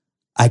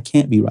 I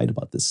can't be right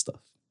about this stuff.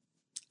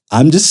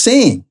 I'm just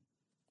saying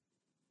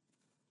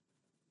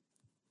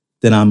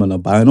that I'm an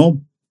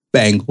albino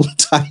Bengal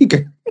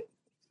tiger.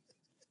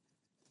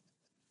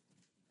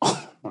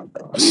 Oh my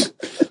gosh.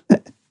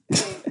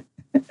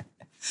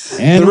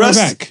 And we're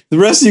back. The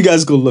rest of you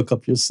guys go look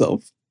up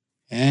yourself.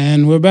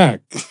 And we're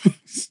back.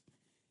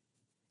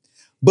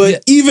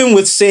 But even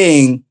with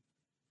saying,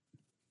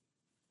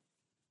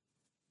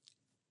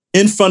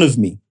 in front of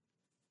me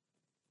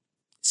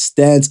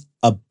stands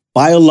a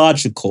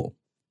biological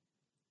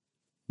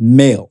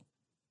male.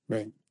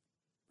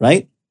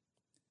 Right?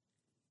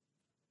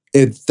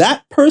 If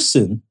that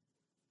person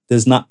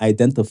does not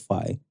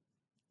identify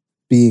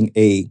being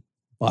a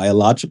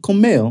biological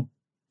male,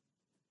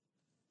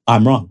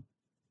 I'm wrong.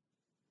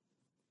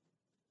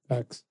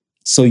 Facts.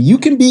 So you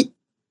can be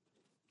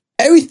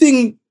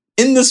everything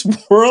in this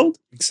world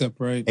except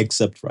right.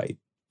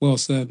 Well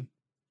said.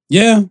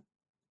 Yeah.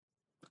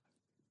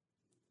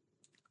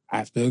 I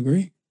have to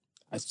agree.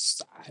 It's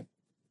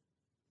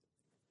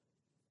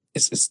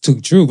too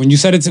true. When you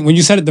said it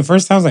the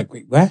first time, I was like,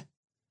 wait, what?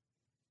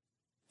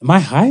 Am I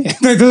high? Like,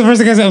 that's the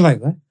first thing I said. I was like,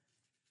 what?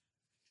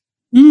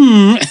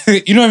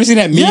 You know, ever see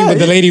that meme where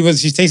the lady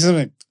she tasted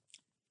something?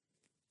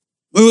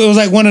 It was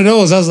like one of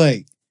those. I was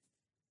like,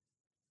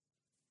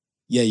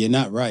 yeah, you're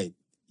not right.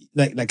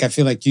 Like I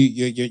feel like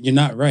you're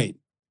not right.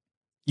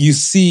 You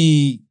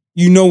see,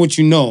 you know what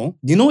you know.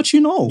 You know what you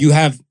know. You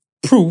have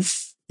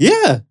proof.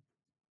 Yeah.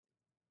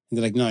 And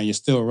they're like, no, you're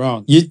still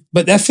wrong.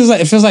 But it feels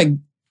like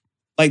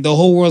the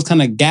whole world's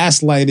kind of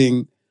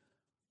gaslighting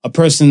a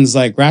person's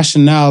like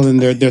rationale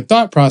and their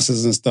thought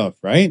process and stuff,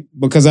 right?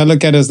 Because I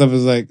look at it stuff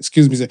as like,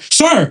 excuse me,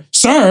 sir,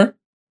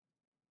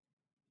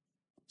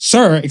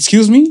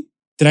 excuse me?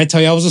 Did I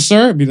tell you I was a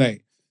sir? It'd be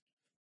like,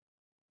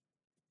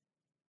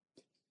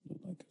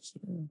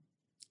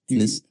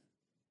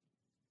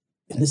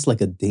 And it's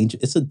like a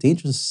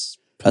dangerous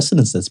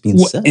precedence that's being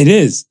set. It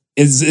is.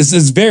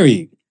 It's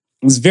very,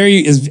 and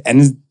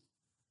it's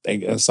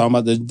like I was talking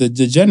about the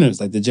genders,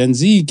 like the Gen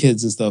Z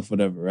kids and stuff,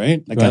 whatever,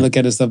 right? Like I look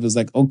at this stuff as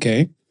like,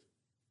 okay,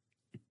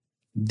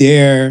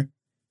 they're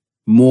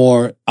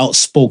more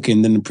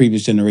outspoken than the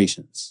previous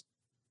generations.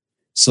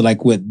 So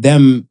like with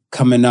them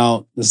coming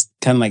out, it's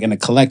kind of like in a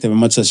collective, and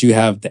much as you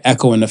have the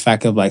echo and the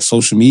fact of like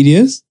social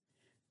medias,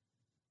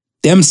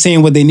 them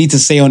saying what they need to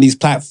say on these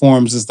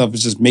platforms and stuff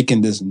is just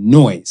making this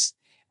noise.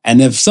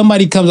 And if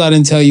somebody comes out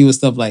and tell you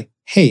stuff like,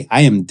 hey,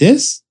 I am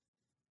this,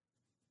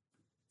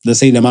 let's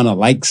say the amount of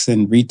likes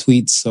and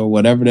retweets or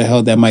whatever the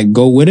hell that might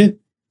go with it,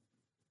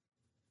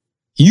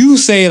 you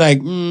say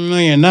like, no,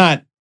 you're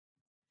not.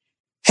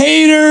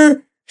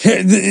 Hater,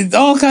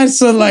 all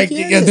kinds of like,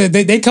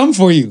 they come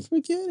for you.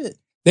 Forget it.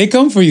 They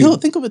come for you. Yo,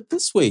 think of it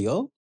this way,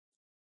 yo.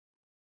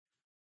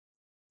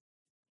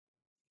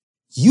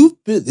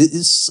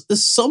 If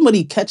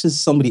somebody catches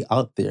somebody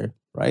out there,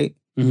 right,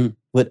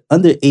 with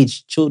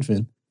underage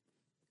children,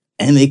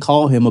 and they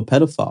call him a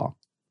pedophile,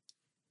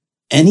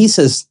 and he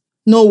says,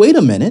 no, wait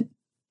a minute.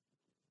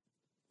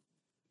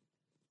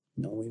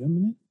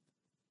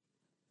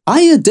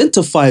 I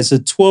identify as a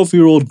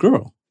 12-year-old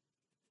girl.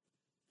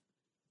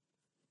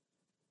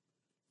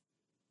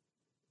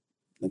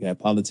 Look at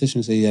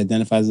politicians say he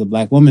identifies as a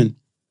black woman.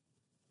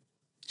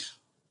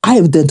 I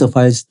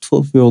identify as a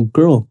 12-year-old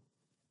girl.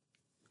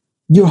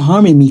 You're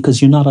harming me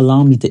because you're not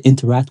allowing me to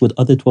interact with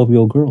other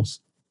 12-year-old girls.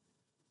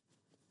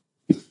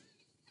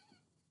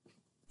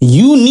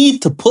 You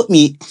need to put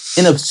me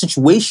in a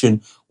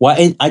situation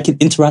where I can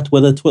interact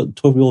with other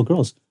 12-year-old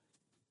girls.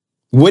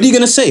 What are you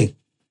going to say?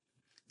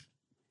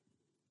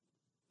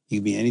 You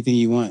can be anything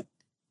you want.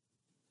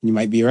 You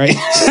might be right.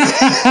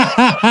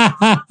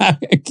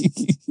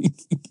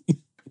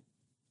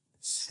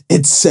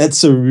 It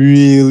sets a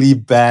really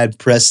bad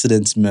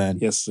precedent, man.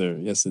 Yes, sir.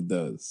 Yes, it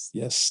does.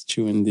 Yes,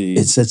 true indeed.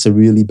 It sets a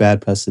really bad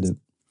precedent.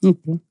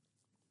 Okay.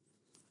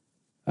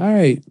 All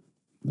right.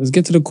 Let's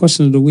get to the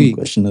question of the week.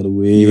 Question of the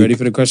week. You ready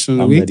for the question of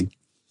the week? I'm ready.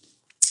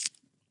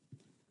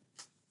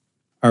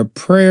 Are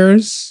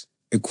prayers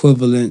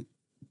equivalent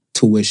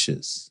to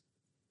wishes?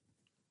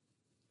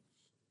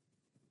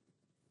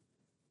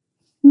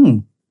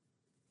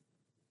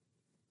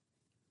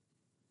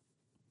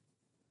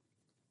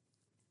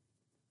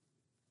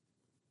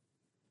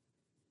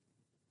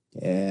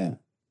 Yeah.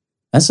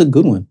 That's a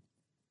good one.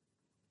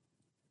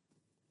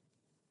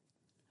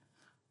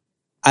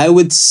 I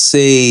would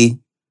say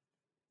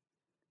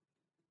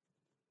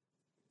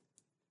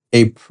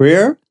a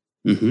prayer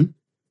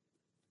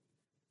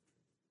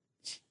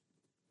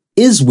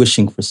is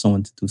wishing for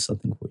someone to do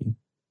something for you.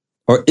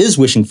 Or is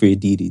wishing for your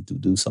deity to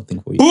do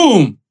something for you.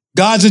 Boom!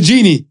 God's a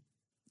genie.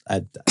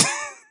 I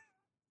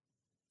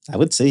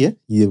would say, yeah.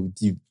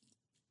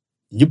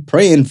 You're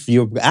praying for,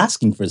 you're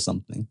asking for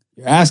something.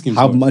 You're asking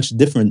How much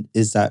different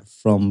is that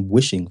from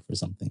wishing for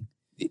something?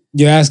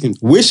 You're asking.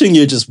 Wishing,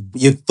 you're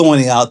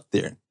throwing it out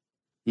there.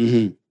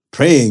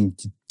 Praying,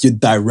 you're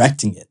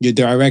directing it. You're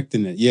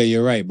directing it. Yeah,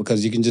 you're right.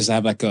 Because you can just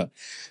have like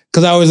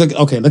because I always look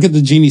at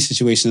the genie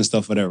situation and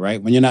stuff, whatever,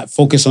 right? When you're not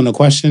focused on the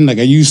question, like,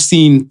 you've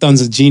seen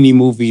tons of genie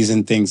movies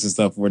and things and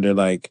stuff where they're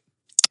like,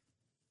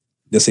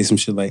 they'll say some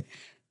shit like,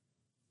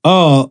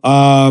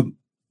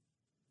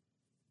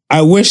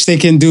 I wish they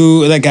can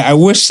do, like, I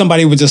wish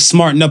somebody would just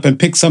smarten up and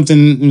pick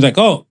something and like,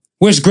 oh,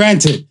 wish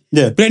granted.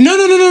 Yeah. But like, no,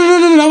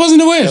 that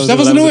wasn't the wish. That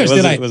wasn't the wish.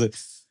 They're like,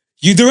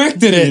 you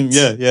directed it.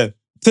 Yeah.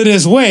 To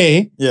this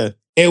way. Yeah.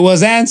 It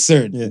was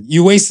answered. Yeah.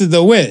 You wasted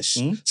the wish.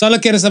 So I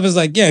look at it stuff as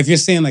like, yeah, if you're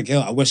saying like,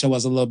 I wish I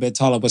was a little bit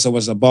taller, I wish I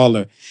was a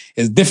baller,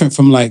 it's different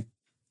from like,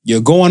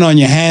 you're going on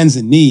your hands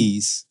and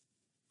knees,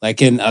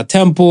 like in a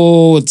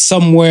temple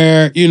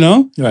somewhere,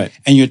 Right.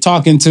 And you're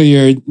talking to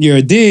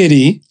your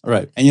deity.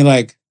 Right. And you're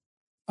like,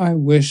 I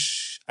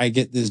wish I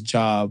get this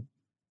job,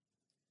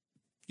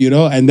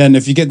 and then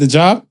if you get the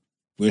job,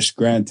 wish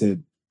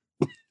granted.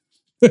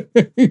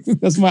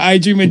 That's my I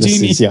Dream a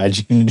Genie. Yeah, I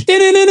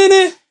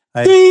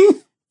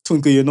dream.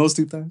 Twinkle your nose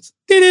 2 times.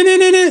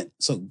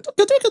 So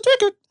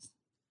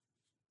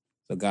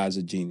God's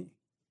a genie.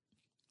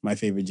 My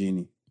favorite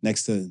genie.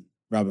 Next to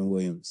Robin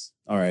Williams.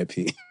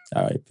 R.I.P.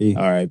 R.I.P.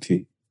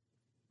 R.I.P.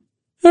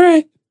 All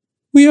right.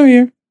 We are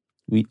here.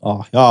 We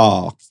are here.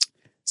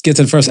 Let's get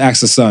to the first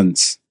Ask the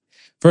Sons.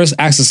 First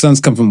Ask the Sons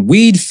come from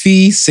Weed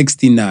Fee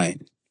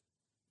 69.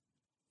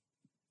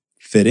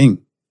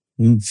 Fitting.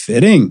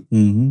 Fitting.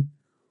 Mm-hmm.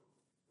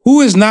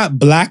 Who is not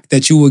black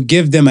that you would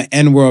give them an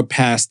N-word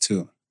pass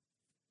to?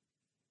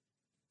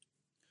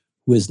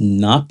 Who is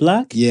not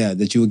black? Yeah,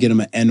 that you would give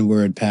them an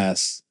N-word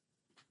pass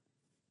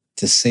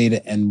to say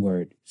the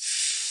N-word.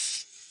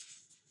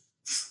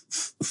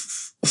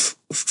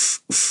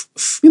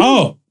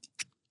 Oh,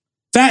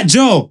 Fat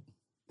Joe.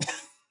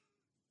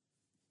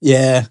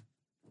 Yeah.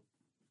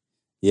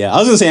 Yeah, I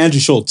was going to say Andrew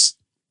Schultz.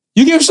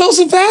 You give Schultz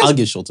a pass? I'll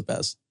give Schultz a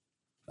pass.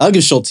 I'll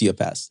give Schultz a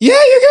pass. Yeah,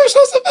 you give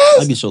Schultz a pass?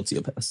 I'll give Schultz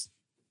a pass.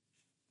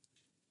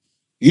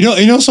 You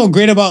know what's so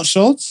great about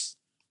Schultz?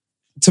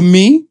 To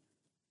me,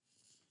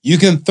 you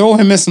can throw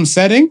him in some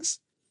settings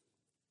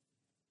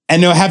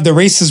and they'll have the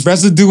racist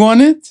residue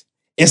on it.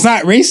 It's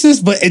not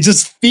racist, but it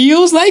just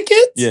feels like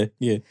it.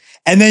 Yeah.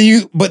 And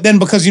then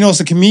because you know it's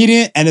a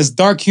comedian and it's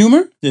dark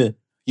humor,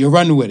 you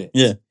run with it.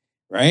 Yeah.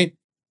 Right?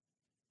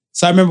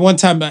 So I remember one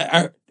time,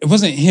 it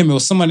wasn't him, it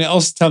was somebody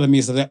else telling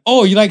me something.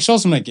 Oh, you like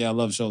shows? I'm like, yeah, I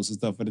love shows and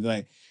stuff. But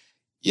like,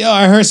 yo,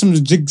 I heard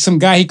some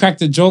guy, he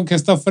cracked a joke and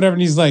stuff, whatever.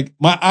 And he's like,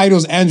 my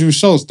idol's Andrew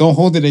Schultz. Don't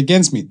hold it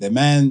against me. The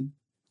man,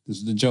 this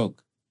is the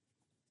joke.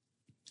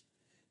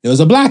 There was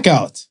a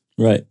blackout.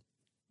 Right.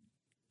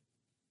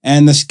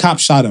 And the cop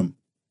shot him.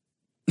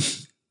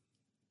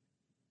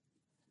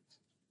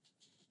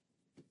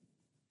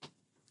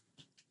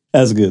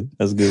 That's good.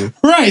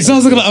 Right. So I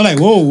was looking, I'm like,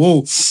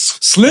 whoa.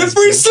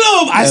 Slippery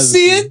slope. I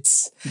see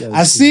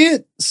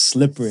it.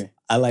 Slippery.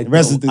 I like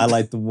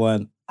the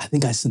one. I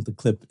think I sent the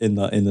clip in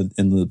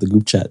the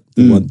group chat.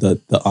 The one, the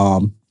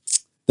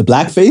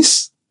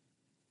blackface.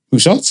 Who,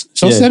 Schultz?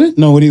 Schultz said it?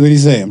 No, what did he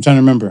say? I'm trying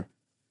to remember.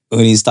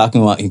 When he's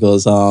talking about, he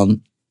goes,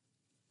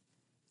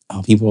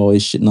 people are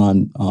always shitting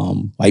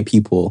on white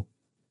people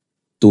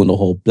doing the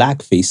whole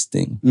blackface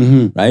thing,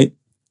 right?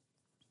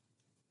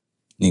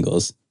 And he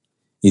goes,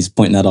 he's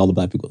pointing at all the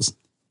black people. Goes,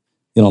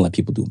 you don't like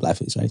people doing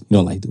blackface, right? You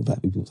don't like doing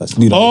black people.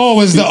 Oh,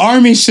 it's the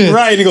army shit.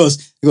 Right. He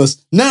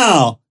goes,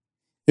 now,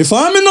 if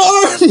I'm in the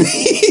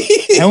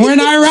army. And we're in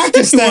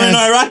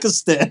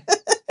Iraqistan.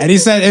 And he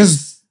said,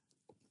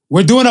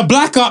 we're doing a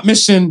black op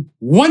mission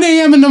 1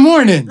 a.m. in the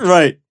morning.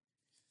 Right.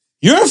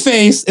 Your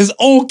face is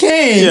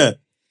okay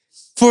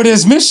for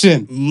this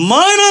mission. Mine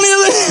on the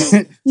other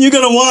hand, you're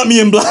going to want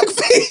me in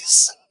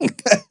blackface.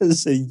 I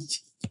say,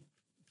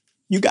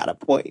 you got a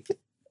point.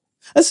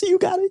 I said, you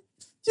got it.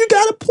 You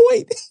got a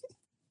point.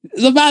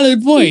 It's a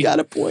valid point. You got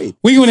a point.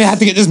 We're going to have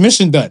to get this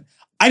mission done.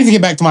 I need to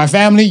get back to my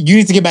family. You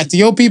need to get back to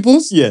your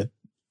peoples. Yeah.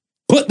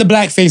 Put the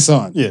blackface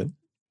on. Yeah.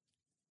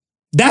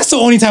 That's the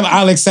only time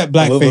I'll accept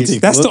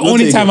blackface. That's the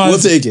only time we'll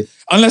take it.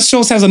 Unless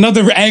Schultz has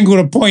another angle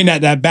to point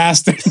at that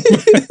bastard.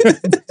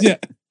 Yeah.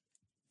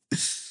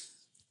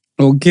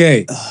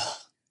 Okay.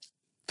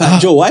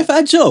 Fat Joe. Why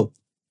Fat Joe?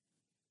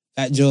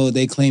 Fat Joe,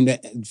 they claim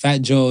that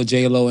Fat Joe,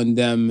 J-Lo, and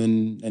them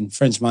and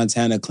French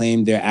Montana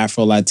claim they're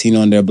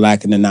Afro-Latino and they're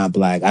black and they're not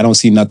black. I don't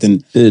see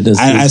nothing.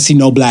 I see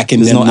no black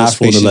in them. No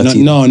Afro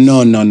Latino.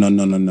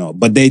 No.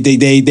 But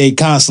they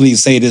constantly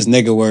say this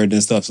nigga word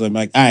and stuff. So I'm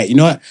like, all right, you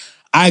know what?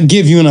 I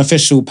give you an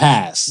official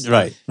pass.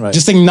 Right.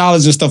 Just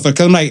acknowledge the stuff.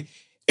 Because I'm like,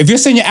 if you're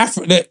saying you're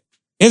Afro,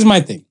 here's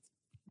my thing.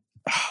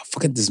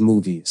 Forget this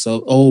movie.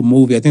 So old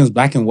movie. I think it was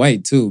black and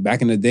white too.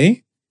 Back in the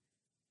day.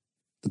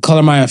 The Color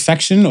of My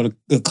Affection or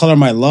the Color of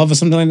My Love or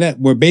something like that,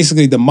 where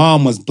basically the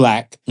mom was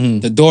black,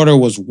 the daughter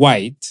was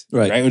white,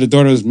 right? Or the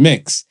daughter was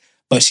mixed,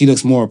 but she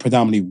looks more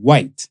predominantly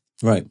white.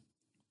 Right.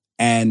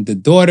 And the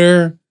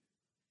daughter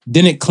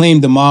didn't claim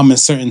the mom in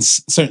certain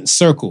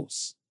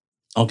circles.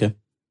 Okay.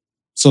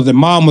 So the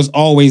mom was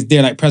always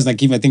there, like present.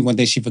 Like even I think one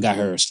day she forgot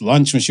her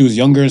lunch when she was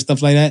younger and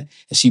stuff like that.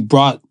 And she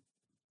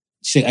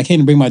said, I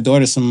came to bring my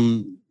daughter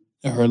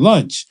her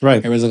lunch. Right.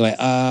 Everyone's like,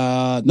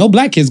 no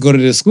black kids go to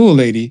this school,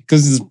 lady.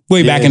 Because it's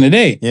way back in the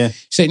day. Yeah.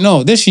 She said,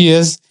 no, there she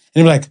is.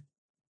 And they're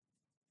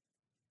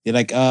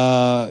like,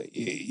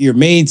 your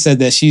maid said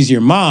that she's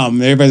your mom.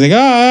 And everybody's like,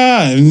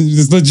 and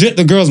it's legit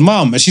the girl's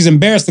mom. And she's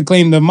embarrassed to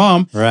claim the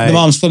mom. Right. The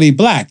mom's fully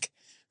black.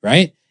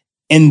 Right?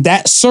 In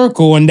that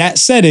circle, in that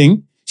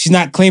setting, she's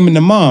not claiming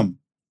the mom.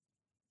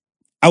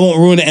 I won't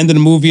ruin the end of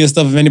the movie and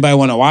stuff if anybody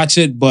want to watch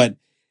it, but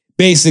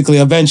basically,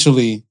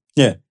 eventually,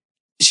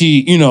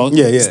 she,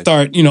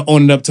 start,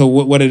 owning up to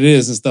what it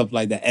is and stuff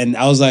like that. And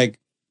I was like,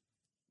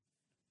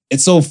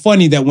 it's so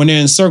funny that when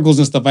they're in circles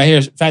and stuff, I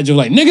hear Fat Joe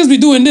like, niggas be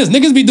doing this,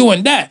 niggas be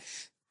doing that.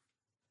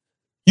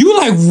 You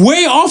like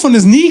way off on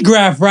this knee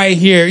graph right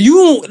here.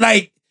 You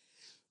like,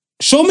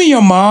 show me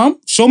your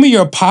mom, show me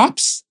your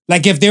pops.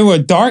 Like if they were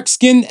dark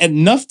skinned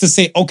enough to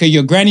say, okay,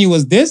 your granny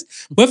was this.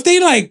 But if they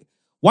like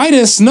white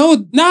as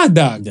snow, nah,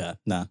 dog. Yeah,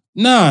 nah.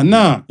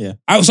 Nah. Yeah.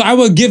 So I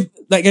would give,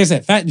 like I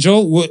said, Fat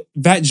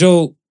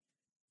Joe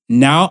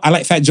now, I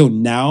like Fat Joe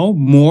now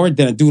more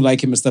than I do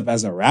like him and stuff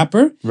as a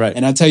rapper. Right.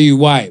 And I'll tell you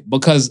why.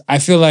 Because I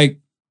feel like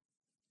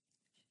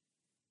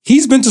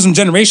he's been through some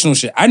generational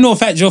shit. I know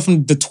Fat Joe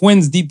from the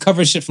Twins deep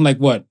cover shit from like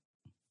what?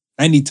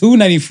 92,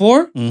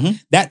 94? Mm-hmm.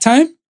 That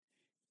time?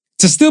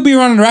 To still be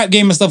around in the rap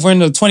game and stuff, we're in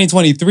the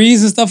 2023s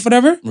and stuff,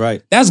 whatever.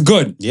 Right. That's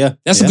good. Yeah.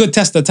 That's a good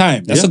test of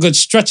time. That's a good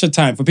stretch of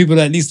time for people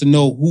that at least to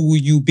know who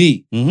you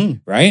be. Mm-hmm.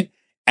 Right?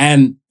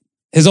 And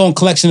his own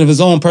collection of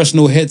his own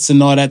personal hits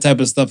and all that type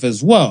of stuff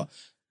as well.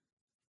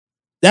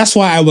 That's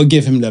why I would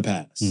give him the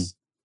pass.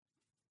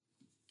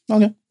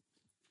 Okay.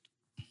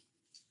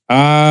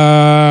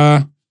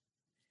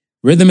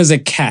 Rhythm is a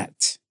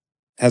Cat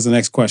has the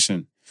next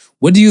question.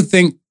 What do you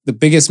think the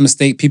biggest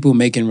mistake people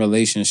make in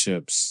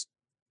relationships?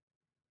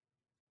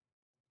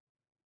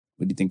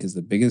 What do you think is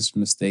the biggest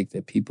mistake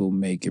that people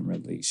make in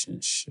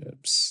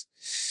relationships?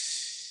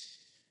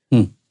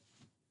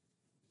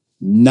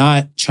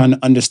 Not trying to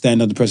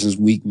understand another person's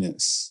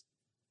weakness.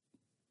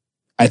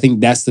 I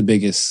think that's the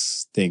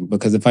biggest thing.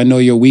 Because if I know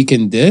you're weak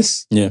in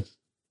this,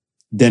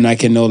 then I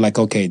can know like,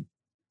 okay,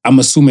 I'm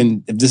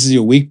assuming if this is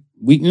your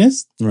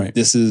weakness. Right.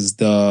 This is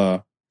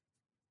the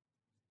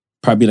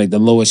probably like the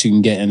lowest you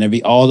can get,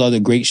 and all the other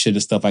great shit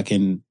and stuff I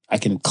can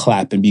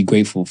clap and be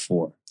grateful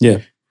for. Yeah.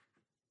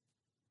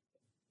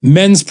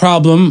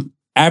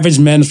 Average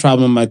men's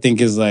problem, I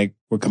think, is like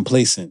we're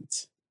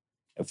complacent.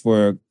 If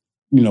we're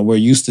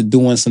used to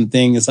doing some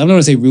things, I don't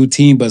want to say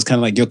routine, but it's kind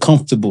of like you're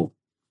comfortable.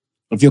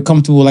 If you're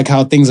comfortable like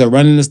how things are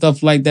running and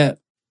stuff like that,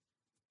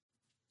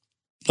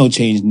 no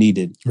change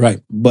needed.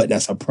 Right. But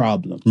that's a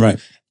problem. Right.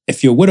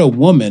 If you're with a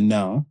woman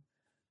now,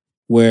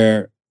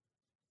 where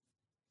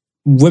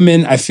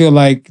women, I feel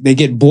like they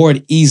get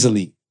bored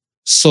easily.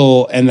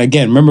 So, and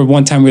again, remember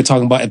one time we were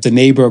talking about if the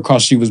neighbor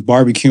across the street was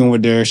barbecuing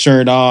with their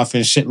shirt off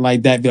and shit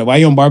like that. Be like, why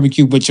you on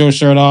barbecue with your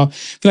shirt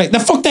off? Be like, the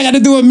fuck that got to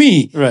do with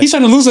me? Right. He's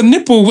trying to lose a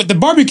nipple with the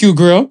barbecue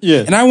grill.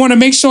 Yeah. And I want to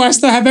make sure I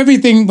still have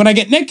everything when I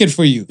get naked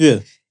for you. Yeah.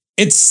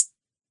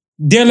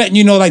 They're letting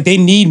you know like they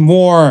need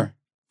more.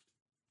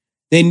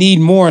 They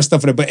need more and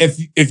stuff like that. But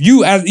if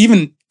you,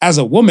 even as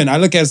a woman, I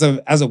look as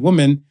a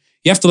woman,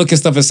 you have to look at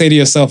stuff and say to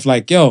yourself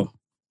like, yo,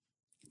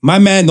 my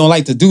man don't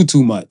like to do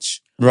too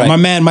much. Right. Or my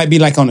man might be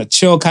like on a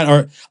chill kind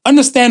or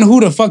understand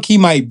who the fuck he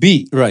might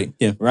be. Right.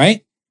 Yeah.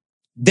 Right?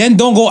 Then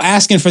don't go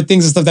asking for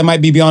things and stuff that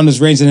might be beyond his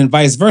range and then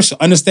vice versa.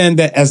 Understand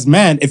that as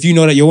man, if you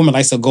know that your woman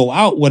likes to go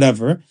out,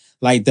 whatever,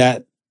 like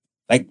that,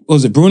 like, what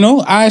was it, Bruno?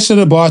 I should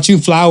have bought you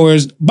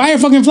flowers. Buy her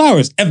fucking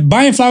flowers. If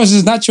buying flowers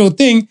is not your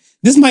thing,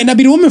 this might not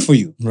be the woman for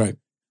you. Right.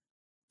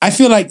 I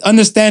feel like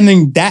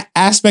understanding that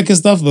aspect of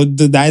stuff,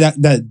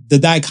 the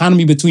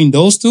dichotomy between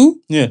those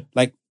two,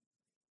 like,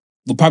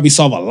 will probably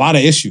solve a lot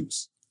of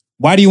issues.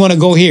 Why do you want to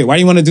go here? Why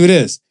do you want to do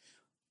this?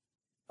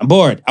 I'm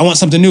bored. I want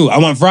something new. I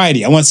want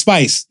variety. I want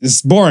spice. This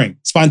is boring.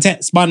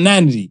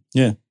 Spontaneity.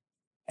 Yeah.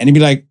 And he'd be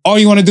like, all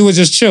you want to do is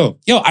just chill.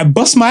 Yo, I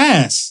bust my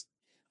ass.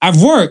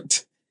 I've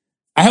worked.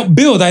 I helped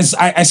build.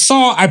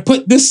 I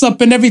put this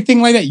up and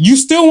everything like that. You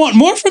still want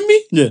more from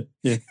me? Yeah.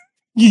 Yeah.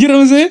 You get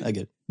what I'm saying? I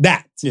get it.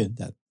 That. Yeah,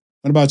 that.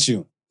 What about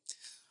you?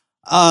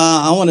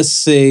 I want to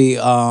say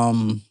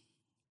finding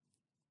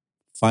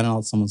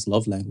out someone's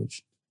love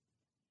language.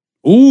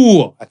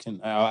 Ooh,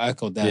 I'll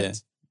echo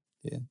that.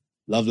 Yeah.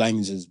 Love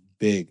language is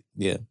big.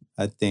 Yeah.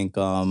 I think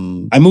I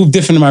move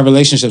different in my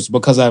relationships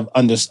because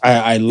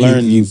I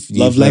learned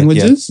love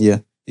languages. Yeah.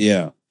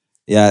 Yeah.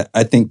 Yeah.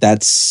 I think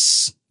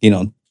that's,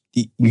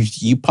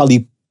 you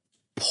probably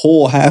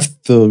pull half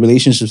the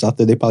relationships out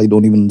there, they probably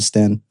don't even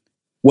understand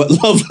what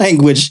love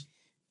language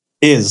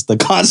is, the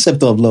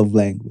concept of love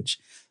language.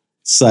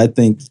 So I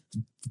think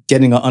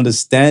getting an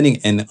understanding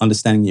and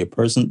understanding your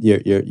person,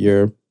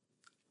 your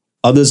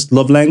other's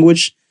love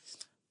language,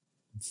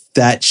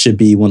 that should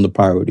be one of the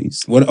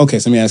priorities. Okay,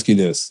 so let me ask you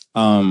this.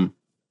 To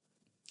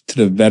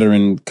the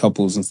veteran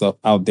couples and stuff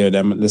out there,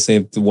 that let's say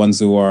the ones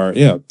who are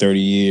 30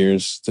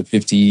 years to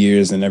 50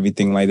 years and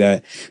everything like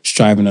that,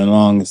 striving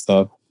along and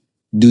stuff,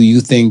 do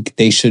you think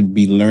they should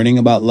be learning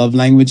about love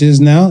languages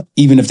now,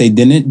 even if they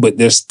didn't, but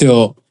they're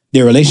still,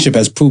 their relationship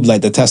has proved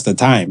like the test of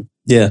time?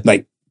 Yeah.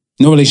 Like,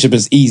 no relationship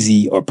is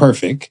easy or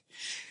perfect,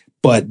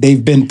 but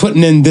they've been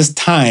putting in this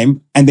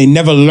time and they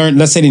never learned,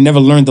 let's say they never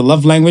learned the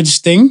love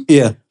language thing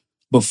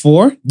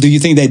before. Do you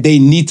think that they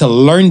need to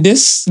learn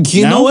this?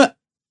 You know what?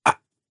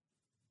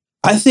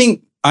 I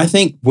think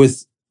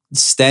with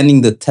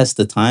standing the test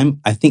of time,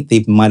 I think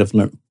they might have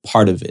learned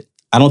part of it.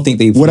 I don't think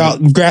they've...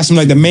 Without grasping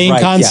like the main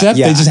concept?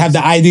 Yeah. They just have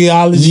the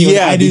ideology?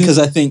 Yeah, because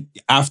I think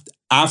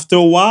after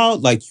a while,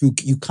 like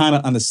you kind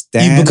of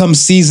understand. You become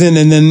seasoned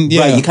and then,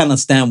 right, you kind of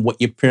understand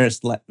what your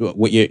parents like,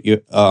 what your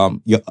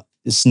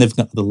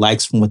significant other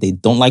likes from what they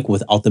don't like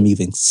without them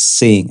even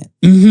saying it.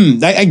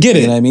 Mm-hmm. I get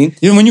it. You know what I mean?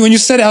 When you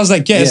said it, I was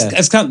like,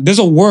 it's kind of, there's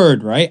a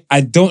word, right?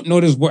 I don't know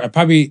this word.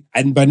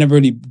 I never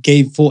really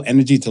gave full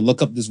energy to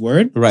look up this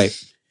word. Right.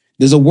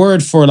 There's a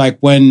word for like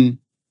when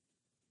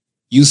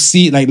you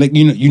see, like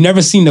you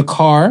never seen the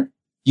car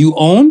you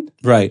own.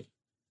 Right.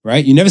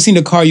 Right? You never seen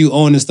the car you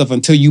own and stuff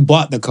until you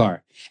bought the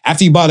car.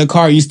 After you bought the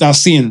car, you start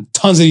seeing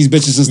tons of these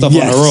bitches and stuff on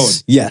the road.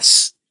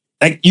 Yes.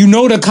 Like, you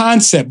know the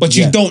concept, but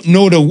you don't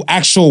know the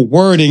actual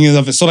wording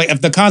of it. So, like,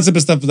 if the concept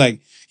of stuff is like,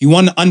 you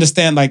want to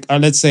understand, like,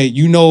 let's say,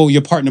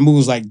 your partner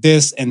moves like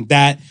this and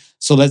that.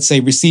 So, let's say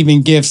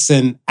receiving gifts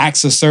and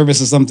acts of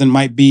service or something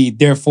might be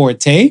their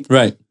forte.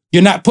 Right.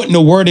 You're not putting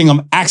the wording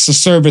of acts of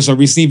service or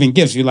receiving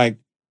gifts. You're like,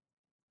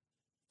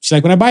 she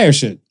like when I buy her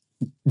shit.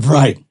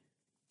 Right.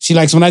 She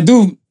likes when I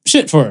do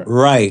shit for her.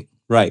 Right.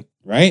 And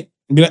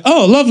be like,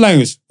 oh, love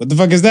language. What the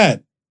fuck is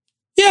that?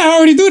 Yeah, I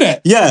already do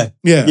that.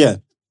 Yeah.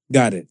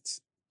 Got it.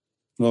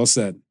 Well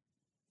said.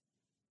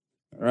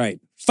 All right.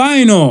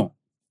 Final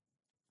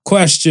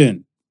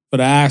question for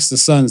the Ask the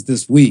Sons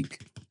this week.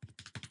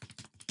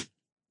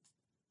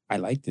 I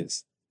like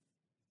this.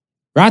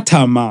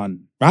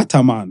 Rataman. That's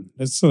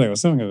like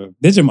something like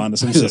Digimon or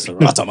some shit.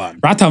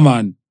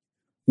 Rataman.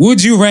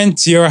 Would you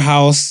rent your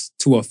house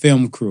to a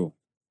film crew?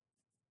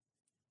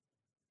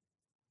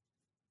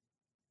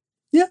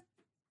 Yeah.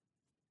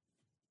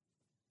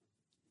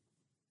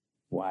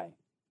 Why?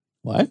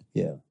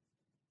 Yeah.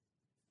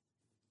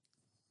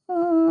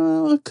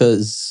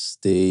 Because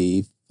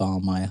they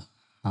found my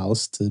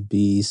house to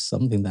be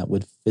something that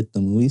would fit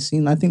the movie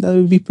scene, I think that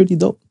would be pretty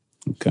dope.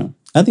 Okay.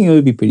 I think it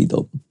would be pretty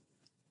dope.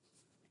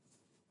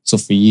 So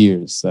for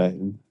years,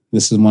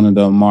 this is one of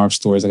the Marv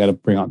stories I got to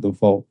bring out the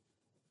vault.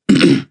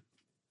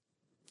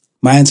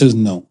 My answer is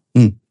no.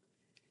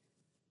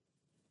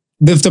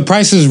 If the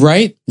price is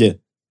right, yeah,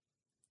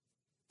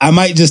 I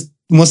might just,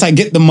 once I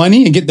get the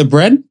money and get the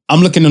bread,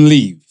 I'm looking to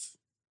leave.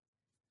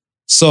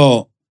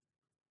 So,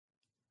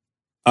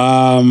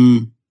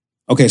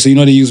 okay, so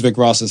they use Rick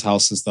Ross's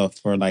house and stuff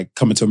for like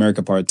Coming to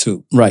America Part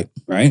 2. Right.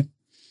 Right?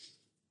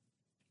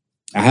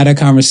 I had a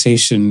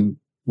conversation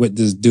with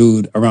this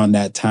dude around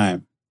that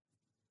time.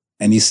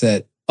 And he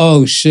said,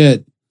 oh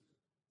shit.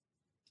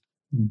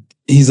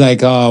 He's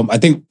like, I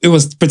think it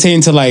was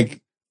pertaining to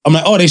like, I'm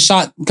like, oh, they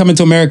shot Coming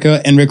to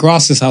America and Rick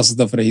Ross's house and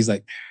stuff. And he's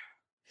like,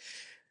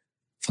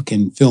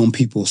 fucking film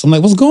people. So I'm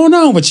like, what's going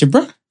on with you,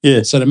 bro?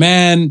 Yeah. So the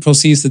man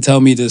proceeds to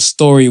tell me this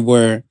story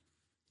where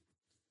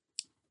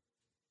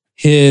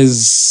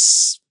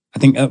let's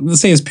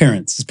say his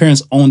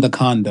parents owned a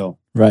condo.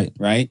 Right.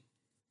 Right?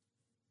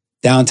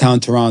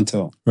 Downtown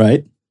Toronto.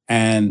 Right.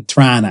 And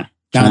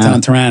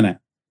downtown Toronto.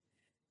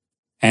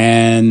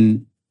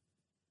 And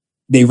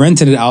they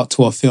rented it out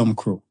to a film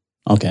crew.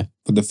 Okay.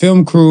 But the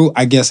film crew,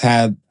 I guess,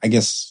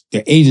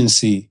 their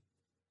agency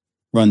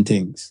run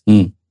things.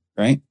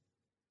 Right?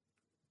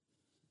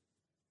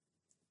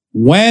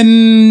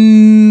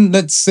 When,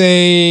 let's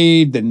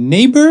say, the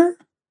neighbor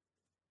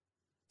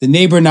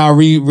now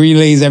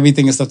relays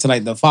everything and stuff to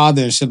like the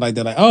father and shit like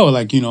that. Like, oh,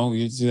 like,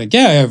 he's like,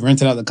 yeah, I've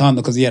rented out the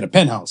condo because he had a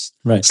penthouse.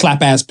 Right.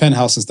 Slap ass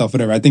penthouse and stuff,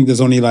 whatever. I think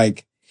there's only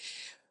like,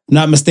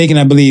 not mistaken,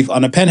 I believe,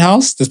 on a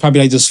penthouse, there's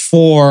probably like just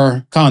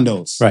 4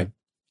 condos. Right.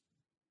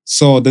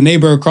 So the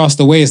neighbor across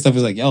the way and stuff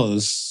is like, yo,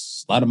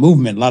 there's a lot of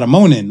movement, a lot of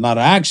moaning, a lot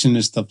of action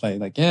and stuff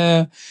like,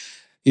 yeah,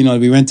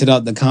 we rented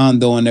out the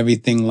condo and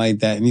everything like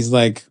that. And he's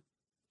like,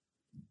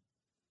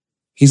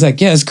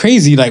 yeah, it's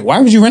crazy. Like, why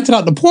would you rent it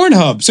out to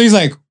Pornhub? So he's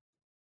like,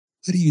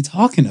 what are you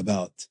talking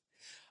about?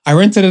 I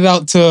rented it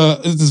out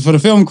for the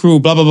film crew,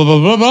 blah, blah, blah, blah,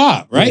 blah,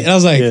 blah. Right? Yeah. And I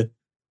was like,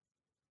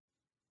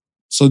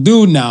 So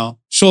dude now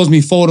shows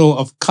me photo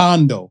of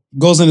condo,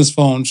 goes in his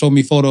phone, showed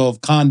me photo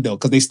of condo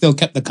because they still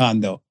kept the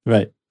condo.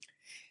 Right.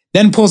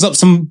 Then pulls up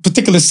some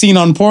particular scene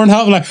on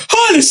Pornhub, like,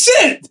 holy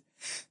shit!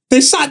 They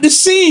shot the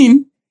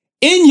scene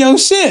in your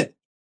shit.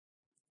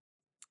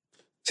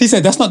 He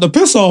said, that's not the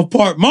piss off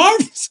part, Marv.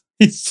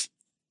 It's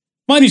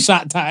money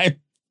shot time.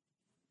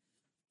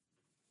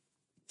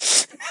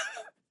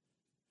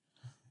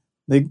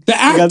 The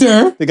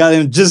actor. They got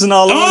him jizzing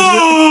all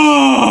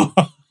over.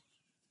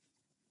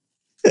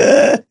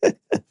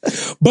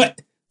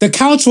 But the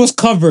couch was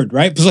covered,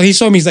 right? So he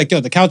showed me, he's like,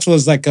 yo, the couch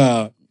was like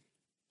say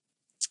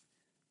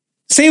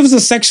it was a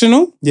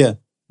sectional. Yeah.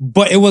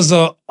 But it was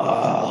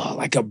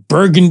like a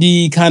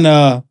burgundy kind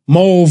of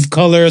mauve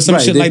color or some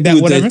shit like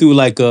that, whatever. They threw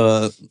like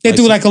a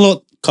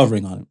little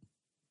covering on it.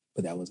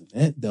 But that wasn't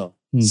it though.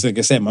 So like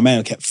I said, my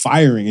man kept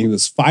firing. He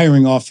was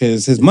firing off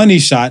his money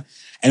shot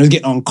and it was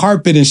getting on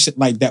carpet and shit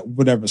like that,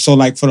 whatever. So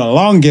like for the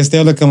longest,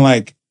 they're looking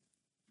like,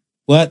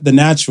 what the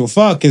natural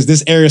fuck is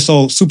this area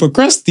so super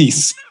crusty?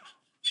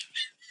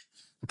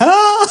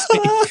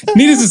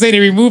 Needless to say, they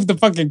removed the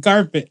fucking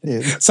carpet.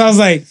 Yeah. So I was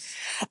like,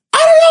 I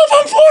don't know if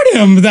I'm for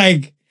them.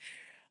 Like,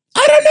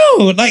 I don't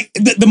know. Like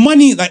the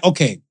money, like,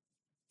 okay.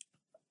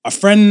 A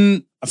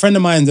friend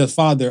of mine, their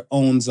father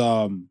owns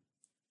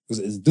is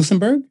it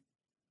Duesenberg?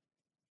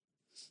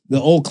 The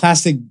old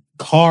classic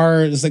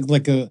car. It's it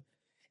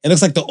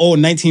looks like the old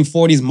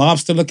 1940s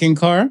mobster looking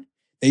car.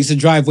 They used to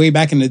drive way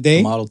back in the day.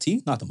 The Model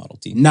T? Not the Model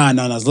T. Nah.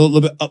 It's a little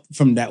bit up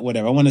from that,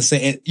 whatever. I want to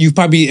say, you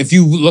probably, if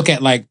you look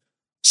at like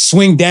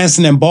swing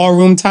dancing and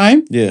ballroom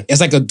time, yeah, it's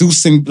like a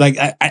deucing, like,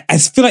 I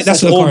feel like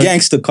that's like what an old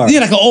gangster car.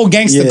 Yeah, like an old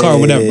gangster car or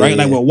whatever, right?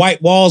 Like with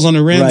white walls on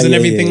the rims and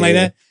everything like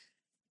that.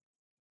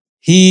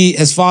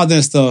 His father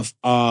and stuff,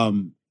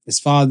 his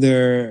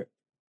father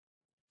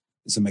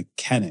is a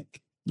mechanic.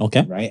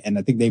 Okay. Right. And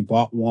I think they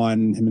bought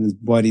one, him and his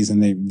buddies,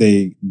 and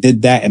they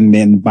did that and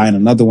then buying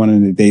another one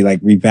and they like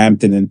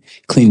revamped it and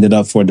cleaned it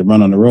up for it to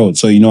run on the road.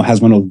 So, it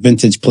has one of those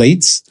vintage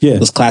plates. Yeah.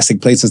 Those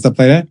classic plates and stuff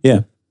like that.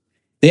 Yeah.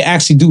 They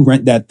actually do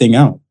rent that thing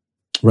out.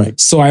 Right.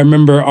 So I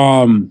remember,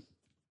 oh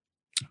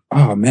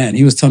man,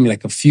 he was telling me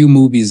like a few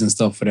movies and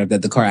stuff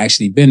that the car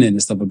actually been in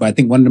and stuff. But I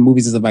think one of the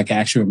movies is, if I can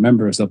actually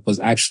remember and stuff, was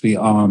actually, it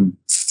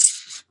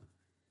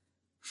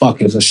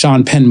was a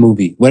Sean Penn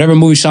movie. Whatever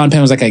movie Sean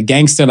Penn was like a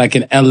gangster, like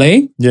in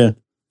LA. Yeah.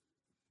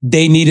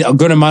 They needed a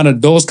good amount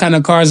of those kind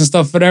of cars and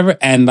stuff, whatever.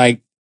 And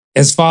like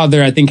his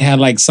father, I think, had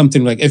like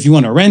something like, if you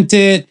want to rent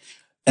it,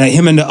 and like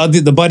him and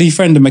the buddy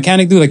friend, the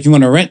mechanic dude, like, you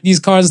want to rent these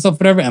cars and stuff,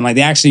 whatever. And like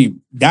they actually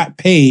got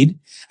paid.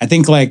 I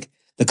think like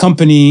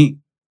the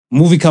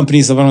movie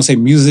companies, if I don't say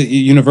music,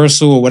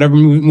 Universal or whatever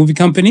movie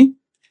company,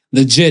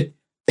 legit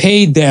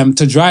paid them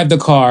to drive the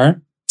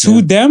car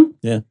to them.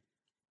 Yeah.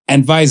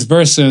 And vice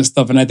versa and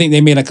stuff. And I think they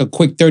made like a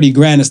quick 30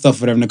 grand and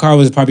stuff, whatever. And the car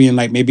was probably in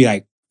like maybe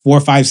like 4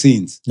 or 5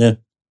 scenes. Yeah.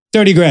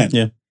 30 grand.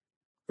 Yeah.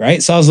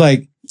 Right? So I was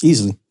like,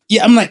 easily.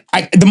 Yeah, I'm like,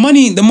 the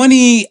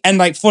money and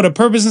like for the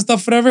purpose and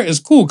stuff, whatever, is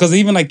cool. Cause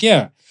even like,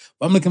 yeah.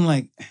 But I'm looking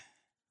like,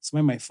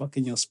 somebody might fuck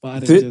in your spot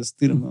and just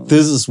do them.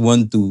 This is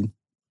one dude.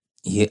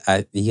 He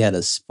had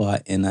a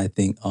spot, and I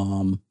think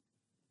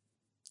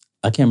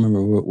I can't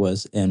remember where it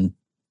was, and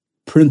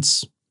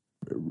Prince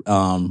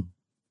booked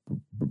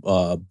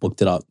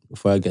it out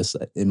before. I guess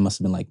it must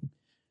have been like,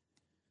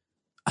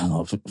 I don't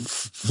know, if it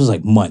was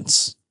like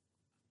months,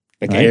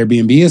 like right? An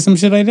Airbnb or some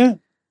shit like that.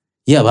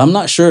 Yeah, but I'm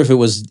not sure if it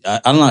was.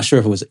 I'm not sure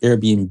if it was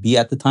Airbnb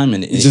at the time,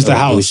 and it's just a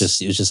house.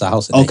 It was just a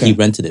house, and he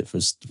rented it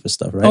for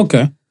stuff, right?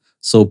 Okay.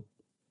 So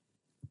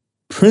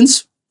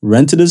Prince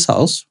rented his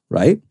house,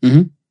 right?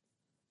 Mm-hmm.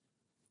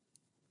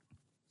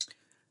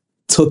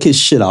 Took his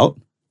shit out,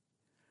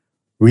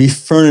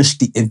 refurnished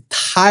the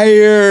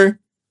entire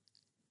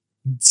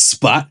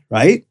spot,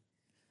 right?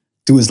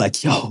 Dude was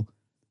like, yo,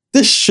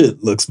 this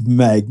shit looks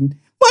my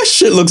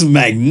shit looks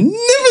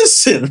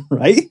magnificent,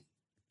 right?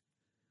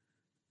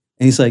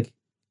 And he's like,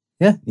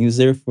 yeah, he was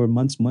there for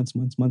months. Then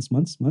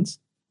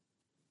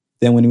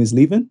when he was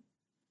leaving,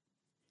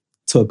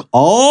 took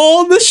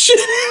all the shit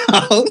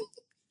out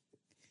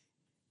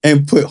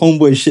and put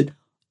homeboy shit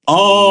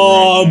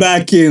all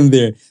back in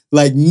there.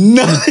 Like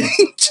nothing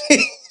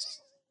changed.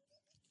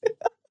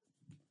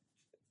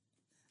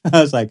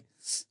 I was like,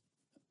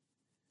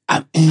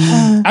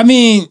 I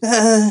mean,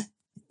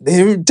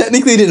 they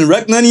technically didn't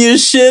wreck none of your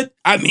shit.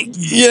 I mean,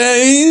 yeah,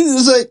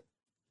 it's like,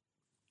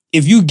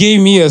 if you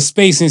gave me a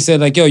space and said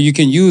like, yo, you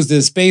can use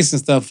this space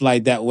and stuff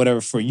like that, whatever,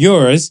 for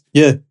yours.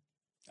 Yeah.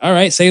 All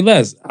right, say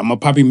less. I'm gonna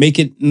probably make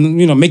it,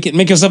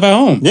 make yourself at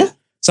home. Yeah.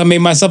 So I made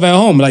myself at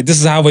home. Like, this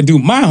is how I do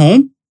my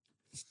home.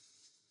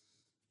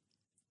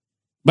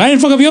 But I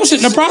didn't fuck up your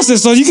shit in the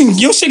process, so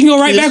your shit can go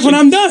right back when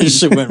I'm done. Your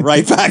shit went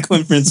right back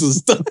when Prince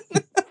was done.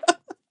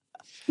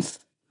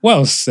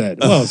 Well said.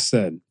 Well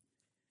said.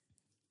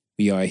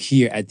 We are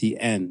here at the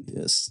end.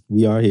 Yes,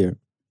 we are here.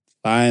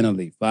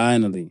 Finally.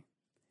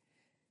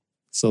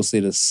 So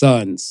say the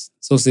Suns.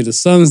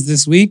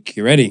 This week.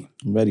 You ready?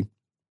 I'm ready.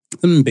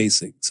 Something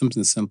basic,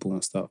 something simple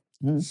and stuff.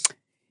 Right.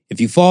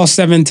 If you fall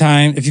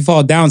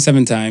down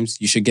 7 times,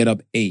 you should get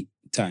up 8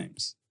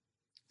 times.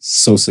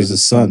 So say the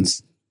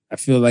Suns. I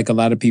feel like a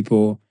lot of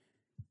people,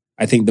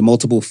 I think the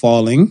multiple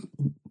falling,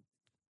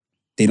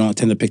 they don't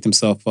tend to pick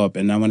themselves up.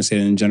 And I want to say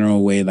it in a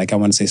general way, like I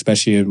want to say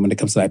especially when it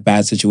comes to like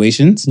bad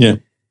situations. Yeah.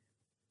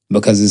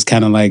 Because it's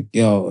kind of like,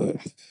 yo,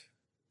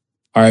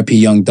 R.I.P.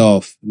 Young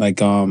Dolph.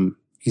 Like,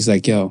 he's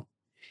like, yo,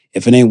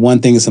 if it ain't one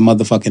thing, it's a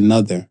motherfucking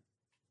another.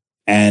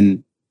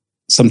 And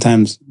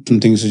sometimes some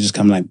things will just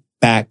come like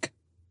back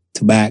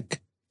to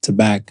back to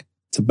back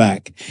to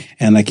back.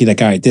 And like, you're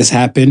like, all right, this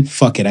happened.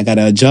 Fuck it. I got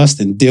to adjust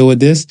and deal with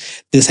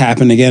this. This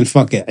happened again.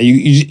 Fuck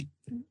it.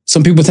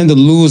 Some people tend to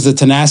lose the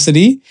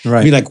tenacity.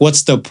 Right. Be like,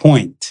 what's the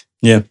point?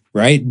 Yeah.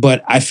 Right.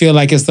 But I feel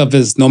like this stuff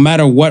is no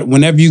matter what,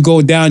 whenever you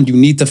go down, you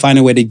need to find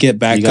a way to get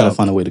back up. You got to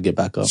find a way to get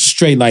back up.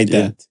 Straight like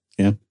that.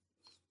 Yeah.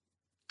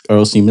 Or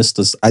else you missed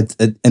us.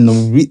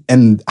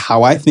 And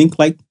how I think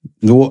like,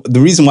 the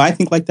reason why I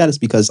think like that is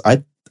because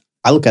I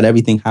look at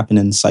everything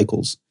happening in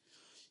cycles.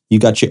 You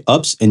got your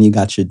ups and you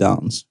got your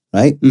downs,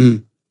 right?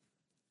 Mm-hmm.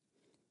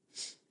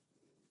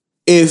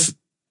 If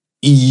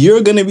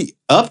you're going to be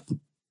up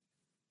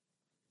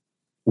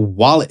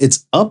while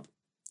it's up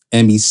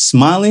and be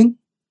smiling,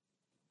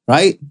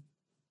 right?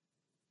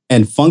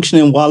 And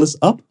functioning while it's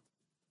up,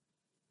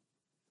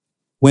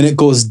 when it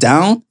goes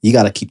down, you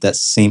got to keep that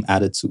same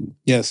attitude.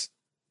 Yes.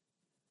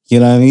 You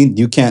know what I mean?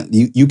 You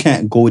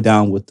can't go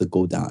down with the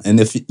go down.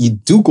 And if you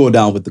do go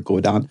down with the go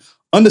down,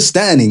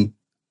 understand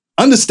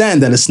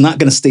that it's not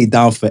going to stay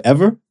down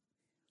forever.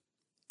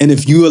 And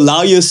if you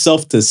allow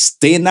yourself to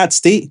stay in that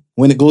state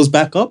when it goes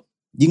back up,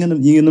 you're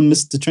gonna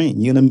miss the train.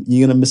 You're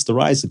gonna miss the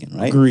rise again,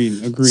 right?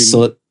 Agreed.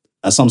 So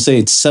that's what I'm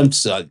saying.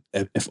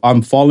 If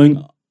I'm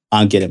falling,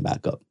 I'm getting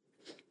back up.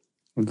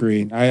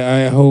 Agreed.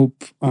 I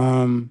hope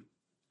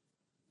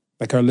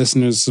like our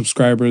listeners,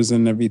 subscribers,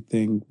 and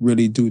everything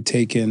really do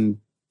take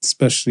in,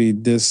 especially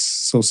this,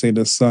 so say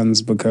the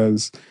Suns,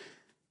 because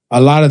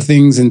a lot of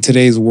things in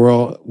today's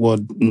world will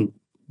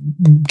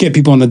get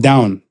people on the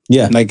down.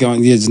 Yeah. Like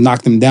just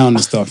knock them down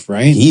and stuff,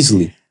 right?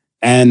 Easily.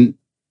 And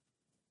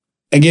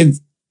again,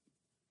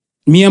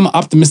 me, I'm an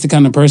optimistic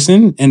kind of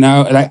person, and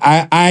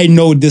I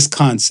know this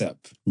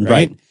concept,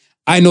 right?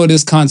 I know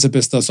this concept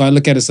and stuff, so I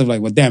look at it stuff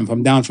like, well, damn, if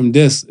I'm down from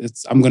this,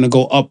 I'm gonna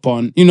go up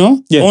on,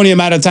 only a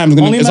matter of time.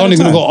 It's only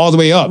gonna go all the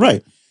way up,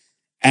 right?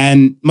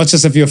 And much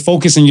as if you're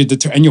focused and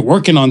you're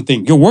working on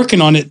things, you're working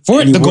on it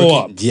for it to go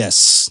up.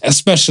 Yes,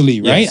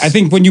 especially right. Yes. I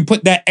think when you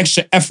put that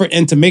extra effort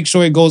in to make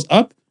sure it goes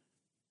up,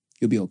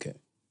 you'll be okay.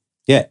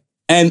 Yeah,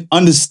 and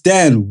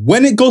understand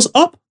when it goes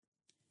up,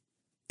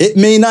 it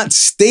may not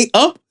stay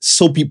up,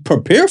 so be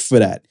prepared for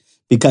that.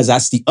 Because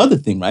that's the other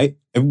thing, right?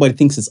 Everybody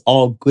thinks it's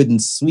all good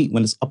and sweet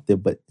when it's up there,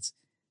 but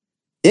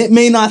it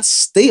may not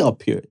stay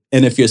up here.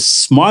 And if you're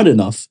smart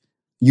enough,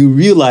 you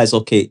realize,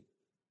 okay,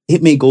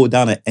 it may go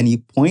down at any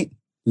point.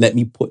 Let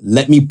me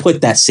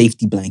put that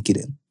safety blanket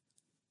in.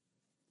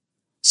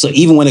 So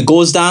even when it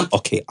goes down,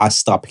 okay, I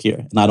stop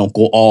here and I don't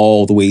go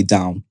all the way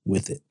down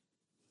with it.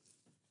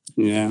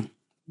 Yeah.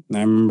 I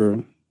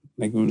remember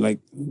like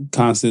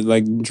constant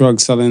like drug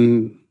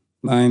selling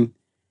line.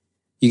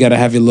 You got to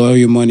have your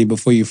lawyer money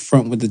before you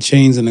front with the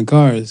chains and the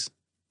cars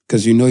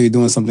because you know you're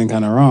doing something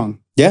kind of wrong.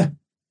 Yeah.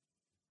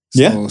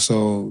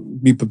 So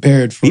be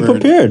prepared for Be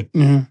prepared.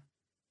 Yeah.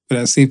 For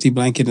that safety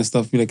blanket and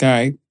stuff. Be like, all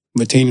right,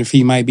 retainer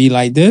fee might be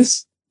like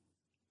this.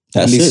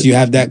 At least you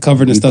have that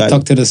covered and stuff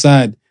tucked to the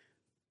side.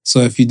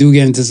 So if you do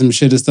get into some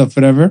shit and stuff,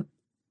 whatever,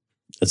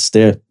 it's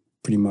there.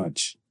 Pretty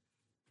much.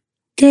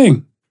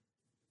 Okay.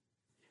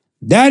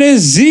 That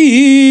is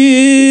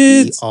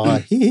it. We are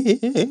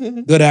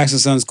here. Good Ask the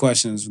Sons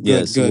questions. Good,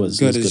 yes, good, it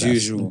was as good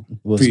usual.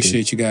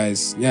 Appreciate you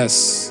guys.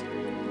 Yes.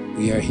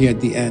 We are here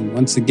at the end.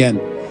 Once again,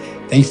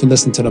 thanks for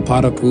listening to the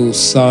Particle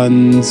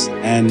Sons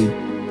and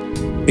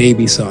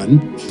Baby Son.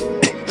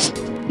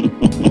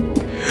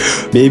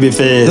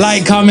 Babyface.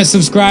 Like, comment,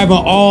 subscribe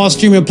on all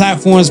streaming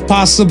platforms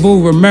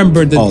possible.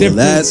 Remember, the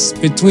difference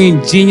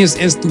between genius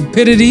and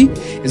stupidity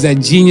is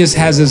that genius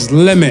has its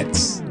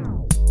limits.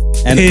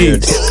 And a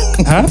beard.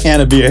 Huh?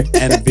 And a beard.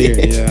 And a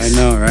beard. Yeah, I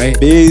know, right?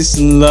 Peace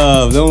and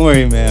love. Don't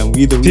worry, man.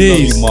 We love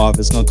you, Marv.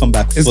 It's gonna come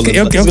back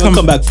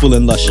full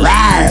and luscious.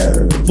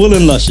 Full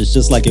and luscious,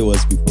 just like it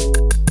was before.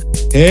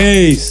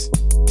 Peace.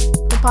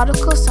 The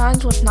Particle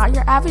Sons was not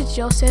your average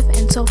Joseph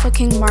and Sofa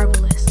King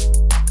Marvelous.